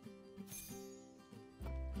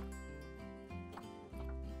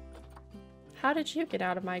 How did you get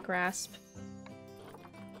out of my grasp?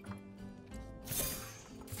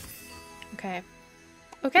 Okay.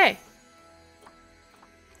 Okay.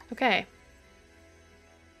 Okay.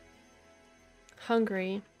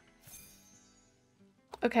 Hungry.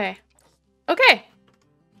 Okay. Okay!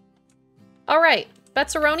 Alright.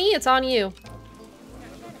 Betsaroni, it's on you.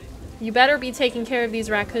 You better be taking care of these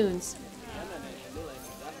raccoons.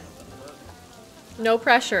 No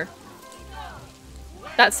pressure.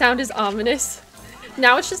 That sound is ominous.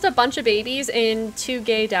 Now it's just a bunch of babies and 2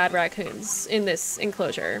 gay dad raccoons in this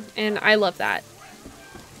enclosure. And I love that.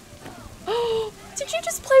 Oh, did you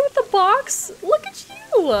just play with the box? Look at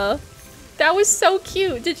you! That was so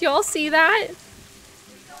cute. Did y'all see that?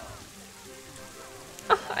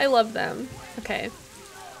 Oh, I love them. Okay.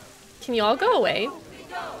 Can y'all go away?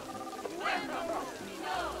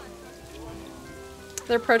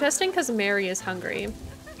 They're protesting because Mary is hungry.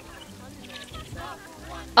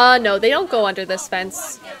 No, they don't go under this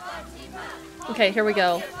fence. Okay, here we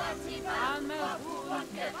go.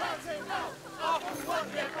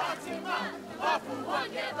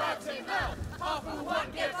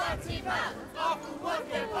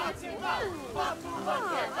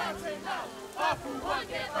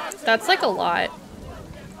 That's like a lot.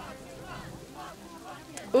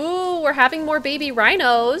 Ooh, we're having more baby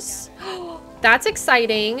rhinos. That's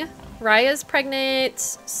exciting. Raya's pregnant.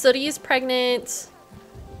 Sooty's pregnant.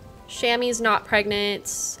 Shammy's not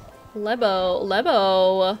pregnant. Lebo's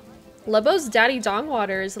daddy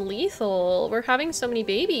dongwater is lethal. We're having so many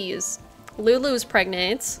babies. Lulu's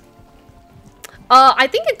pregnant. I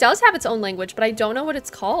think it does have its own language, but I don't know what it's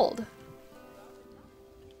called.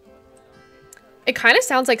 It kind of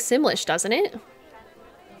sounds like Simlish, doesn't it?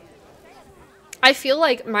 I feel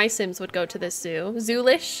like my Sims would go to this zoo.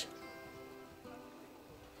 Zoolish?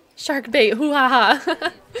 Shark bait,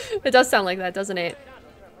 hoo-ha-ha. It does sound like that, doesn't it?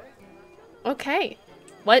 Okay.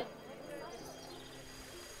 What?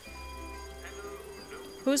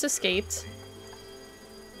 Who's escaped?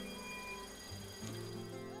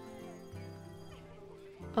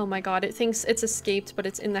 Oh my god, it thinks it's escaped, but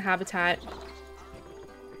it's in the habitat.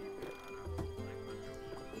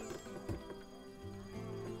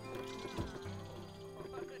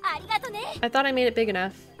 I thought I made it big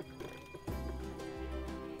enough.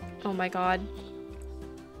 Oh my god.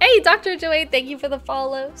 Hey, Dr. Joy, thank you for the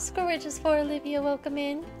follow. Scourges for Olivia, welcome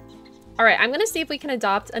in. All right, I'm gonna see if we can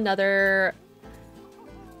adopt another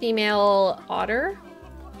female otter.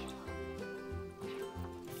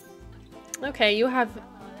 Okay, you have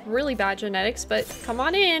really bad genetics, but come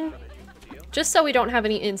on in. Just so we don't have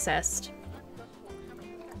any incest.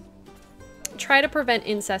 Try to prevent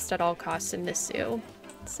incest at all costs in this zoo.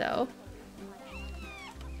 So.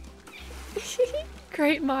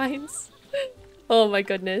 Great minds. Oh my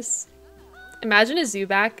goodness. Imagine a zoo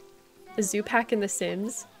pack in The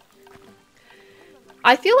Sims.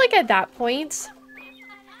 I feel like at that point,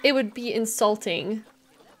 it would be insulting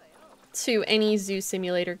to any zoo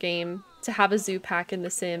simulator game to have a zoo pack in The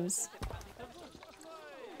Sims.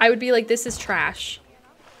 I would be like, this is trash.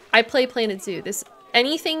 I play Planet Zoo.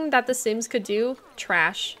 Anything that The Sims could do,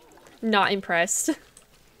 trash. Not impressed.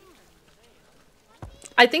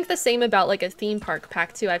 I think the same about like a theme park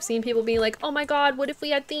pack too. I've seen people being like, oh my god, what if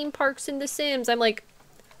we had theme parks in The Sims? I'm like,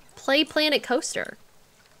 play Planet Coaster.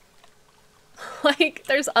 Like,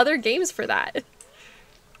 there's other games for that.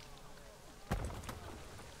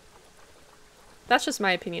 That's just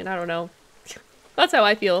my opinion, I don't know. That's how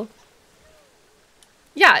I feel.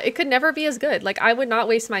 Yeah, it could never be as good. Like, I would not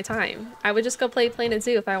waste my time. I would just go play Planet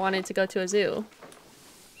Zoo if I wanted to go to a zoo.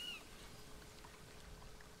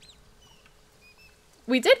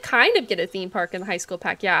 We did kind of get a theme park in the high school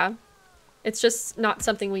pack, yeah. It's just not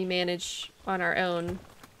something we manage on our own.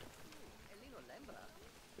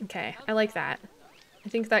 Okay, I like that. I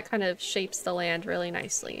think that kind of shapes the land really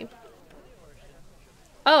nicely.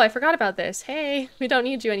 Oh, I forgot about this. Hey, we don't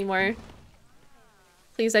need you anymore.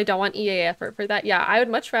 Please, I don't want EA effort for that. Yeah, I would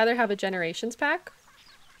much rather have a Generations pack.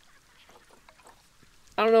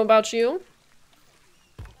 I don't know about you.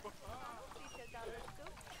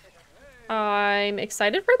 I'm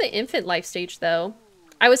excited for the infant life stage, though.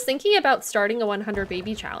 I was thinking about starting a 100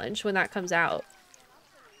 baby challenge when that comes out.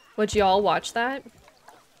 Would you all watch that?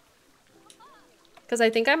 Because I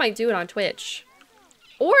think I might do it on Twitch.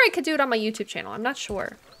 Or I could do it on my YouTube channel. I'm not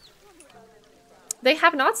sure. They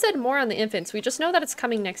have not said more on the infants. We just know that it's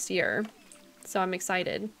coming next year. So I'm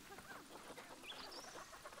excited.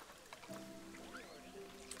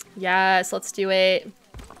 Yes, let's do it.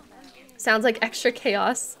 Sounds like extra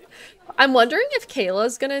chaos. I'm wondering if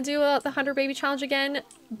Kayla's gonna do the 100 baby challenge again,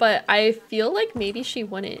 but I feel like maybe she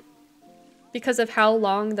wouldn't because of how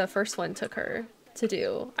long the first one took her to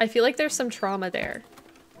do. I feel like there's some trauma there.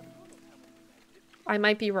 I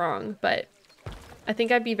might be wrong, but I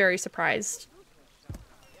think I'd be very surprised.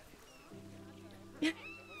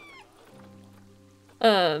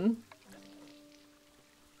 Oh,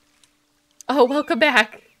 welcome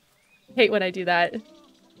back. Hate when I do that.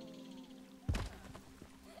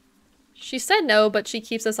 She said no, but she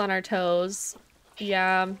keeps us on our toes.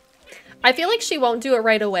 Yeah. I feel like she won't do it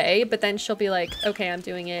right away, but then she'll be like, okay, I'm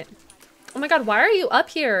doing it. Oh my god, why are you up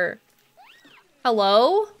here?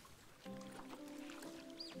 Hello?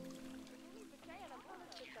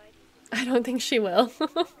 I don't think she will.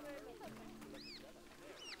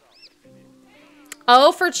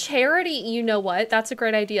 Oh, for charity, you know what? That's a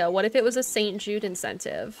great idea. What if it was a St. Jude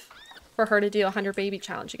incentive for her to do a 100 baby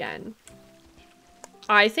challenge again?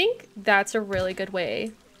 I think that's a really good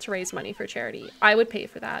way to raise money for charity. I would pay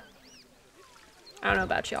for that. I don't know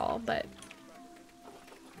about y'all, but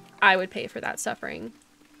I would pay for that suffering.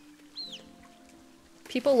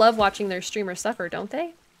 People love watching their streamer suffer, don't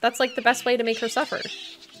they? That's like the best way to make her suffer.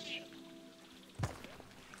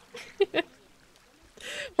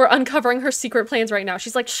 We're uncovering her secret plans right now.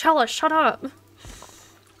 She's like, Shella, shut up.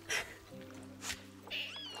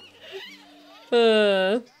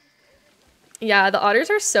 Yeah, the otters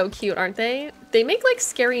are so cute, aren't they? They make like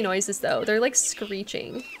scary noises though. They're like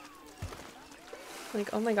screeching.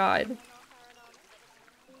 Like, oh my god.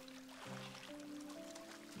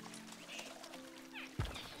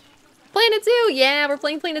 Planet Zoo! Yeah, we're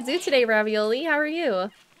playing Planet Zoo today, Ravioli. How are you?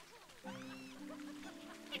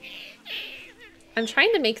 I'm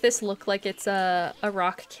trying to make this look like it's a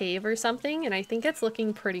rock cave or something, and I think it's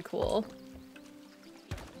looking pretty cool.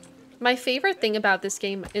 My favorite thing about this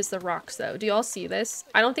game is the rocks, though. Do y'all see this?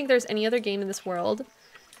 I don't think there's any other game in this world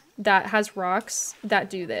that has rocks that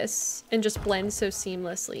do this and just blend so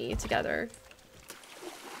seamlessly together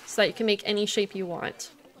so that you can make any shape you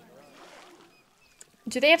want.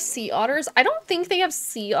 Do they have sea otters? I don't think they have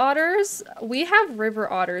sea otters. We have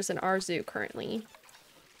river otters in our zoo currently.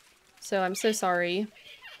 So I'm so sorry.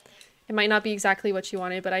 It might not be exactly what you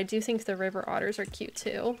wanted, but I do think the river otters are cute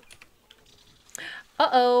too.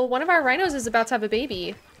 Uh-oh, one of our rhinos is about to have a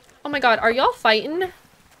baby. Oh my god, are y'all fighting?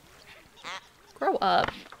 Grow up.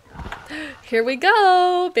 Here we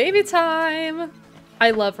go! Baby time! I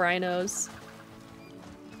love rhinos.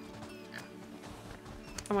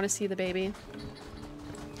 I want to see the baby.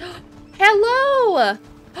 Hello!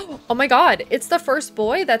 Oh my god, it's the first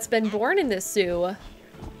boy that's been born in this zoo.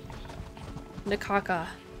 Nakaka.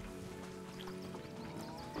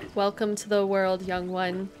 Welcome to the world, young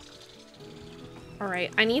one.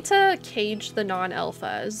 Alright, I need to cage the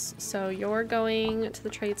non-alphas. So you're going to the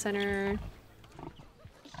trade center.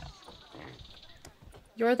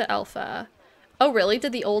 You're the alpha. Oh, really?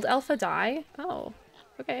 Did the old alpha die? Oh,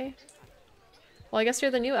 okay. Well, I guess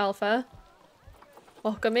you're the new alpha.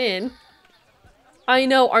 Welcome in. I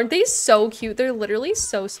know, aren't they so cute? They're literally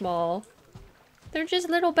so small. They're just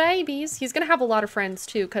little babies. He's gonna have a lot of friends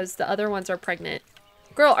too, because the other ones are pregnant.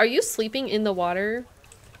 Girl, are you sleeping in the water?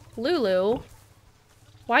 Lulu?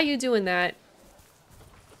 Why are you doing that?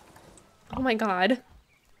 Oh my god.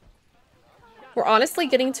 We're honestly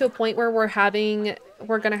getting to a point where we're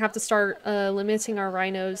gonna have to start limiting our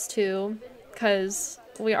rhinos too, because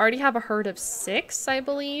we already have a herd of 6, I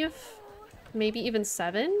believe. Maybe even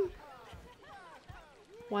 7.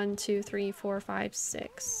 1, 2, 3, 4, 5,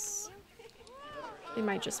 6. It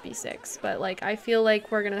might just be 6, but like I feel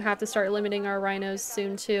like we're gonna have to start limiting our rhinos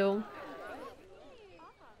soon too.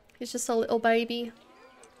 He's just a little baby.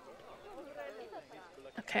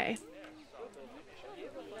 Okay.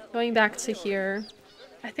 Going back to here.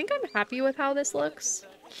 I think I'm happy with how this looks.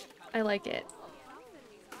 I like it.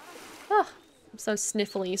 Oh, I'm so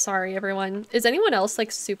sniffly. Sorry, everyone. Is anyone else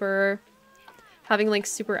like having like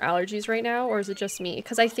super allergies right now, or is it just me?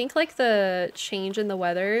 Because I think like the change in the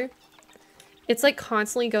weather, it's like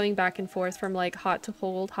constantly going back and forth from like hot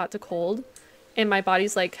to cold, and my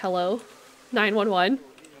body's like, hello, 911.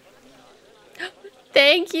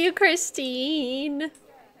 Thank you, Christine.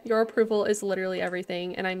 Your approval is literally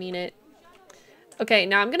everything, and I mean it. Okay,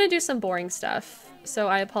 now I'm gonna do some boring stuff, so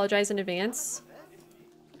I apologize in advance.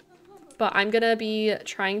 But I'm gonna be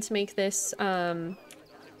trying to make this,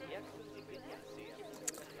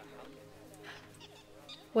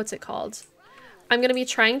 what's it called? I'm gonna be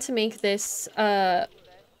trying to make this,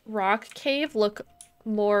 rock cave look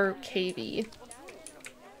more cavey.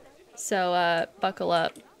 So, buckle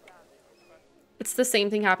up. It's the same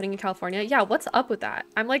thing happening in California. Yeah, what's up with that?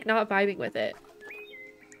 I'm like not vibing with it.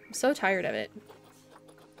 I'm so tired of it.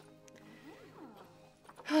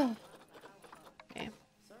 Okay.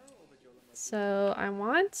 So I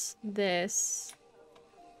want this.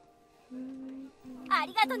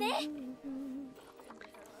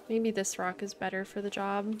 Maybe this rock is better for the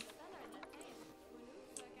job.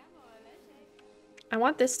 I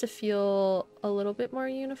want this to feel a little bit more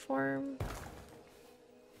uniform.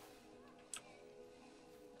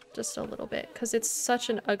 Just a little bit, because it's such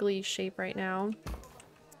an ugly shape right now.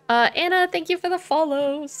 Anna, thank you for the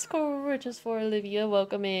follow. Scorches for Olivia,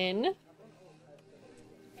 welcome in.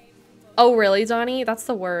 Oh, really, Donnie? That's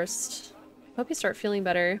the worst. Hope you start feeling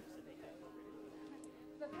better.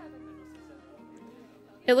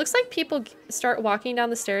 It looks like people start walking down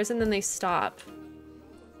the stairs and then they stop.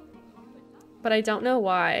 But I don't know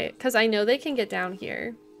why, because I know they can get down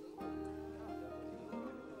here.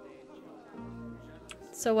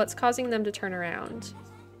 So what's causing them to turn around?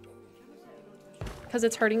 Because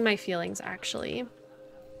it's hurting my feelings, actually.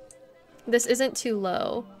 This isn't too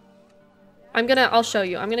low. I'll show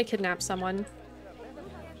you. I'm gonna kidnap someone.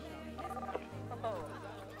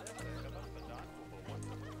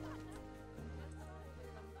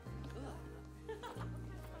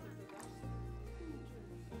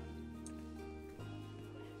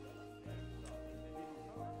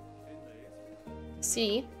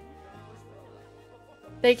 See?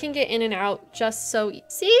 They can get in and out just so...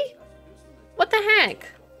 See? What the heck?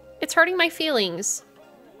 It's hurting my feelings.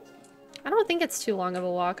 I don't think it's too long of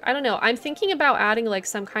a walk. I don't know. I'm thinking about adding like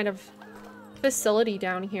some kind of facility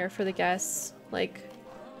down here for the guests. Like,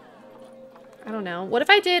 I don't know. What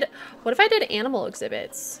if I did animal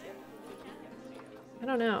exhibits? I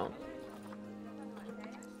don't know.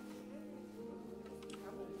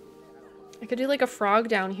 I could do like a frog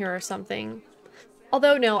down here or something.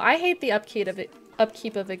 Although no, I hate the upkeep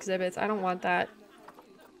of exhibits. I don't want that.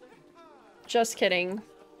 Just kidding.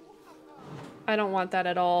 I don't want that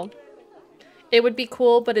at all. It would be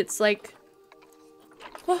cool, but it's like...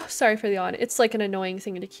 Oh, sorry for the yawn. It's like an annoying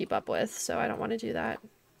thing to keep up with, so I don't want to do that.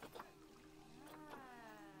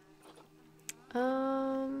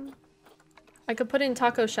 I could put in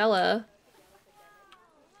Taco Shella.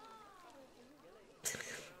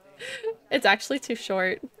 It's actually too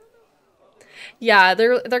short. Yeah,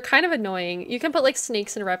 they're kind of annoying. You can put like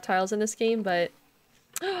snakes and reptiles in this game, but...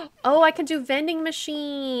 Oh, I can do vending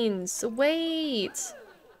machines! Wait!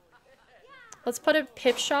 Let's put a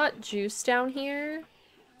Pip Shot juice down here.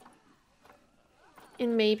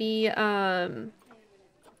 And maybe,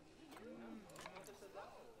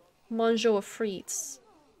 Manger frites.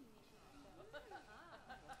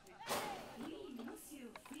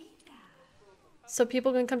 So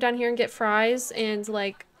people can come down here and get fries and,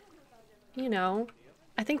 like, you know,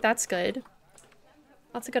 I think that's good.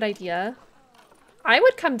 That's a good idea. I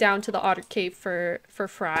would come down to the Otter Cave for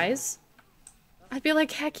fries. I'd be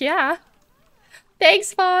like, heck yeah.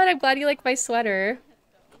 Thanks, Vaughn. I'm glad you like my sweater.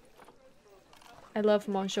 I love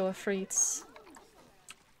Manger frites.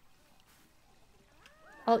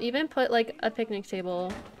 I'll even put, like, a picnic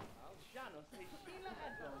table.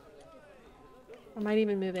 I might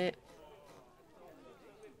even move it.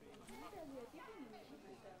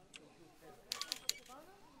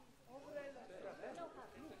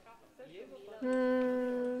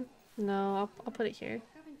 No, I'll put it here.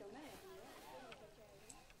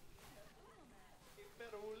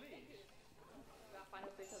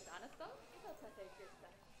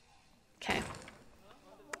 Okay.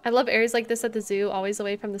 I love areas like this at the zoo, always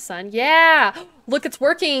away from the sun. Yeah! Look, it's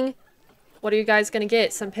working! What are you guys gonna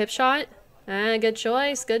get? Some pip shot? Ah, good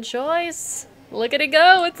choice, good choice. Look at it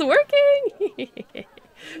go, it's working!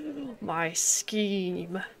 My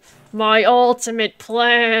scheme. My ultimate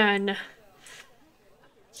plan.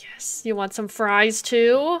 Yes, you want some fries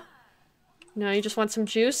too? No, you just want some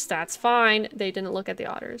juice? That's fine. They didn't look at the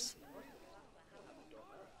otters.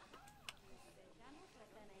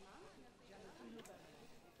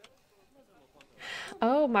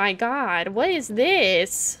 Oh my god, what is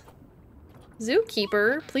this?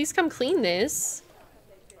 Zookeeper, please come clean this.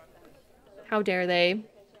 How dare they?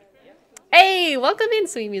 Hey, welcome in,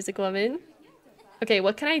 sweet music woman. Okay,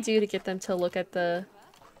 what can I do to get them to look at the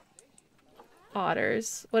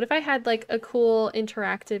otters? What if I had like a cool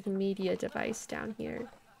interactive media device down here?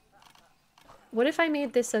 What if I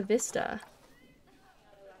made this a vista?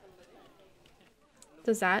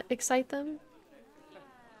 Does that excite them?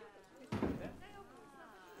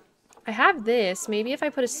 I have this. Maybe if I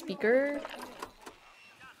put a speaker.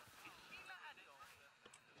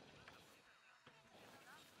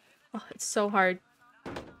 Oh, it's so hard.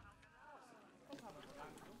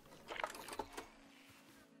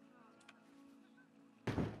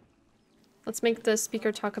 Let's make the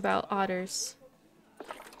speaker talk about otters.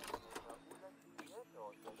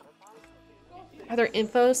 Are there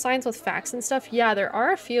info signs with facts and stuff? Yeah, there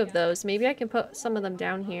are a few of those. Maybe I can put some of them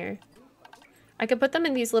down here. I could put them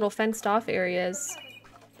in these little fenced off areas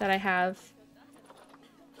that I have.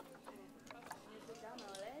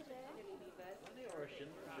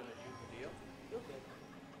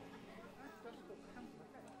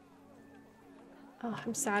 Oh,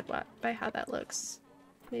 I'm sad by how that looks.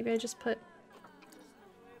 Maybe I just put...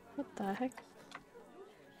 What the heck?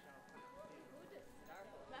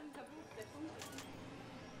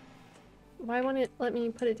 Why won't it let me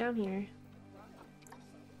put it down here?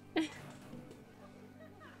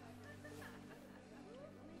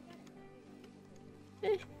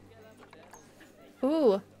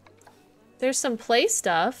 Ooh. There's some play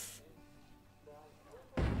stuff.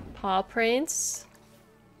 Paw prints.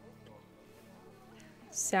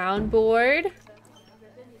 Soundboard.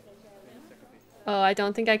 Oh, I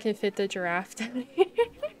don't think I can fit the giraffe down here.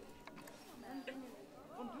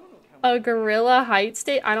 A gorilla height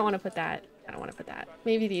state? I don't want to put that. I don't want to put that.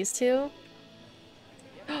 Maybe these two?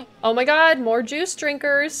 Oh my god, more juice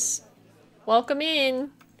drinkers. Welcome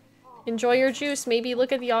in. Enjoy your juice. Maybe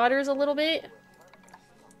look at the otters a little bit.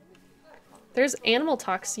 There's animal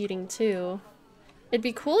talk seating too. It'd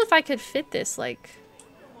be cool if I could fit this, like...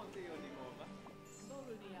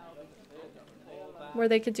 where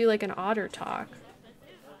they could do like an otter talk.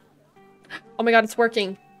 Oh my god, it's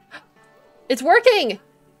working. It's working!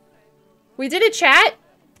 We did it, chat!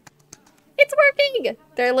 It's working!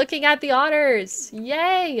 They're looking at the otters.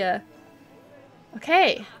 Yay!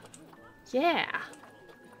 Okay. Yeah.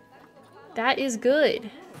 That is good.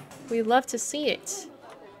 We love to see it.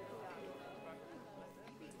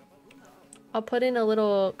 I'll put in a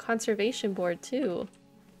little conservation board too.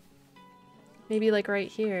 Maybe like right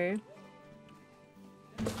here.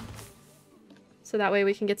 So that way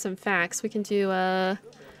we can get some facts. We can do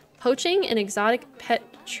poaching and exotic pet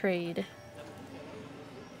trade.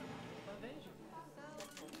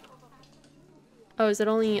 Oh, is it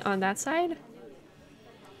only on that side?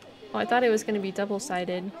 Oh, I thought it was going to be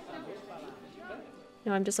double-sided.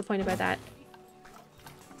 No, I'm disappointed by that.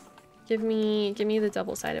 Give me the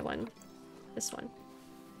double-sided one. This one.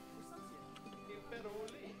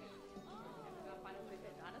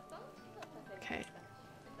 Okay.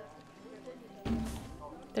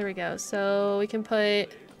 There we go. So we can put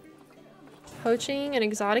poaching and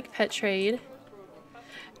exotic pet trade.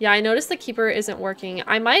 Yeah, I noticed the keeper isn't working.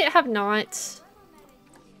 I might have not...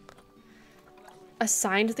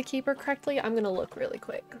 assigned the keeper correctly. I'm gonna look really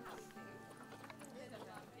quick.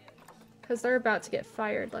 Because they're about to get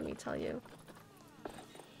fired, let me tell you.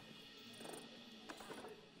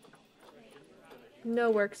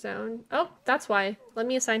 No work zone. Oh, that's why. Let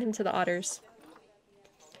me assign him to the otters.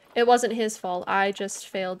 It wasn't his fault. I just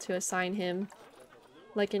failed to assign him.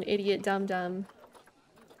 Like an idiot dum-dum.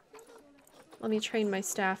 Let me train my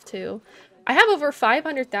staff too. I have over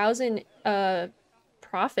 500,000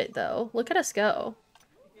 profit though. Look at us go.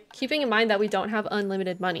 Keeping in mind that we don't have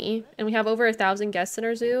unlimited money. And we have over 1,000 guests in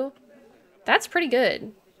our zoo. That's pretty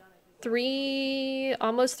good.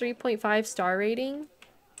 Almost 3.5 star rating.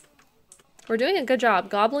 We're doing a good job.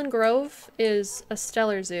 Goblin Grove is a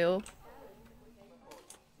stellar zoo.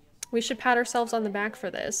 We should pat ourselves on the back for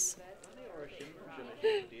this.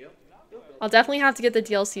 I'll definitely have to get the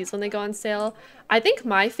DLCs when they go on sale. I think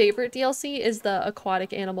my favorite DLC is the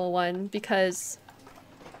aquatic animal one because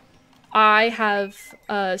I have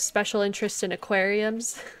a special interest in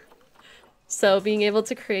aquariums. So being able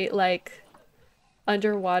to create like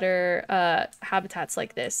underwater habitats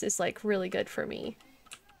like this is like really good for me.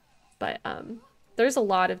 But there's a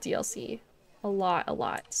lot of DLC. A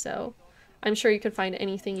lot. So I'm sure you could find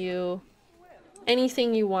anything you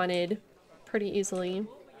wanted pretty easily.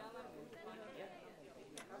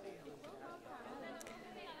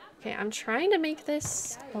 Okay, I'm trying to make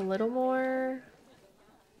this a little more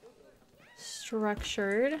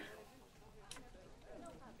structured.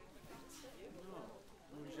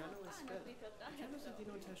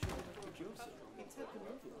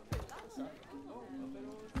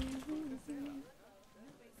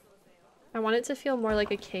 I want it to feel more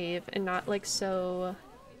like a cave and not like so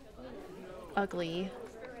ugly.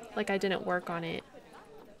 Like I didn't work on it.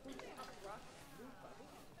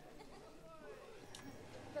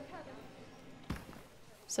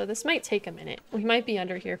 So this might take a minute. We might be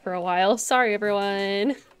under here for a while. Sorry,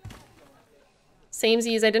 everyone.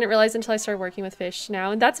 Samesies, I didn't realize until I started working with fish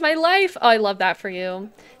now. And that's my life! Oh, I love that for you.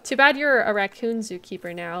 Too bad you're a raccoon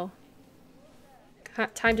zookeeper now.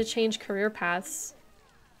 Time to change career paths.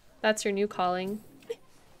 That's your new calling.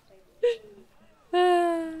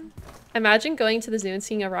 Imagine going to the zoo and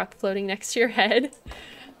seeing a rock floating next to your head.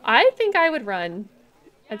 I think I would run.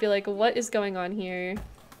 I'd be like, what is going on here?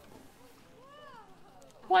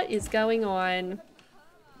 What is going on?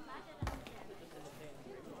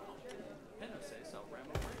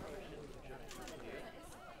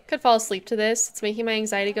 Could fall asleep to this. It's making my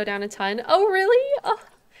anxiety go down a ton. Oh, really? Oh,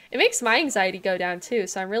 it makes my anxiety go down too,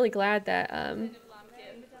 so I'm really glad that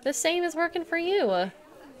the same is working for you.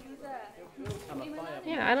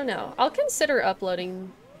 Yeah, I don't know. I'll consider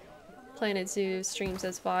uploading Planet Zoo streams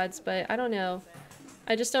as VODs, but I don't know.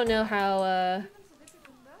 I just don't know how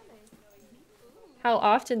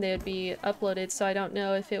often they would be uploaded, so I don't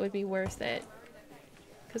know if it would be worth it.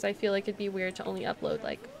 Because I feel like it'd be weird to only upload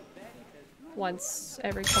like once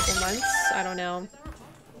every couple months. I don't know.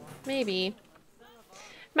 Maybe.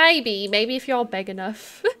 Maybe if y'all beg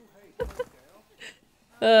enough.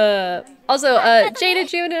 Also, Jada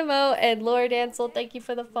Junimo and Lord Ansel, thank you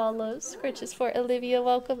for the follows. Scritches for Olivia,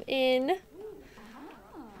 welcome in.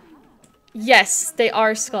 Yes, they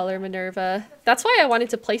are Scholar Minerva. That's why I wanted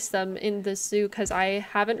to place them in the zoo, because I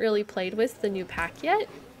haven't really played with the new pack yet.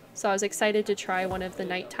 So I was excited to try one of the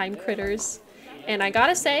nighttime critters. And I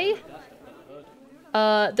gotta say,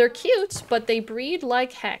 they're cute, but they breed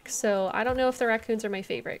like heck. So I don't know if the raccoons are my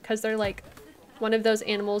favorite, because they're like one of those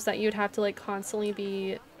animals that you'd have to like constantly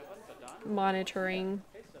be monitoring.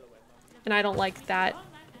 And I don't like that.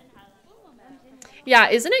 Yeah,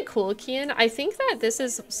 isn't it cool, Kian? I think that this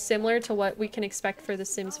is similar to what we can expect for The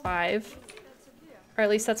Sims 5. Or at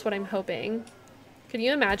least that's what I'm hoping. Could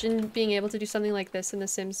you imagine being able to do something like this in The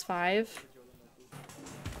Sims 5?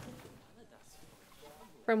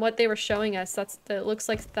 From what they were showing us, it looks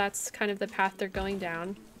like that's kind of the path they're going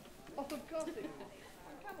down.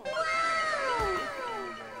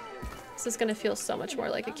 This is gonna feel so much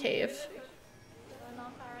more like a cave.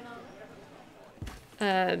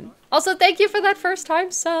 Also, thank you for that first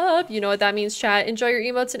time sub. You know what that means, chat. Enjoy your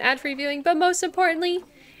emotes and ad-free viewing, but most importantly,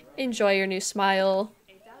 enjoy your new smile.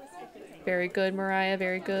 Very good, Mariah,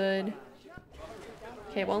 very good.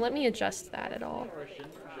 Okay, won't let me adjust that at all.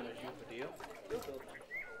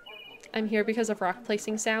 I'm here because of rock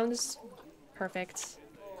placing sounds. Perfect.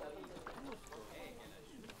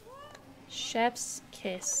 Chef's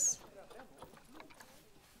kiss.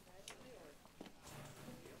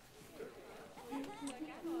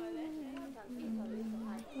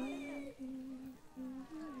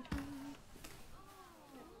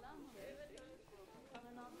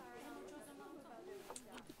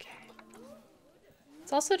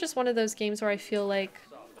 It's also just one of those games where I feel like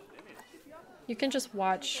you can just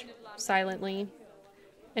watch silently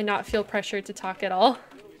and not feel pressured to talk at all.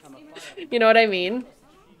 You know what I mean?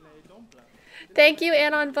 Thank you,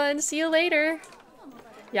 Anon Bun. See you later.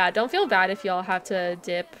 Yeah, don't feel bad if y'all have to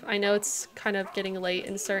dip. I know it's kind of getting late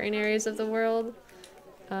in certain areas of the world.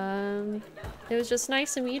 It was just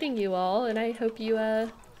nice meeting you all, and I hope you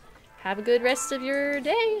have a good rest of your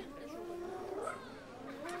day.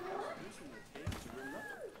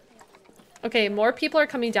 Okay, more people are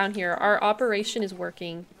coming down here. Our operation is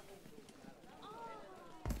working.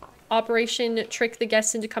 Operation trick the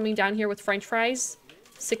guests into coming down here with French fries.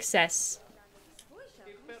 Success.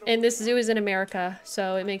 And this zoo is in America,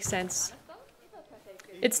 so it makes sense.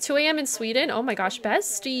 It's 2 a.m. in Sweden. Oh my gosh,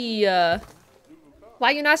 bestie. Why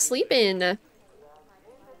are you not sleeping?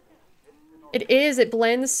 It is. It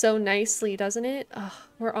blends so nicely, doesn't it? Oh,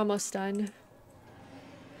 we're almost done.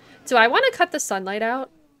 Do I want to cut the sunlight out?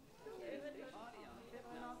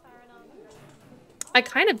 I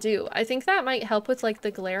kind of do. I think that might help with like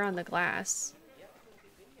the glare on the glass.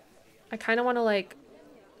 I kind of want to like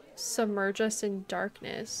submerge us in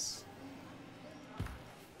darkness.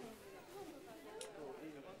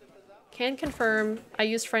 Can confirm I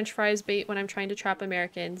use French fries bait when I'm trying to trap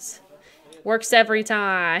Americans. Works every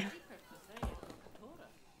time.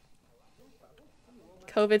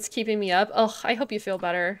 COVID's keeping me up. Ugh, I hope you feel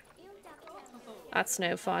better. That's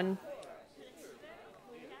no fun.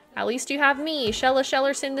 At least you have me, Shella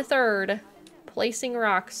Shellerson III, placing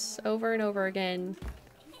rocks over and over again.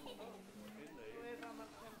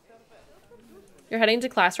 You're heading to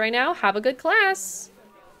class right now? Have a good class.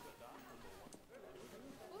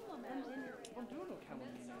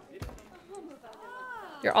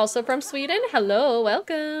 You're also from Sweden? Hello,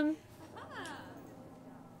 welcome.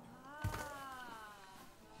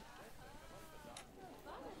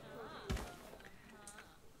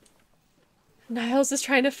 Niles is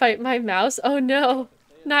trying to fight my mouse. Oh no.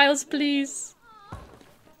 Niles, please.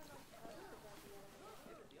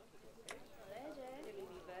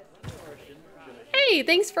 Hey,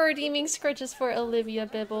 thanks for redeeming scritches for Olivia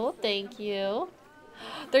Bibble. Thank you.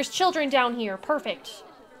 There's children down here. Perfect.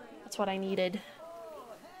 That's what I needed.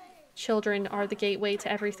 Children are the gateway to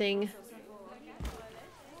everything.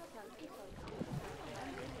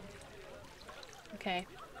 Okay.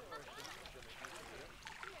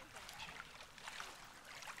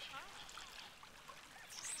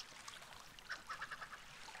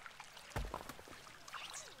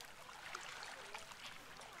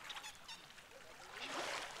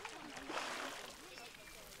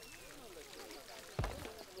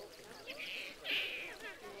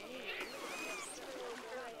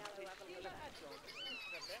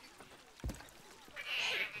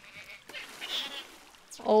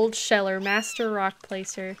 Old Sheller, master rock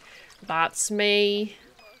placer. That's me.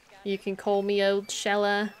 You can call me Old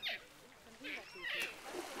Shella.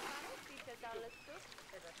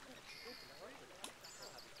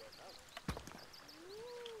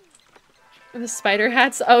 The spider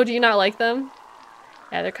hats? Oh, do you not like them?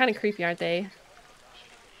 Yeah, they're kind of creepy, aren't they?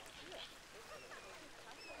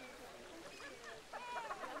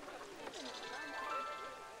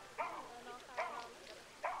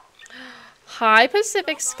 Hi,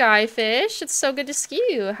 Pacific Skyfish. It's so good to see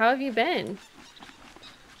you. How have you been?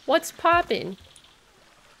 What's poppin'?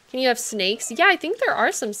 Can you have snakes? Yeah, I think there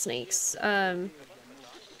are some snakes. You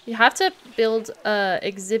have to build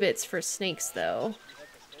exhibits for snakes, though,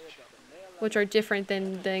 which are different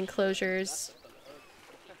than the enclosures.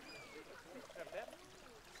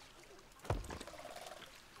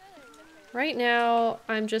 Right now,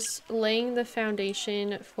 I'm just laying the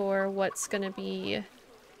foundation for what's gonna be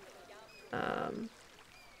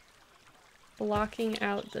blocking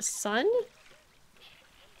out the sun.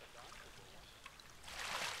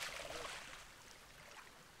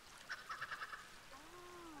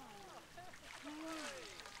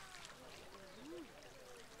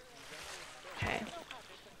 Okay.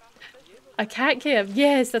 A cat cam.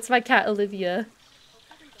 Yes, that's my cat, Olivia.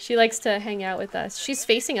 She likes to hang out with us. She's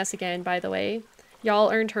facing us again, by the way.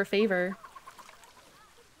 Y'all earned her favor.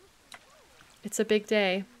 It's a big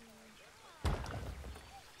day.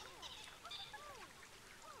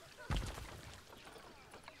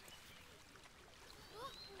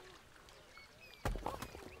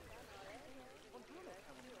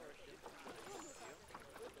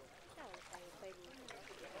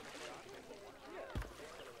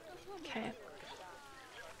 Okay.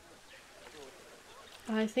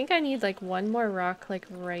 I think I need like one more rock like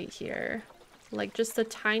right here. Like just the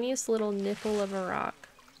tiniest little nipple of a rock.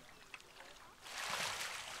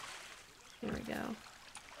 There we go.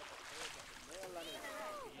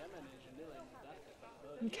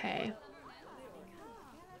 Okay.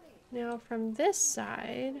 Now from this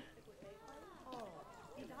side,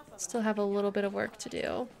 still have a little bit of work to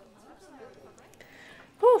do.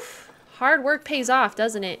 Oof. Hard work pays off,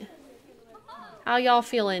 doesn't it? How y'all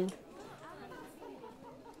feeling?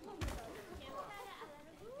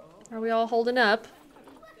 Are we all holding up?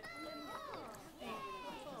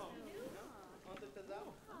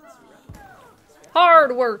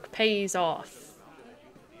 Hard work pays off.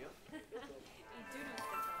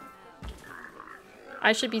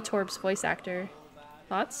 I should be Torb's voice actor.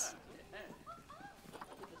 Thoughts?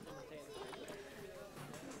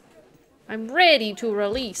 I'm ready to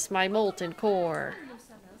release my molten core.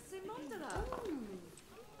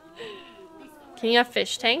 Can you have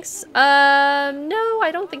fish tanks? No, I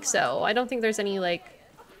don't think so. I don't think there's any, like,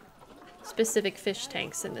 specific fish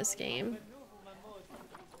tanks in this game.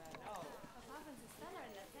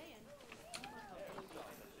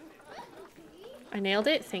 I nailed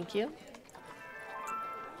it. Thank you.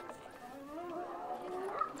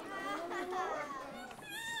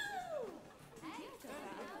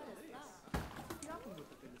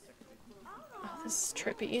 Oh, this is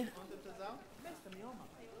trippy.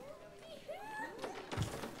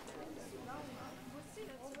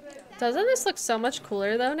 Doesn't this look so much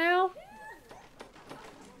cooler though now?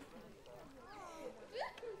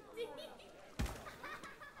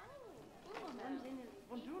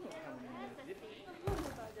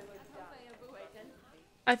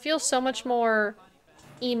 I feel so much more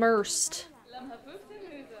immersed.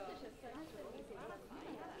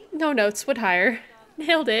 No notes would hire.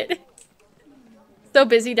 Nailed it. So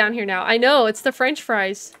busy down here now. I know, it's the French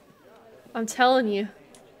fries. I'm telling you.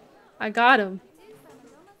 I got them.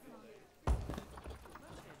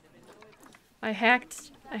 I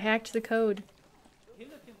hacked the code.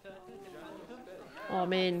 Oh,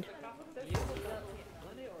 man.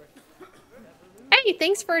 Hey,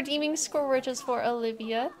 thanks for redeeming score riches for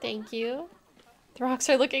Olivia. Thank you. The rocks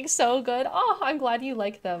are looking so good. Oh, I'm glad you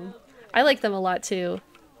like them. I like them a lot too.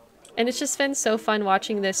 And it's just been so fun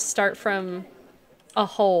watching this start from a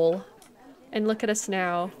hole. And look at us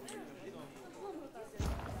now.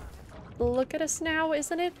 Look at us now,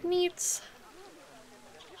 isn't it neat?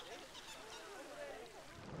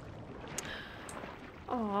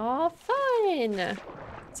 Aw, fun!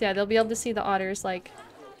 So yeah, they'll be able to see the otters, like,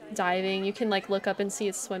 diving. You can, like, look up and see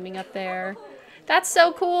it swimming up there. That's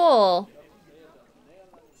so cool!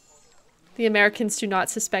 The Americans do not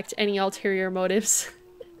suspect any ulterior motives.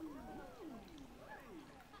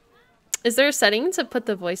 Is there a setting to put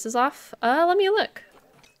the voices off? Let me look.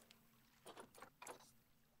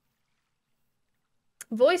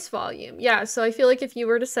 Voice volume. Yeah, so I feel like if you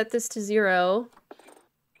were to set this to 0...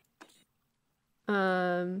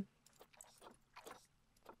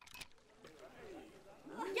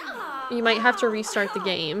 you might have to restart the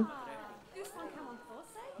game.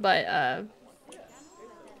 But,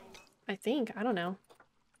 I think. I don't know.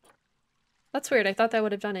 That's weird. I thought that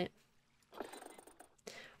would have done it.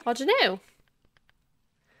 How'd you know?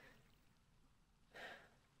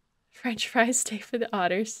 French fries stay for the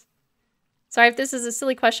otters. Sorry if this is a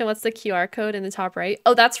silly question. What's the QR code in the top right?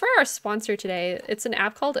 Oh, that's for our sponsor today. It's an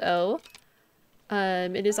app called O.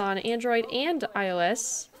 It is on Android and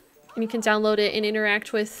iOS. And you can download it and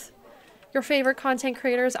interact with your favorite content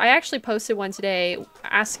creators. I actually posted one today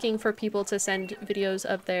asking for people to send videos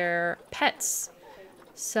of their pets.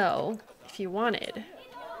 So, if you wanted,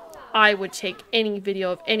 I would take any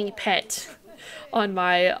video of any pet on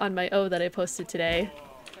my O that I posted today.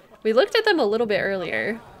 We looked at them a little bit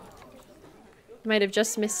earlier. Might have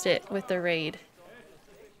just missed it with the raid.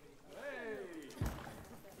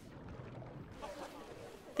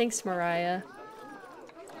 Thanks, Mariah.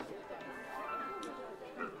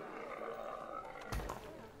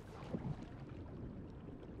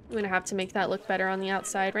 I'm gonna have to make that look better on the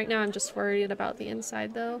outside. Right now I'm just worried about the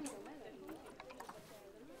inside though.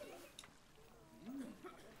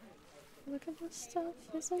 Look at this stuff,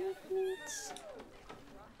 isn't it neat?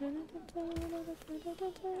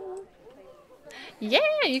 Yeah,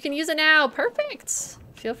 you can use it now. Perfect.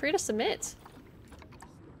 Feel free to submit.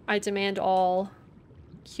 I demand all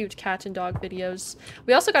cute cat and dog videos.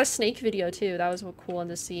 We also got a snake video too. That was a cool one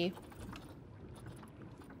to see.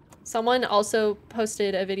 Someone also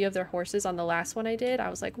posted a video of their horses on the last one I did. I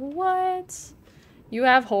was like, what? You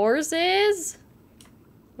have horses?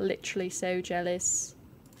 Literally so jealous.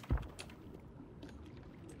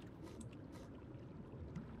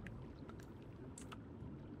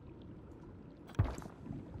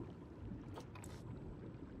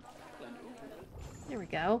 There we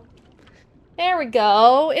go. There we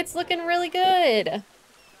go. It's looking really good.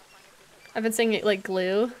 I've been saying it like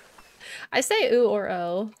glue. I say ooh or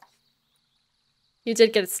oh. You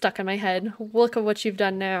did get it stuck in my head. Look at what you've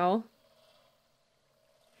done now.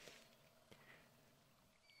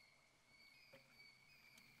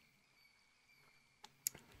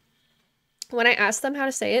 When I asked them how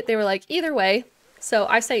to say it, they were like, either way. So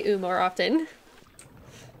I say ooh more often.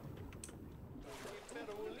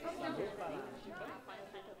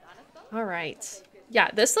 All right.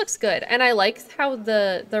 Yeah, this looks good. And I like how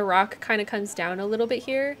the rock kind of comes down a little bit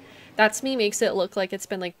here. That to me makes it look like it's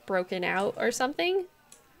been like broken out or something.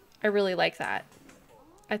 I really like that.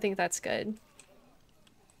 I think that's good.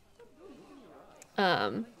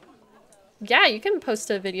 Yeah, you can post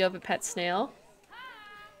a video of a pet snail.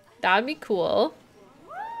 That would be cool.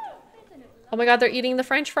 Oh my god, they're eating the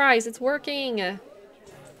french fries. It's working.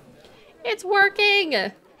 It's working.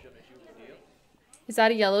 Is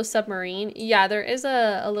that a yellow submarine? Yeah, there is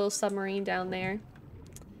a little submarine down there.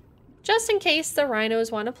 Just in case the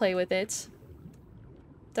rhinos want to play with it.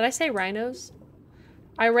 Did I say rhinos?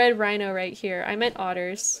 I read rhino right here. I meant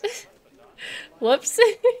otters. Whoops.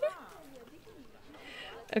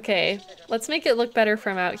 Okay, let's make it look better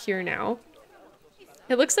from out here now.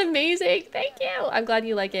 It looks amazing. Thank you. I'm glad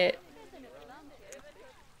you like it.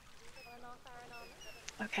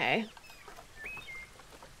 Okay.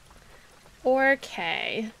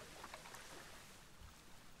 Okay.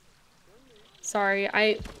 Sorry,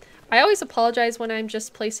 I always apologize when I'm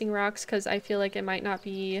just placing rocks because I feel like it might not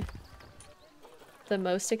be the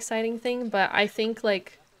most exciting thing, but I think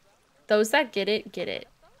like those that get it, get it.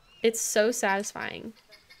 It's so satisfying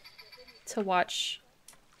to watch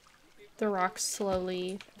the rocks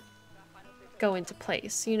slowly go into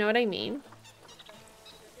place. You know what I mean?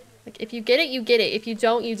 Like if you get it, you get it. If you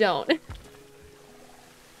don't, you don't.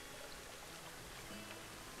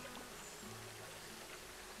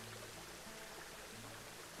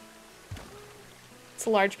 It's a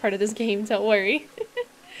large part of this game, don't worry.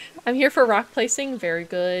 I'm here for rock placing. Very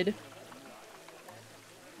good.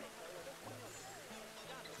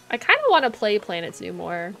 I kind of want to play Planet Zoo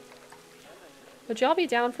more. Would y'all be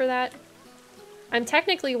down for that? I'm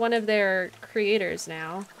technically one of their creators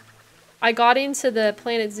now. I got into the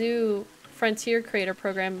Planet Zoo Frontier Creator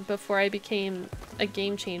Program before I became a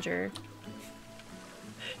game changer.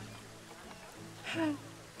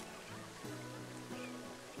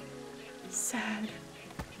 Sad.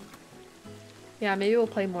 Yeah, maybe we'll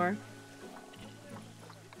play more.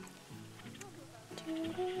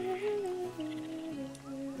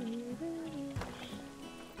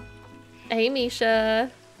 Hey, Misha.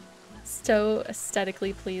 So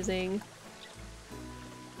aesthetically pleasing.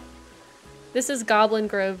 This is Goblin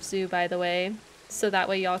Grove Zoo, by the way, so that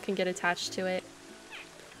way y'all can get attached to it.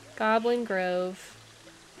 Goblin Grove.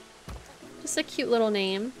 Just a cute little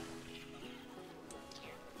name.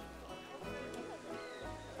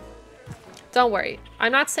 Don't worry.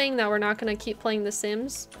 I'm not saying that we're not going to keep playing The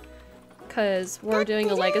Sims, because we're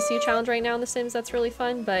doing a legacy challenge right now in The Sims that's really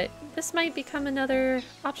fun, but this might become another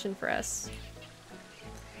option for us.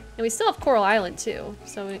 And we still have Coral Island too,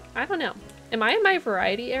 so I don't know. Am I in my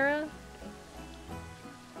variety era?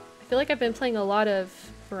 I feel like I've been playing a lot of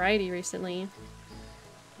variety recently.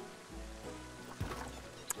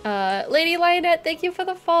 Lady Lionette, thank you for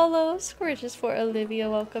the follow. Scourges for Olivia,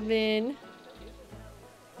 welcome in.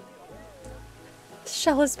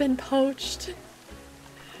 Shella's been poached.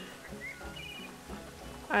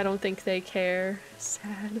 I don't think they care.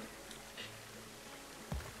 Sad.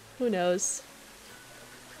 Who knows?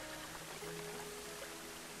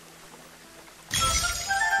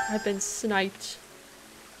 I've been sniped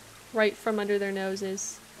right from under their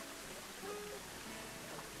noses.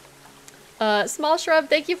 Small Shrub,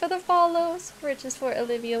 thank you for the follows. Riches for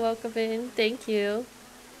Olivia, welcome in. Thank you.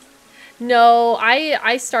 No,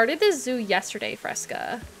 I started this zoo yesterday,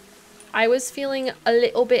 Fresca. I was feeling a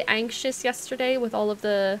little bit anxious yesterday with all of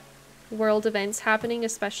the world events happening,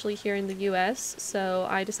 especially here in the US. So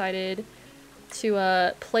I decided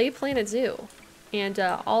to play Planet Zoo. And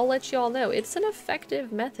I'll let you all know, it's an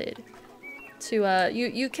effective method to,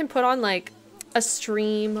 you can put on like a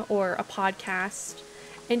stream or a podcast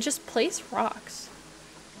and just place rocks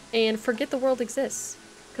and forget the world exists.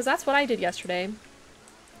 Because that's what I did yesterday.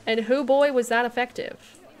 And who boy was that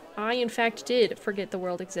effective. I in fact did forget the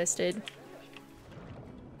world existed.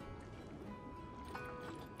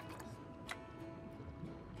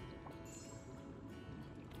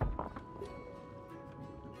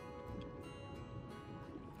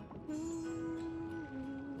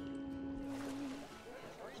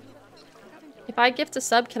 If I gift a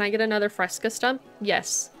sub, can I get another Fresca stump?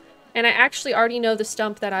 Yes. And I actually already know the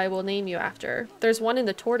stump that I will name you after. There's one in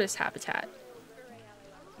the tortoise habitat.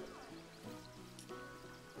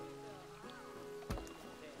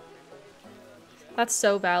 That's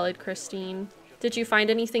so valid, Christine. Did you find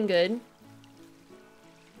anything good?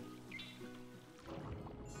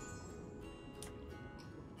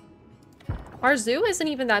 Our zoo isn't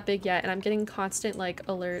even that big yet, and I'm getting constant, like,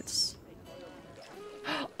 alerts.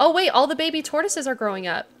 Oh, wait, all the baby tortoises are growing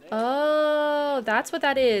up. Oh, that's what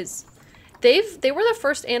that is. They were the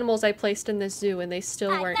first animals I placed in this zoo, and they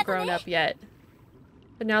still weren't grown up yet.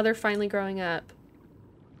 But now they're finally growing up.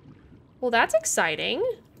 Well, that's exciting.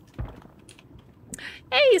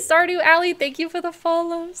 Hey, Stardew Alley, thank you for the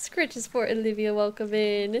follow. Scritches for Olivia, welcome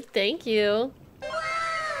in. Thank you.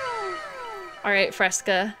 All right,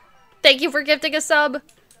 Fresca. Thank you for gifting a sub.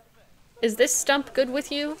 Is this stump good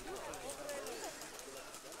with you?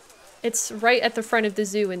 It's right at the front of the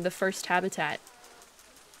zoo in the first habitat.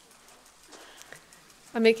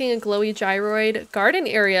 I'm making a glowy gyroid garden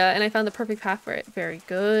area and I found the perfect path for it. Very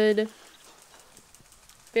good.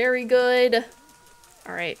 Very good.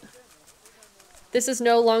 All right. This is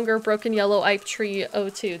no longer Broken Yellow Ipe Tree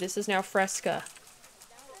 02. This is now Fresca.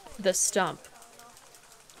 The stump.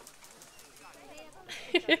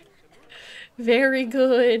 Very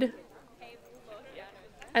good.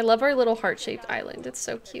 I love our little heart-shaped island. It's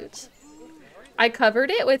so cute. I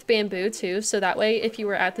covered it with bamboo too, so that way if you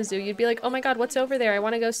were at the zoo, you'd be like, oh my god, what's over there? I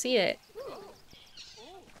want to go see it.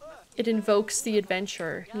 It invokes the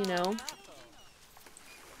adventure, you know?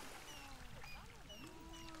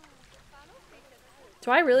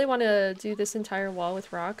 Do I really want to do this entire wall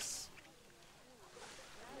with rocks?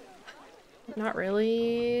 Not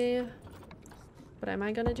really. But am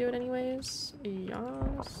I gonna do it anyways?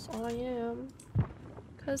 Yes, I am.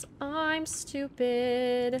 'Cause I'm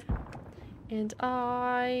stupid. And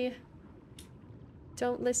I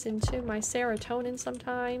don't listen to my serotonin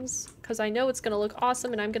sometimes. 'Cause I know it's gonna look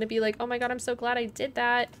awesome and I'm gonna be like, oh my god, I'm so glad I did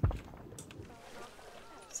that.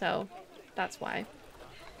 So, that's why.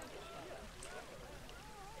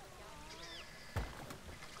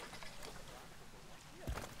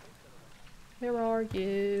 Where are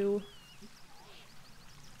you?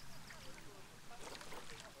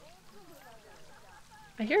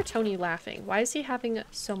 I hear Tony laughing. Why is he having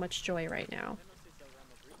so much joy right now?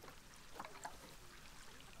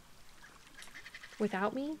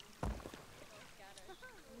 Without me?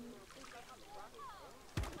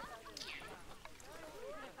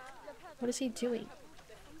 What is he doing?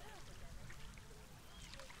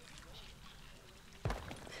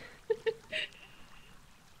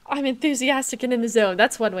 I'm enthusiastic and in the zone.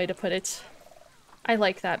 That's one way to put it. I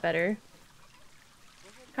like that better.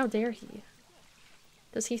 How dare he?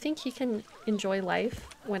 Does he think he can enjoy life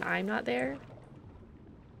when I'm not there?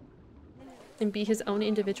 And be his own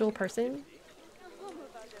individual person?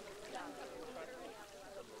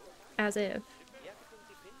 As if.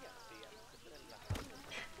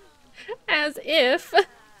 As if.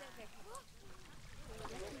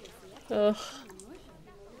 Ugh.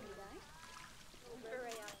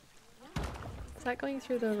 Is that going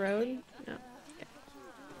through the road? No. Okay.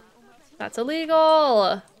 That's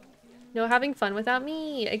illegal! No having fun without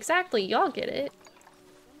me. Exactly, y'all get it.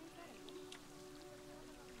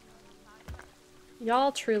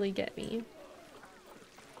 Y'all truly get me.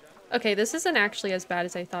 Okay, this isn't actually as bad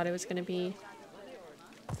as I thought it was gonna be.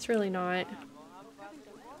 It's really not.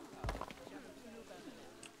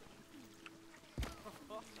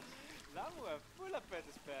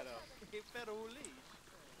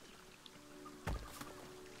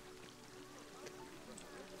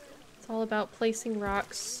 It's all about placing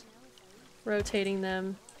rocks. Rotating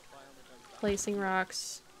them, placing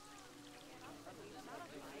rocks,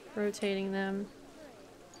 rotating them.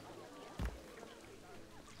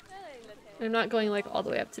 I'm not going like all the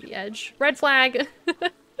way up to the edge. Red flag!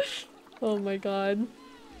 Oh my god.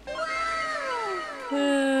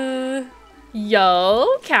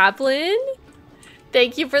 Yo, Kaplan!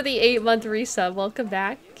 Thank you for the 8-month resub. Welcome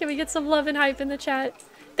back. Can we get some love and hype in the chat?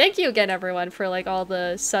 Thank you again, everyone, for like all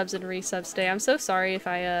the subs and resubs today. I'm so sorry if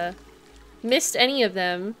I missed any of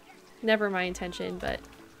them. Never my intention, but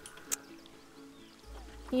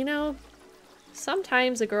you know,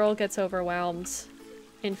 sometimes a girl gets overwhelmed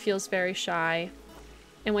and feels very shy,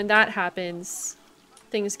 and when that happens,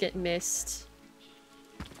 things get missed.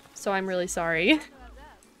 So I'm really sorry.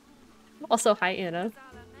 Also, hi Anna.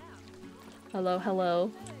 Hello,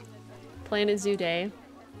 hello. Planet Zoo Day.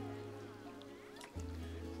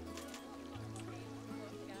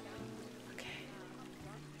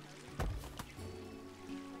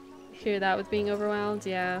 Hear that with being overwhelmed?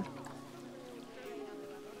 Yeah.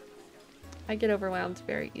 I get overwhelmed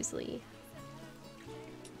very easily.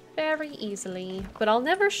 Very easily. But I'll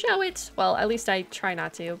never show it. Well, at least I try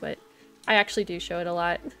not to, but I actually do show it a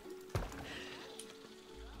lot.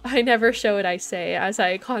 I never show it, I say, as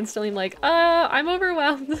I constantly am like, I'm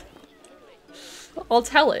overwhelmed. I'll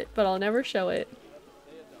tell it, but I'll never show it.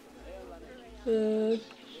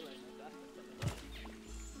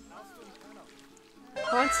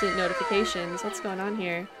 Constant notifications. What's going on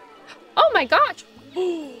here? Oh my gosh!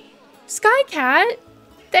 Skycat!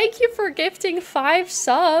 Thank you for gifting 5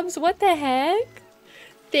 subs. What the heck?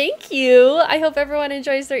 Thank you! I hope everyone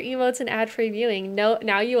enjoys their emotes and ad-free viewing. No,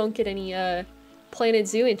 now you won't get any Planet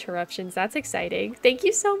Zoo interruptions. That's exciting. Thank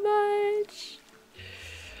you so much!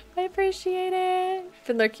 I appreciate it.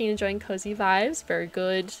 Been lurking, enjoying cozy vibes. Very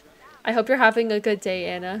good. I hope you're having a good day,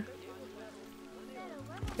 Anna.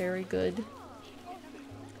 Very good.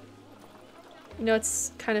 You know,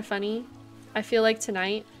 it's kind of funny. I feel like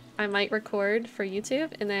tonight I might record for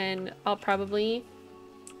YouTube and then I'll probably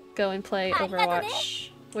go and play Overwatch,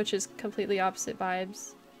 which is completely opposite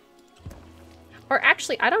vibes. Or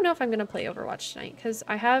actually, I don't know if I'm gonna play Overwatch tonight because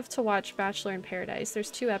I have to watch Bachelor in Paradise. There's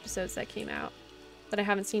 2 episodes that came out, but I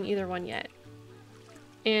haven't seen either one yet.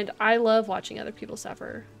 And I love watching other people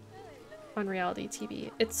suffer on reality TV.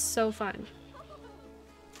 It's so fun.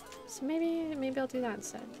 So maybe I'll do that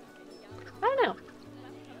instead. I don't know.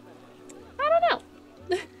 I don't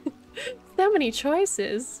know. So many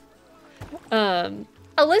choices.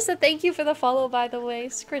 Alyssa, thank you for the follow, by the way.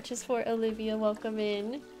 Scritches for Olivia, welcome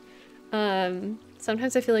in.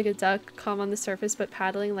 Sometimes I feel like a duck, calm on the surface, but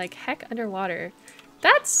paddling like heck underwater.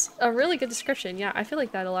 That's a really good description. Yeah, I feel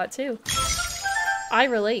like that a lot too. I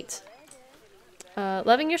relate.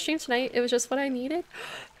 Loving your stream tonight. It was just what I needed.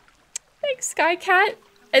 Thanks, Skycat.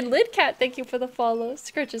 And Lidcat, thank you for the follow.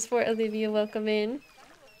 Scritches for Olivia, welcome in.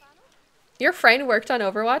 Your friend worked on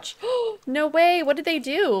Overwatch? No way, what did they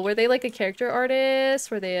do? Were they like a character artist?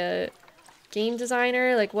 Were they a game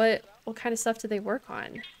designer? Like what kind of stuff did they work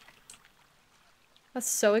on? That's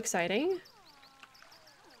so exciting.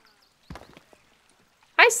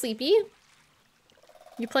 Hi, Sleepy.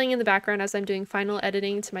 You playing in the background as I'm doing final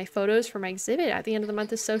editing to my photos for my exhibit at the end of the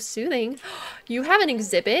month is so soothing. You have an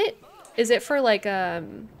exhibit? Is it for like a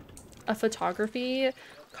photography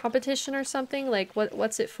competition or something? Like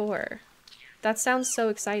what's it for? That sounds so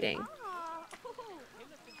exciting.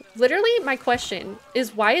 Literally, my question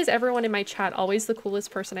is, why is everyone in my chat always the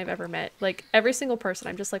coolest person I've ever met? Like every single person,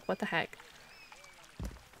 I'm just like, what the heck?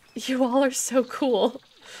 You all are so cool.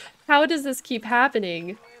 How does this keep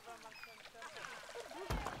happening?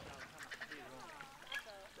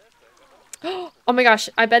 Oh my gosh,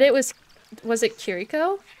 I bet it was it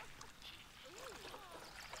Kiriko?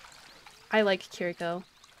 I like Kiriko.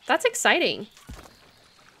 That's exciting.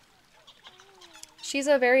 She's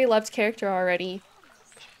a very loved character already.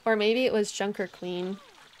 Or maybe it was Junker Queen.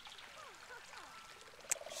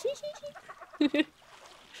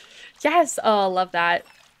 Yes! Oh, love that.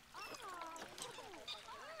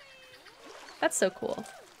 That's so cool.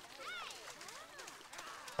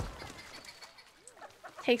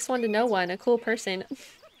 Takes one to know one. A cool person.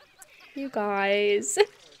 You guys.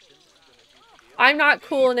 I'm not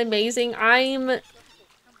cool and amazing. I'm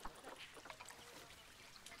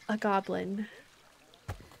a goblin.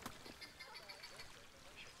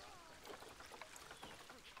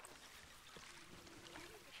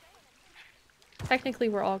 Technically,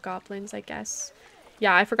 we're all goblins, I guess.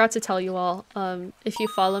 Yeah, I forgot to tell you all. If you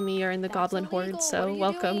follow me, you're in the Goblin Horde, so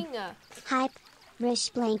welcome. Hype,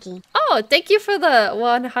 Rish Blanky. Oh, thank you for the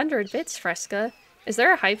 100 bits, Fresca. Is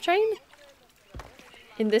there a hype train?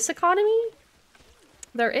 In this economy?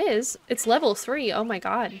 There is. It's level 3. Oh my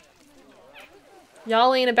god.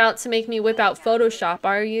 Y'all ain't about to make me whip out Photoshop,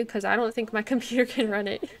 are you? Because I don't think my computer can run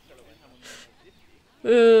it.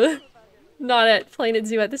 Not at Planet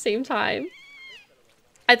Zoo at the same time.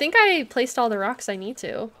 I think I placed all the rocks I need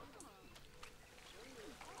to.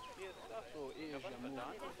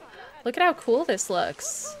 Look at how cool this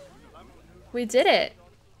looks. We did it.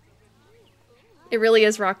 It really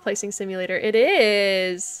is rock placing simulator. It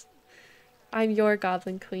is. I'm your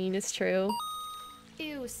goblin queen. It's true.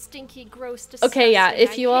 Ew, stinky, gross, disgusting. Okay, yeah.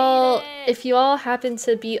 If you all happen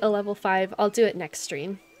to beat a level 5, I'll do it next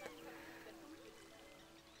stream.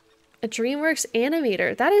 A DreamWorks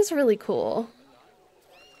animator. That is really cool.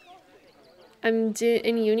 I'm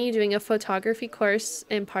in uni doing a photography course,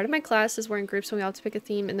 and part of my class is we're in groups and we all have to pick a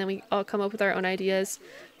theme, and then we all come up with our own ideas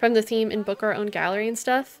from the theme and book our own gallery and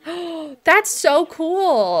stuff. That's so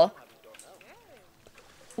cool!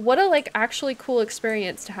 What a, like, actually cool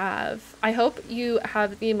experience to have. I hope you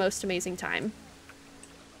have the most amazing time.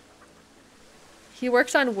 He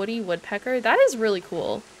works on Woody Woodpecker. That is really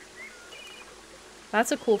cool.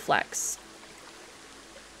 That's a cool flex.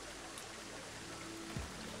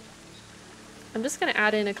 I'm just gonna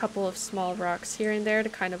add in a couple of small rocks here and there to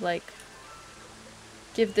kind of like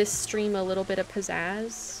give this stream a little bit of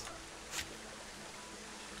pizzazz.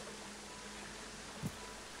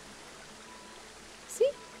 See?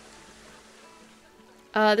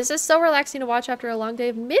 This is so relaxing to watch after a long day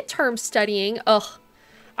of midterm studying. Ugh.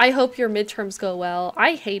 I hope your midterms go well.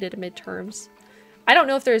 I hated midterms. I don't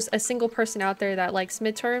know if there's a single person out there that likes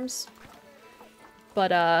midterms.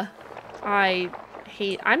 But, I'm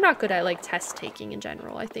not good at, like, test taking in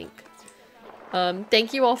general, I think.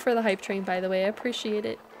 Thank you all for the hype train, by the way. I appreciate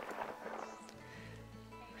it.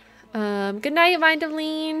 Good night,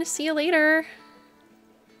 Vindaline. See you later.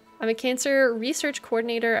 I'm a cancer research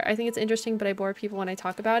coordinator. I think it's interesting, but I bore people when I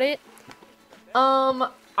talk about it.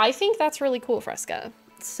 I think that's really cool, Fresca.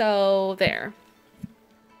 So, there.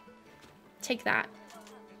 Take that.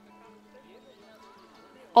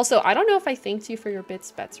 Also, I don't know if I thanked you for your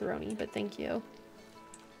bits, Betsaroni, but thank you.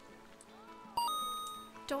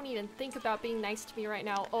 Don't even think about being nice to me right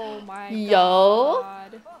now. Oh my Yo.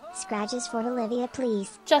 God. Scratches for Olivia,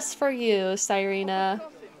 please. Just for you, Cyrena.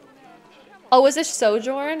 Oh, is this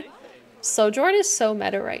Sojourn? Sojourn is so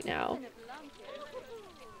meta right now.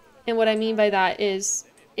 And what I mean by that is,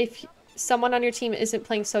 if someone on your team isn't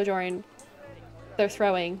playing Sojourn, they're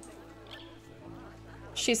throwing.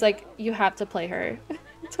 She's like, you have to play her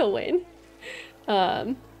to win.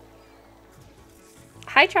 Hi,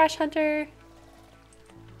 Trash Hunter.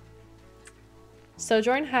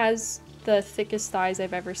 Sojourn has the thickest thighs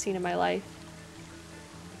I've ever seen in my life.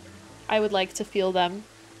 I would like to feel them.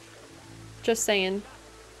 Just saying.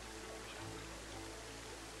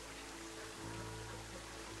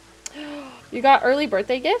 You got early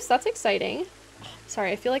birthday gifts? That's exciting.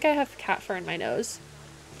 Sorry, I feel like I have cat fur in my nose.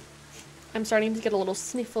 I'm starting to get a little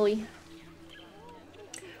sniffly.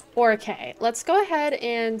 Okay, let's go ahead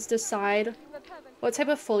and decide what type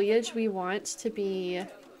of foliage we want to be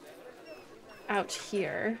out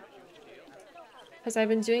here. Because I've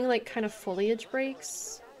been doing like kind of foliage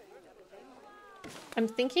breaks. I'm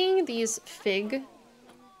thinking these fig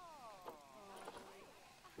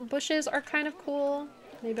bushes are kind of cool.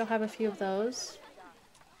 Maybe I'll have a few of those.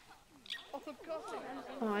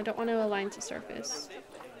 Oh, I don't want to align to surface.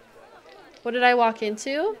 What did I walk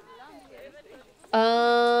into?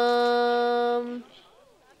 A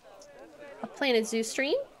Planet Zoo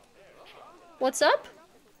stream? What's up?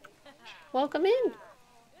 Welcome in.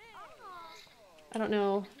 I don't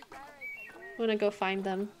know. I'm gonna go find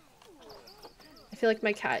them. I feel like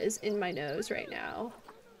my cat is in my nose right now.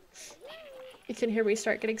 You can hear me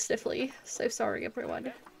start getting sniffly. So sorry,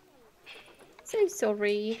 everyone. So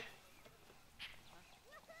sorry.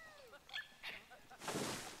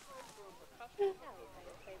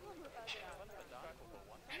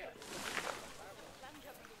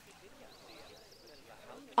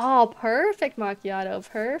 Oh, perfect, Macchiato.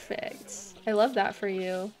 Perfect. I love that for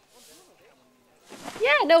you.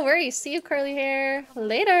 Yeah, no worries. See you, curly hair.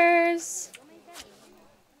 Laters.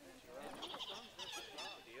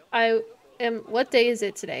 What day is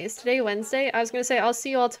it today? Is today Wednesday? I was gonna say I'll see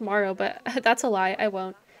you all tomorrow, but that's a lie. I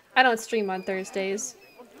won't. I don't stream on Thursdays.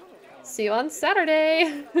 See you on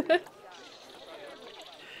Saturday.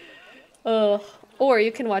 Ugh. Or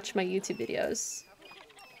you can watch my YouTube videos.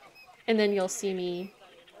 And then you'll see me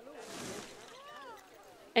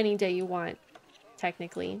any day you want,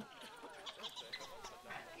 technically.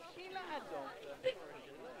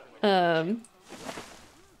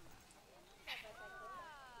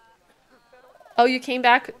 Oh, you came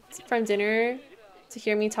back from dinner to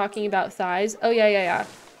hear me talking about thighs? Oh, yeah.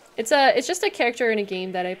 It's just a character in a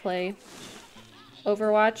game that I play.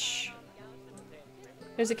 Overwatch.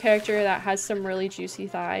 There's a character that has some really juicy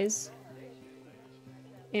thighs.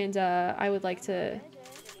 And, I would like to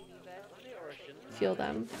feel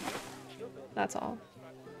them. That's all.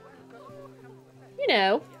 You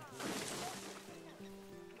know.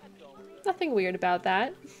 Nothing weird about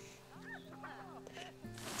that.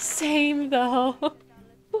 Same though.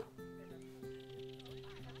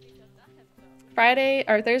 Friday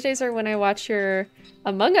or Thursdays are when I watch your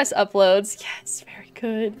Among Us uploads. Yes, very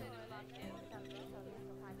good.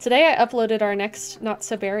 Today I uploaded our next Not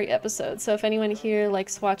So Berry episode, so if anyone here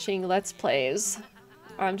likes watching Let's Plays,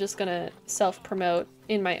 I'm just gonna self-promote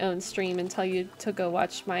in my own stream and tell you to go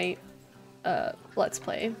watch my Let's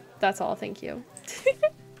Play. That's all, thank you.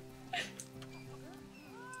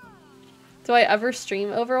 Do I ever stream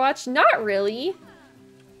Overwatch? Not really.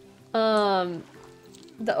 The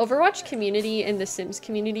Overwatch community and the Sims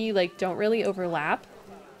community, like, don't really overlap.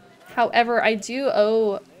 However, I do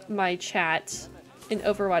owe my chat an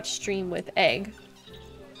Overwatch stream with Egg.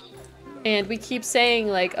 And we keep saying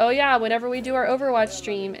like, oh yeah, whenever we do our Overwatch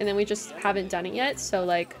stream, and then we just haven't done it yet. So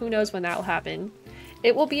like, who knows when that will happen.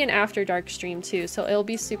 It will be an After Dark stream too, so it'll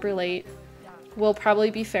be super late. We'll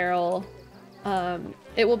probably be feral.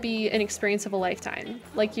 It will be an experience of a lifetime.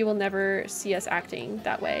 Like, you will never see us acting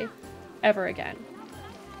that way ever again.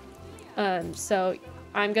 So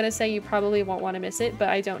I'm gonna say you probably won't want to miss it, but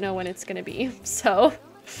I don't know when it's gonna be. So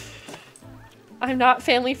I'm not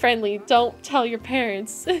family friendly. Don't tell your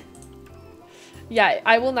parents. Yeah,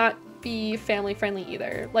 I will not be family friendly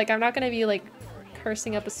either. Like, I'm not gonna be like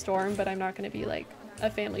cursing up a storm, but I'm not gonna be like a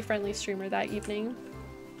family friendly streamer that evening.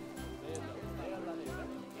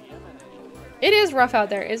 It is rough out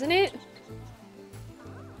there, isn't it?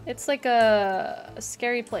 It's like a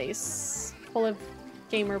scary place full of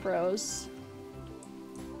gamer bros.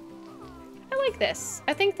 I like this.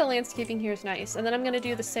 I think the landscaping here is nice. And then I'm gonna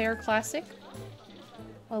do the Sayer Classic.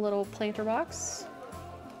 A little planter box.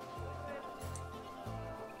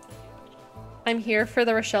 I'm here for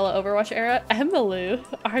the Risshella Overwatch era. Emilu,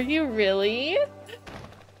 are you really?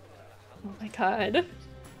 Oh my god.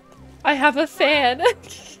 I have a fan.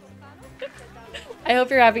 I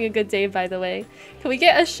hope you're having a good day, by the way. Can we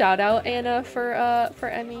get a shout out, Anna, for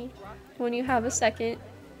Emmy? When you have a second.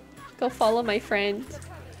 Go follow my friend.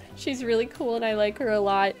 She's really cool and I like her a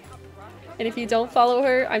lot. And if you don't follow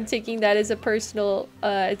her, I'm taking that as a personal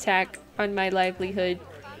attack on my livelihood.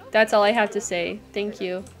 That's all I have to say. Thank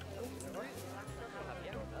you.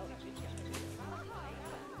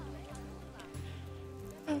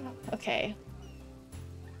 Okay.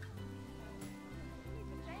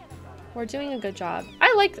 We're doing a good job.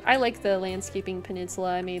 I like the landscaping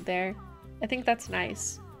peninsula I made there. I think that's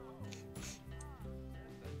nice.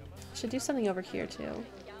 Should do something over here too.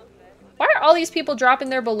 Why are all these people dropping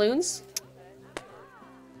their balloons?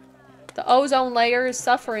 The ozone layer is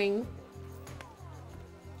suffering.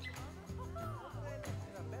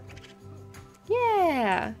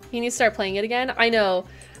 Yeah. He needs to start playing it again. I know.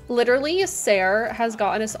 Literally, Sayer has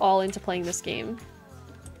gotten us all into playing this game.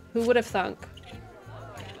 Who would have thunk?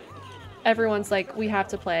 Everyone's like, we have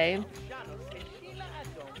to play.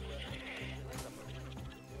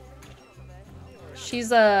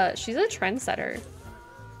 She's a trendsetter.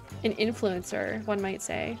 An influencer, one might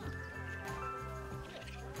say.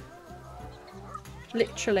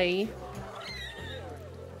 Literally.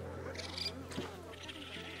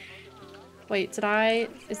 Wait,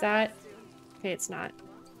 is that? Okay, it's not.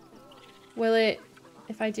 Will it,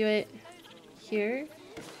 if I do it here?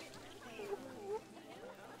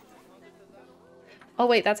 Oh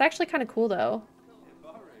wait, that's actually kind of cool though.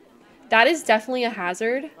 That is definitely a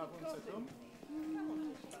hazard.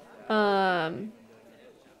 But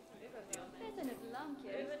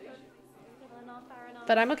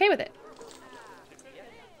I'm okay with it.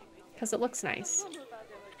 Because it looks nice.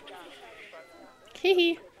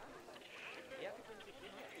 Hee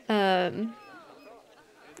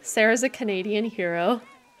Sarah's a Canadian hero.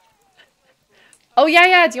 Oh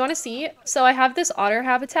yeah, do you want to see? So I have this otter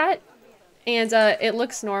habitat. And it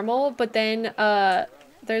looks normal, but then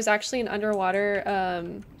there's actually an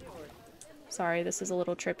underwater, sorry, this is a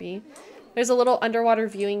little trippy. There's a little underwater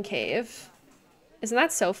viewing cave. Isn't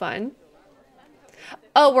that so fun?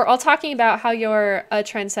 Oh, we're all talking about how you're a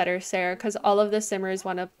trendsetter, Sarah, because all of the simmers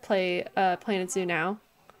want to play Planet Zoo now.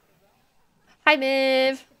 Hi,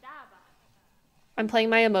 Miv! I'm playing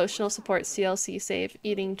my emotional support CLC save,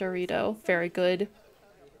 eating Dorito. Very good.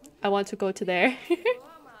 I want to go to there.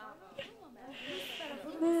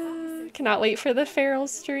 Cannot wait for the feral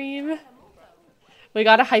stream. We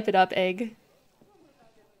gotta hype it up, Egg.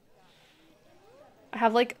 I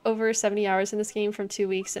have like over 70 hours in this game from 2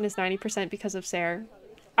 weeks and it's 90% because of Sarah.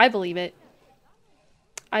 I believe it.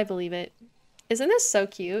 I believe it. Isn't this so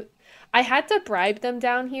cute? I had to bribe them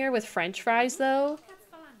down here with French fries though.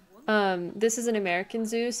 This is an American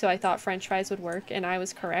zoo, so I thought French fries would work and I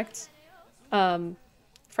was correct.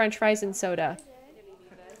 French fries and soda.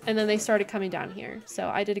 And then they started coming down here, so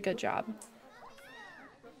I did a good job.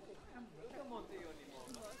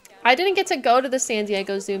 I didn't get to go to the San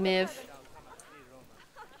Diego Zoo, Miv.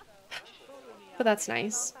 But that's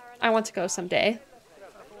nice. I want to go someday.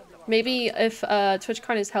 Maybe if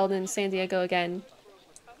TwitchCon is held in San Diego again,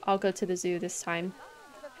 I'll go to the zoo this time.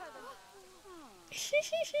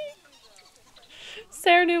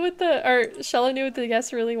 Sarah knew what Shella knew what the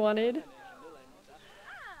guests really wanted.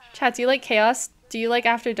 Chat, do you like chaos? Do you like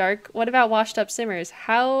After Dark? What about washed up simmers?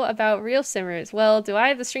 How about real simmers? Well, do I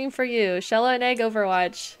have the stream for you? Shella and Egg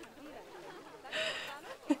Overwatch.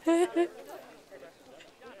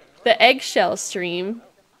 The eggshell stream.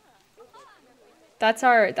 That's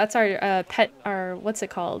our pet, our, what's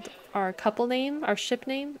it called? Our couple name, our ship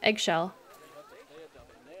name, Eggshell.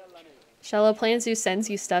 Shella plans you, sends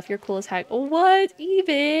you stuff. You're cool as heck. What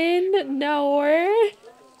even? No.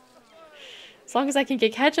 As long as I can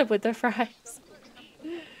get ketchup with the fries.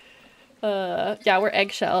 Yeah, we're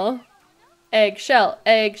Eggshell. Eggshell,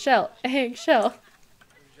 Eggshell, Eggshell.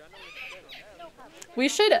 We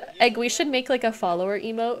should make like a follower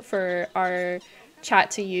emote for our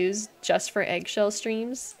chat to use just for Eggshell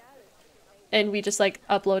streams. And we just like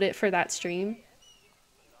upload it for that stream.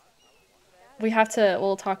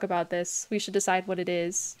 We'll talk about this. We should decide what it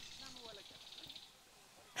is.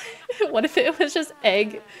 What if it was just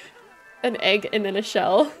an egg and then a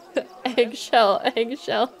shell? Eggshell,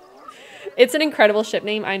 Eggshell. It's an incredible ship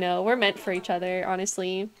name, I know. We're meant for each other,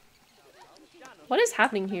 honestly. What is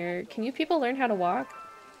happening here? Can you people learn how to walk?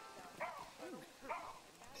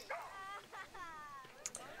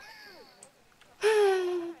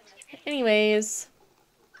 Anyways.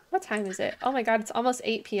 What time is it? Oh my god, it's almost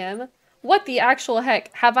 8 p.m. What the actual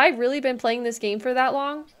heck? Have I really been playing this game for that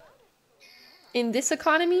long? In this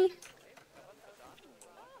economy?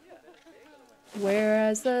 Where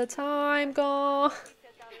has the time gone?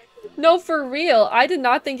 No, for real. I did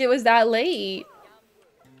not think it was that late.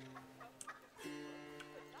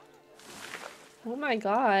 Oh my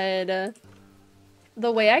god.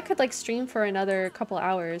 The way I could like stream for another couple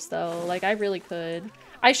hours though. Like I really could.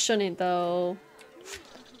 I shouldn't though.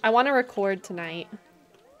 I want to record tonight.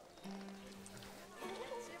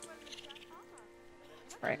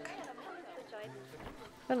 Frick.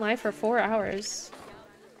 Been live for 4 hours.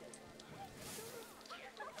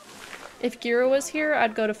 If Gira was here,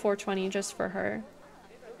 I'd go to 420 just for her.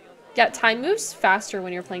 Yeah, time moves faster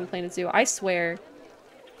when you're playing Planet Zoo. I swear.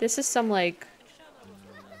 This is some, like,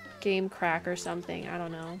 game crack or something. I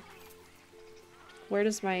don't know. Where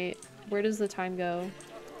does the time go?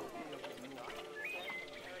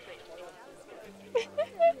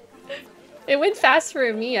 It went fast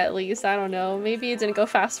for me, at least. I don't know. Maybe it didn't go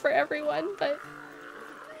fast for everyone, but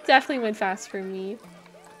definitely went fast for me.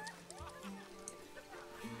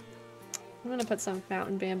 I'm gonna put some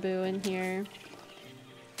mountain bamboo in here.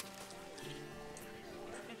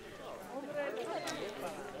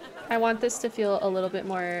 I want this to feel a little bit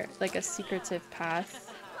more like a secretive path.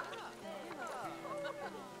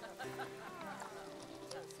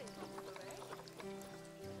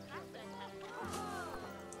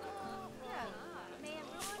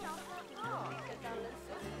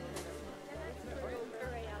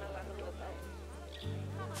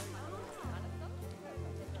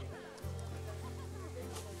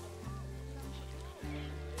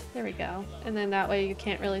 There we go. And then that way you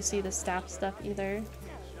can't really see the staff stuff either.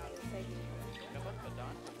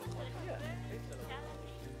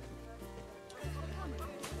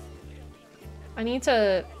 I need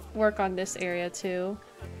to work on this area too.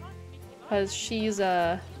 Because she's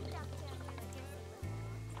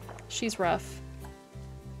rough.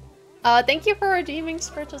 Thank you for redeeming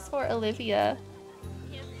purchase for Olivia.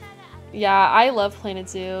 Yeah, I love Planet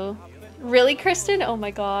Zoo. Really, Kristen? Oh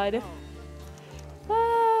my god.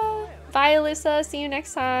 Bye, Alyssa. See you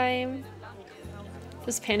next time.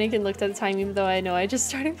 Just panicked and looked at the time even though I know I just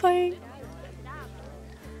started playing.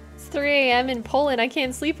 It's 3 a.m. in Poland. I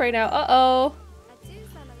can't sleep right now. Uh-oh.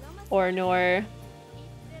 Or nor.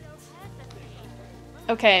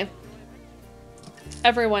 Okay.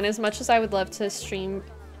 Everyone, as much as I would love to stream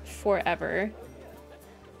forever,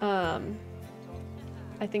 I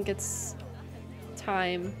think it's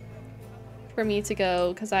time for me to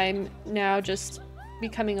go because I'm now just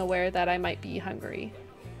becoming aware that I might be hungry.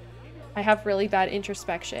 I have really bad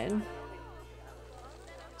introspection.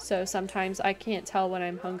 So sometimes I can't tell when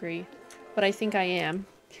I'm hungry, but I think I am.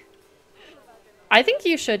 I think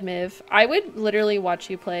you should, Miv. I would literally watch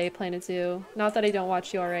you play Planet Zoo. Not that I don't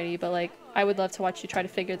watch you already, but like, I would love to watch you try to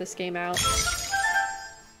figure this game out.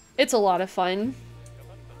 It's a lot of fun.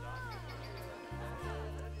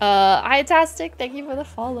 Itastic, thank you for the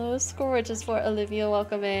follow. Scorches for Olivia,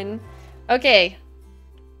 welcome in. Okay.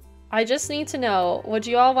 I just need to know, would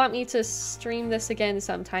you all want me to stream this again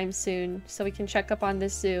sometime soon so we can check up on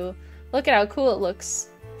this zoo? Look at how cool it looks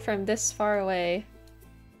from this far away.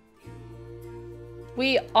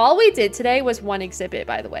 All we did today was one exhibit,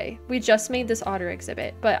 by the way. We just made this otter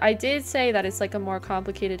exhibit, but I did say that it's like a more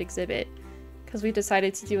complicated exhibit because we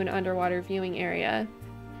decided to do an underwater viewing area.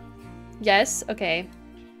 Yes? Okay.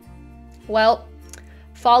 Well,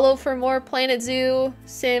 follow for more Planet Zoo,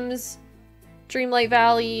 Sims, Dreamlight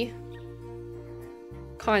Valley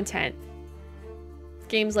content.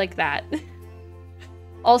 Games like that.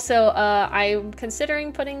 Also, I'm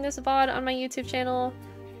considering putting this VOD on my YouTube channel.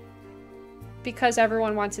 because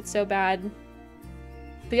everyone wants it so bad.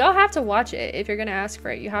 But y'all have to watch it. If you're gonna ask for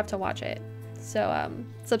it, you have to watch it. So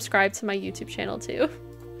subscribe to my YouTube channel too.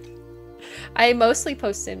 I mostly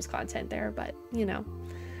post Sims content there, but you know.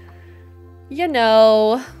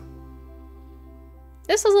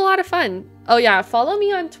 This was a lot of fun. Oh yeah, follow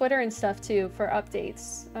me on Twitter and stuff too for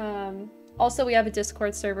updates. Also, we have a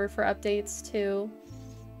Discord server for updates too.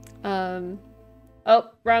 Oh,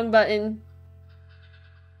 wrong button.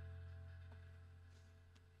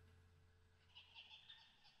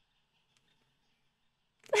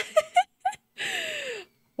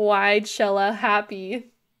 Wide Shella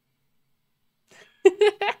happy.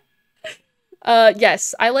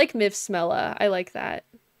 Yes, I like Miv Smella. I like that.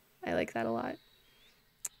 I like that a lot.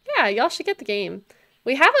 Yeah, y'all should get the game.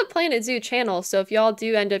 We have a Planet Zoo channel, so if y'all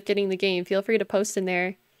do end up getting the game, feel free to post in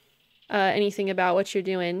there anything about what you're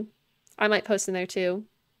doing. I might post in there too.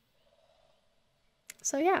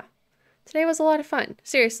 So yeah, today was a lot of fun.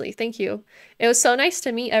 Seriously, thank you. It was so nice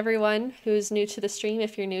to meet everyone who's new to the stream.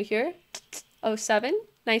 If you're new here, 07,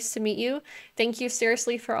 nice to meet you. Thank you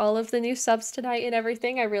seriously for all of the new subs tonight and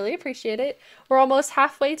everything. I really appreciate it. We're almost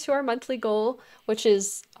halfway to our monthly goal, which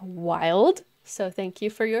is wild. So thank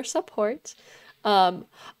you for your support.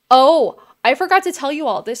 Oh, I forgot to tell you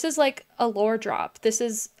all. This is like a lore drop. This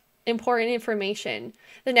is important information.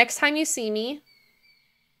 The next time you see me,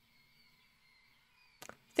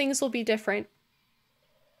 things will be different.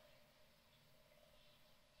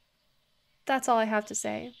 That's all I have to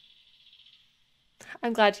say.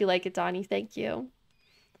 I'm glad you like it, Donnie. Thank you.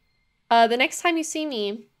 The next time you see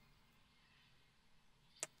me,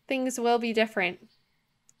 things will be different.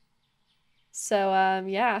 So,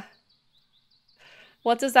 yeah.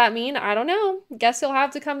 What does that mean? I don't know. Guess you'll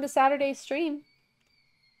have to come to Saturday's stream.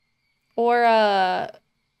 Or, I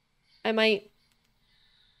might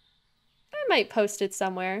post it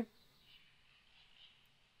somewhere.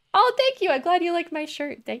 Oh, thank you. I'm glad you like my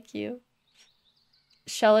shirt. Thank you.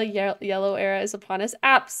 Shella yellow era is upon us.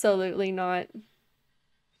 Absolutely not.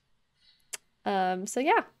 So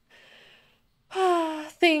yeah.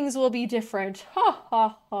 Things will be different. Ha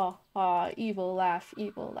ha ha ha. Evil laugh,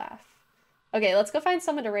 evil laugh. Okay, let's go find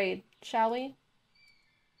someone to raid, shall we?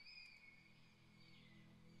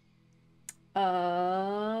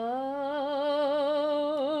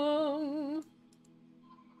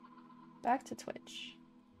 Back to Twitch.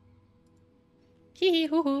 Hee hee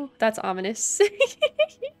hoo hoo. That's ominous.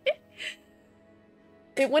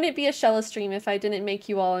 It wouldn't be a Shella stream if I didn't make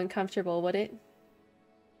you all uncomfortable, would it?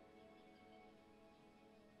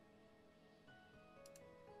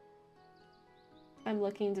 I'm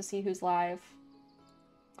looking to see who's live.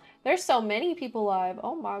 There's so many people live.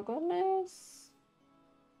 Oh my goodness.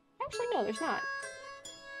 Actually, no, there's not.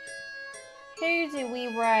 Who do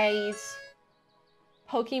we raid?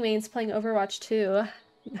 Pokemon's playing Overwatch 2.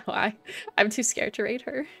 No, I'm too scared to raid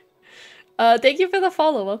her. Thank you for the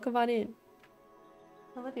follow. Welcome on in.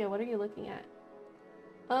 Olivia, what are you looking at?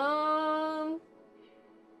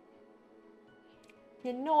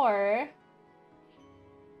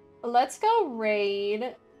 Let's go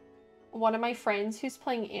raid one of my friends who's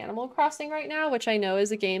playing Animal Crossing right now, which I know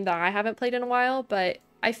is a game that I haven't played in a while, but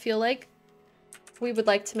I feel like we would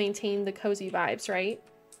like to maintain the cozy vibes, right?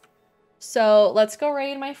 So let's go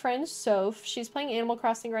raid my friend Soph. She's playing Animal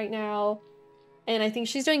Crossing right now, and I think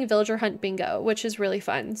she's doing Villager Hunt Bingo, which is really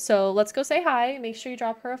fun. So let's go say hi. Make sure you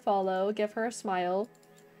drop her a follow, give her a smile.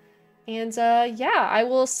 And yeah, I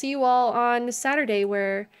will see you all on Saturday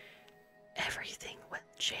where everything will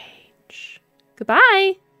change.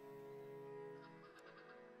 Goodbye!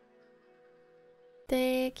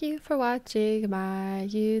 Thank you for watching my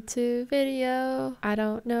YouTube video. I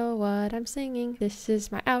don't know what I'm singing. This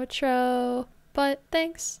is my outro. But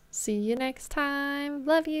thanks. See you next time.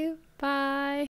 Love you. Bye.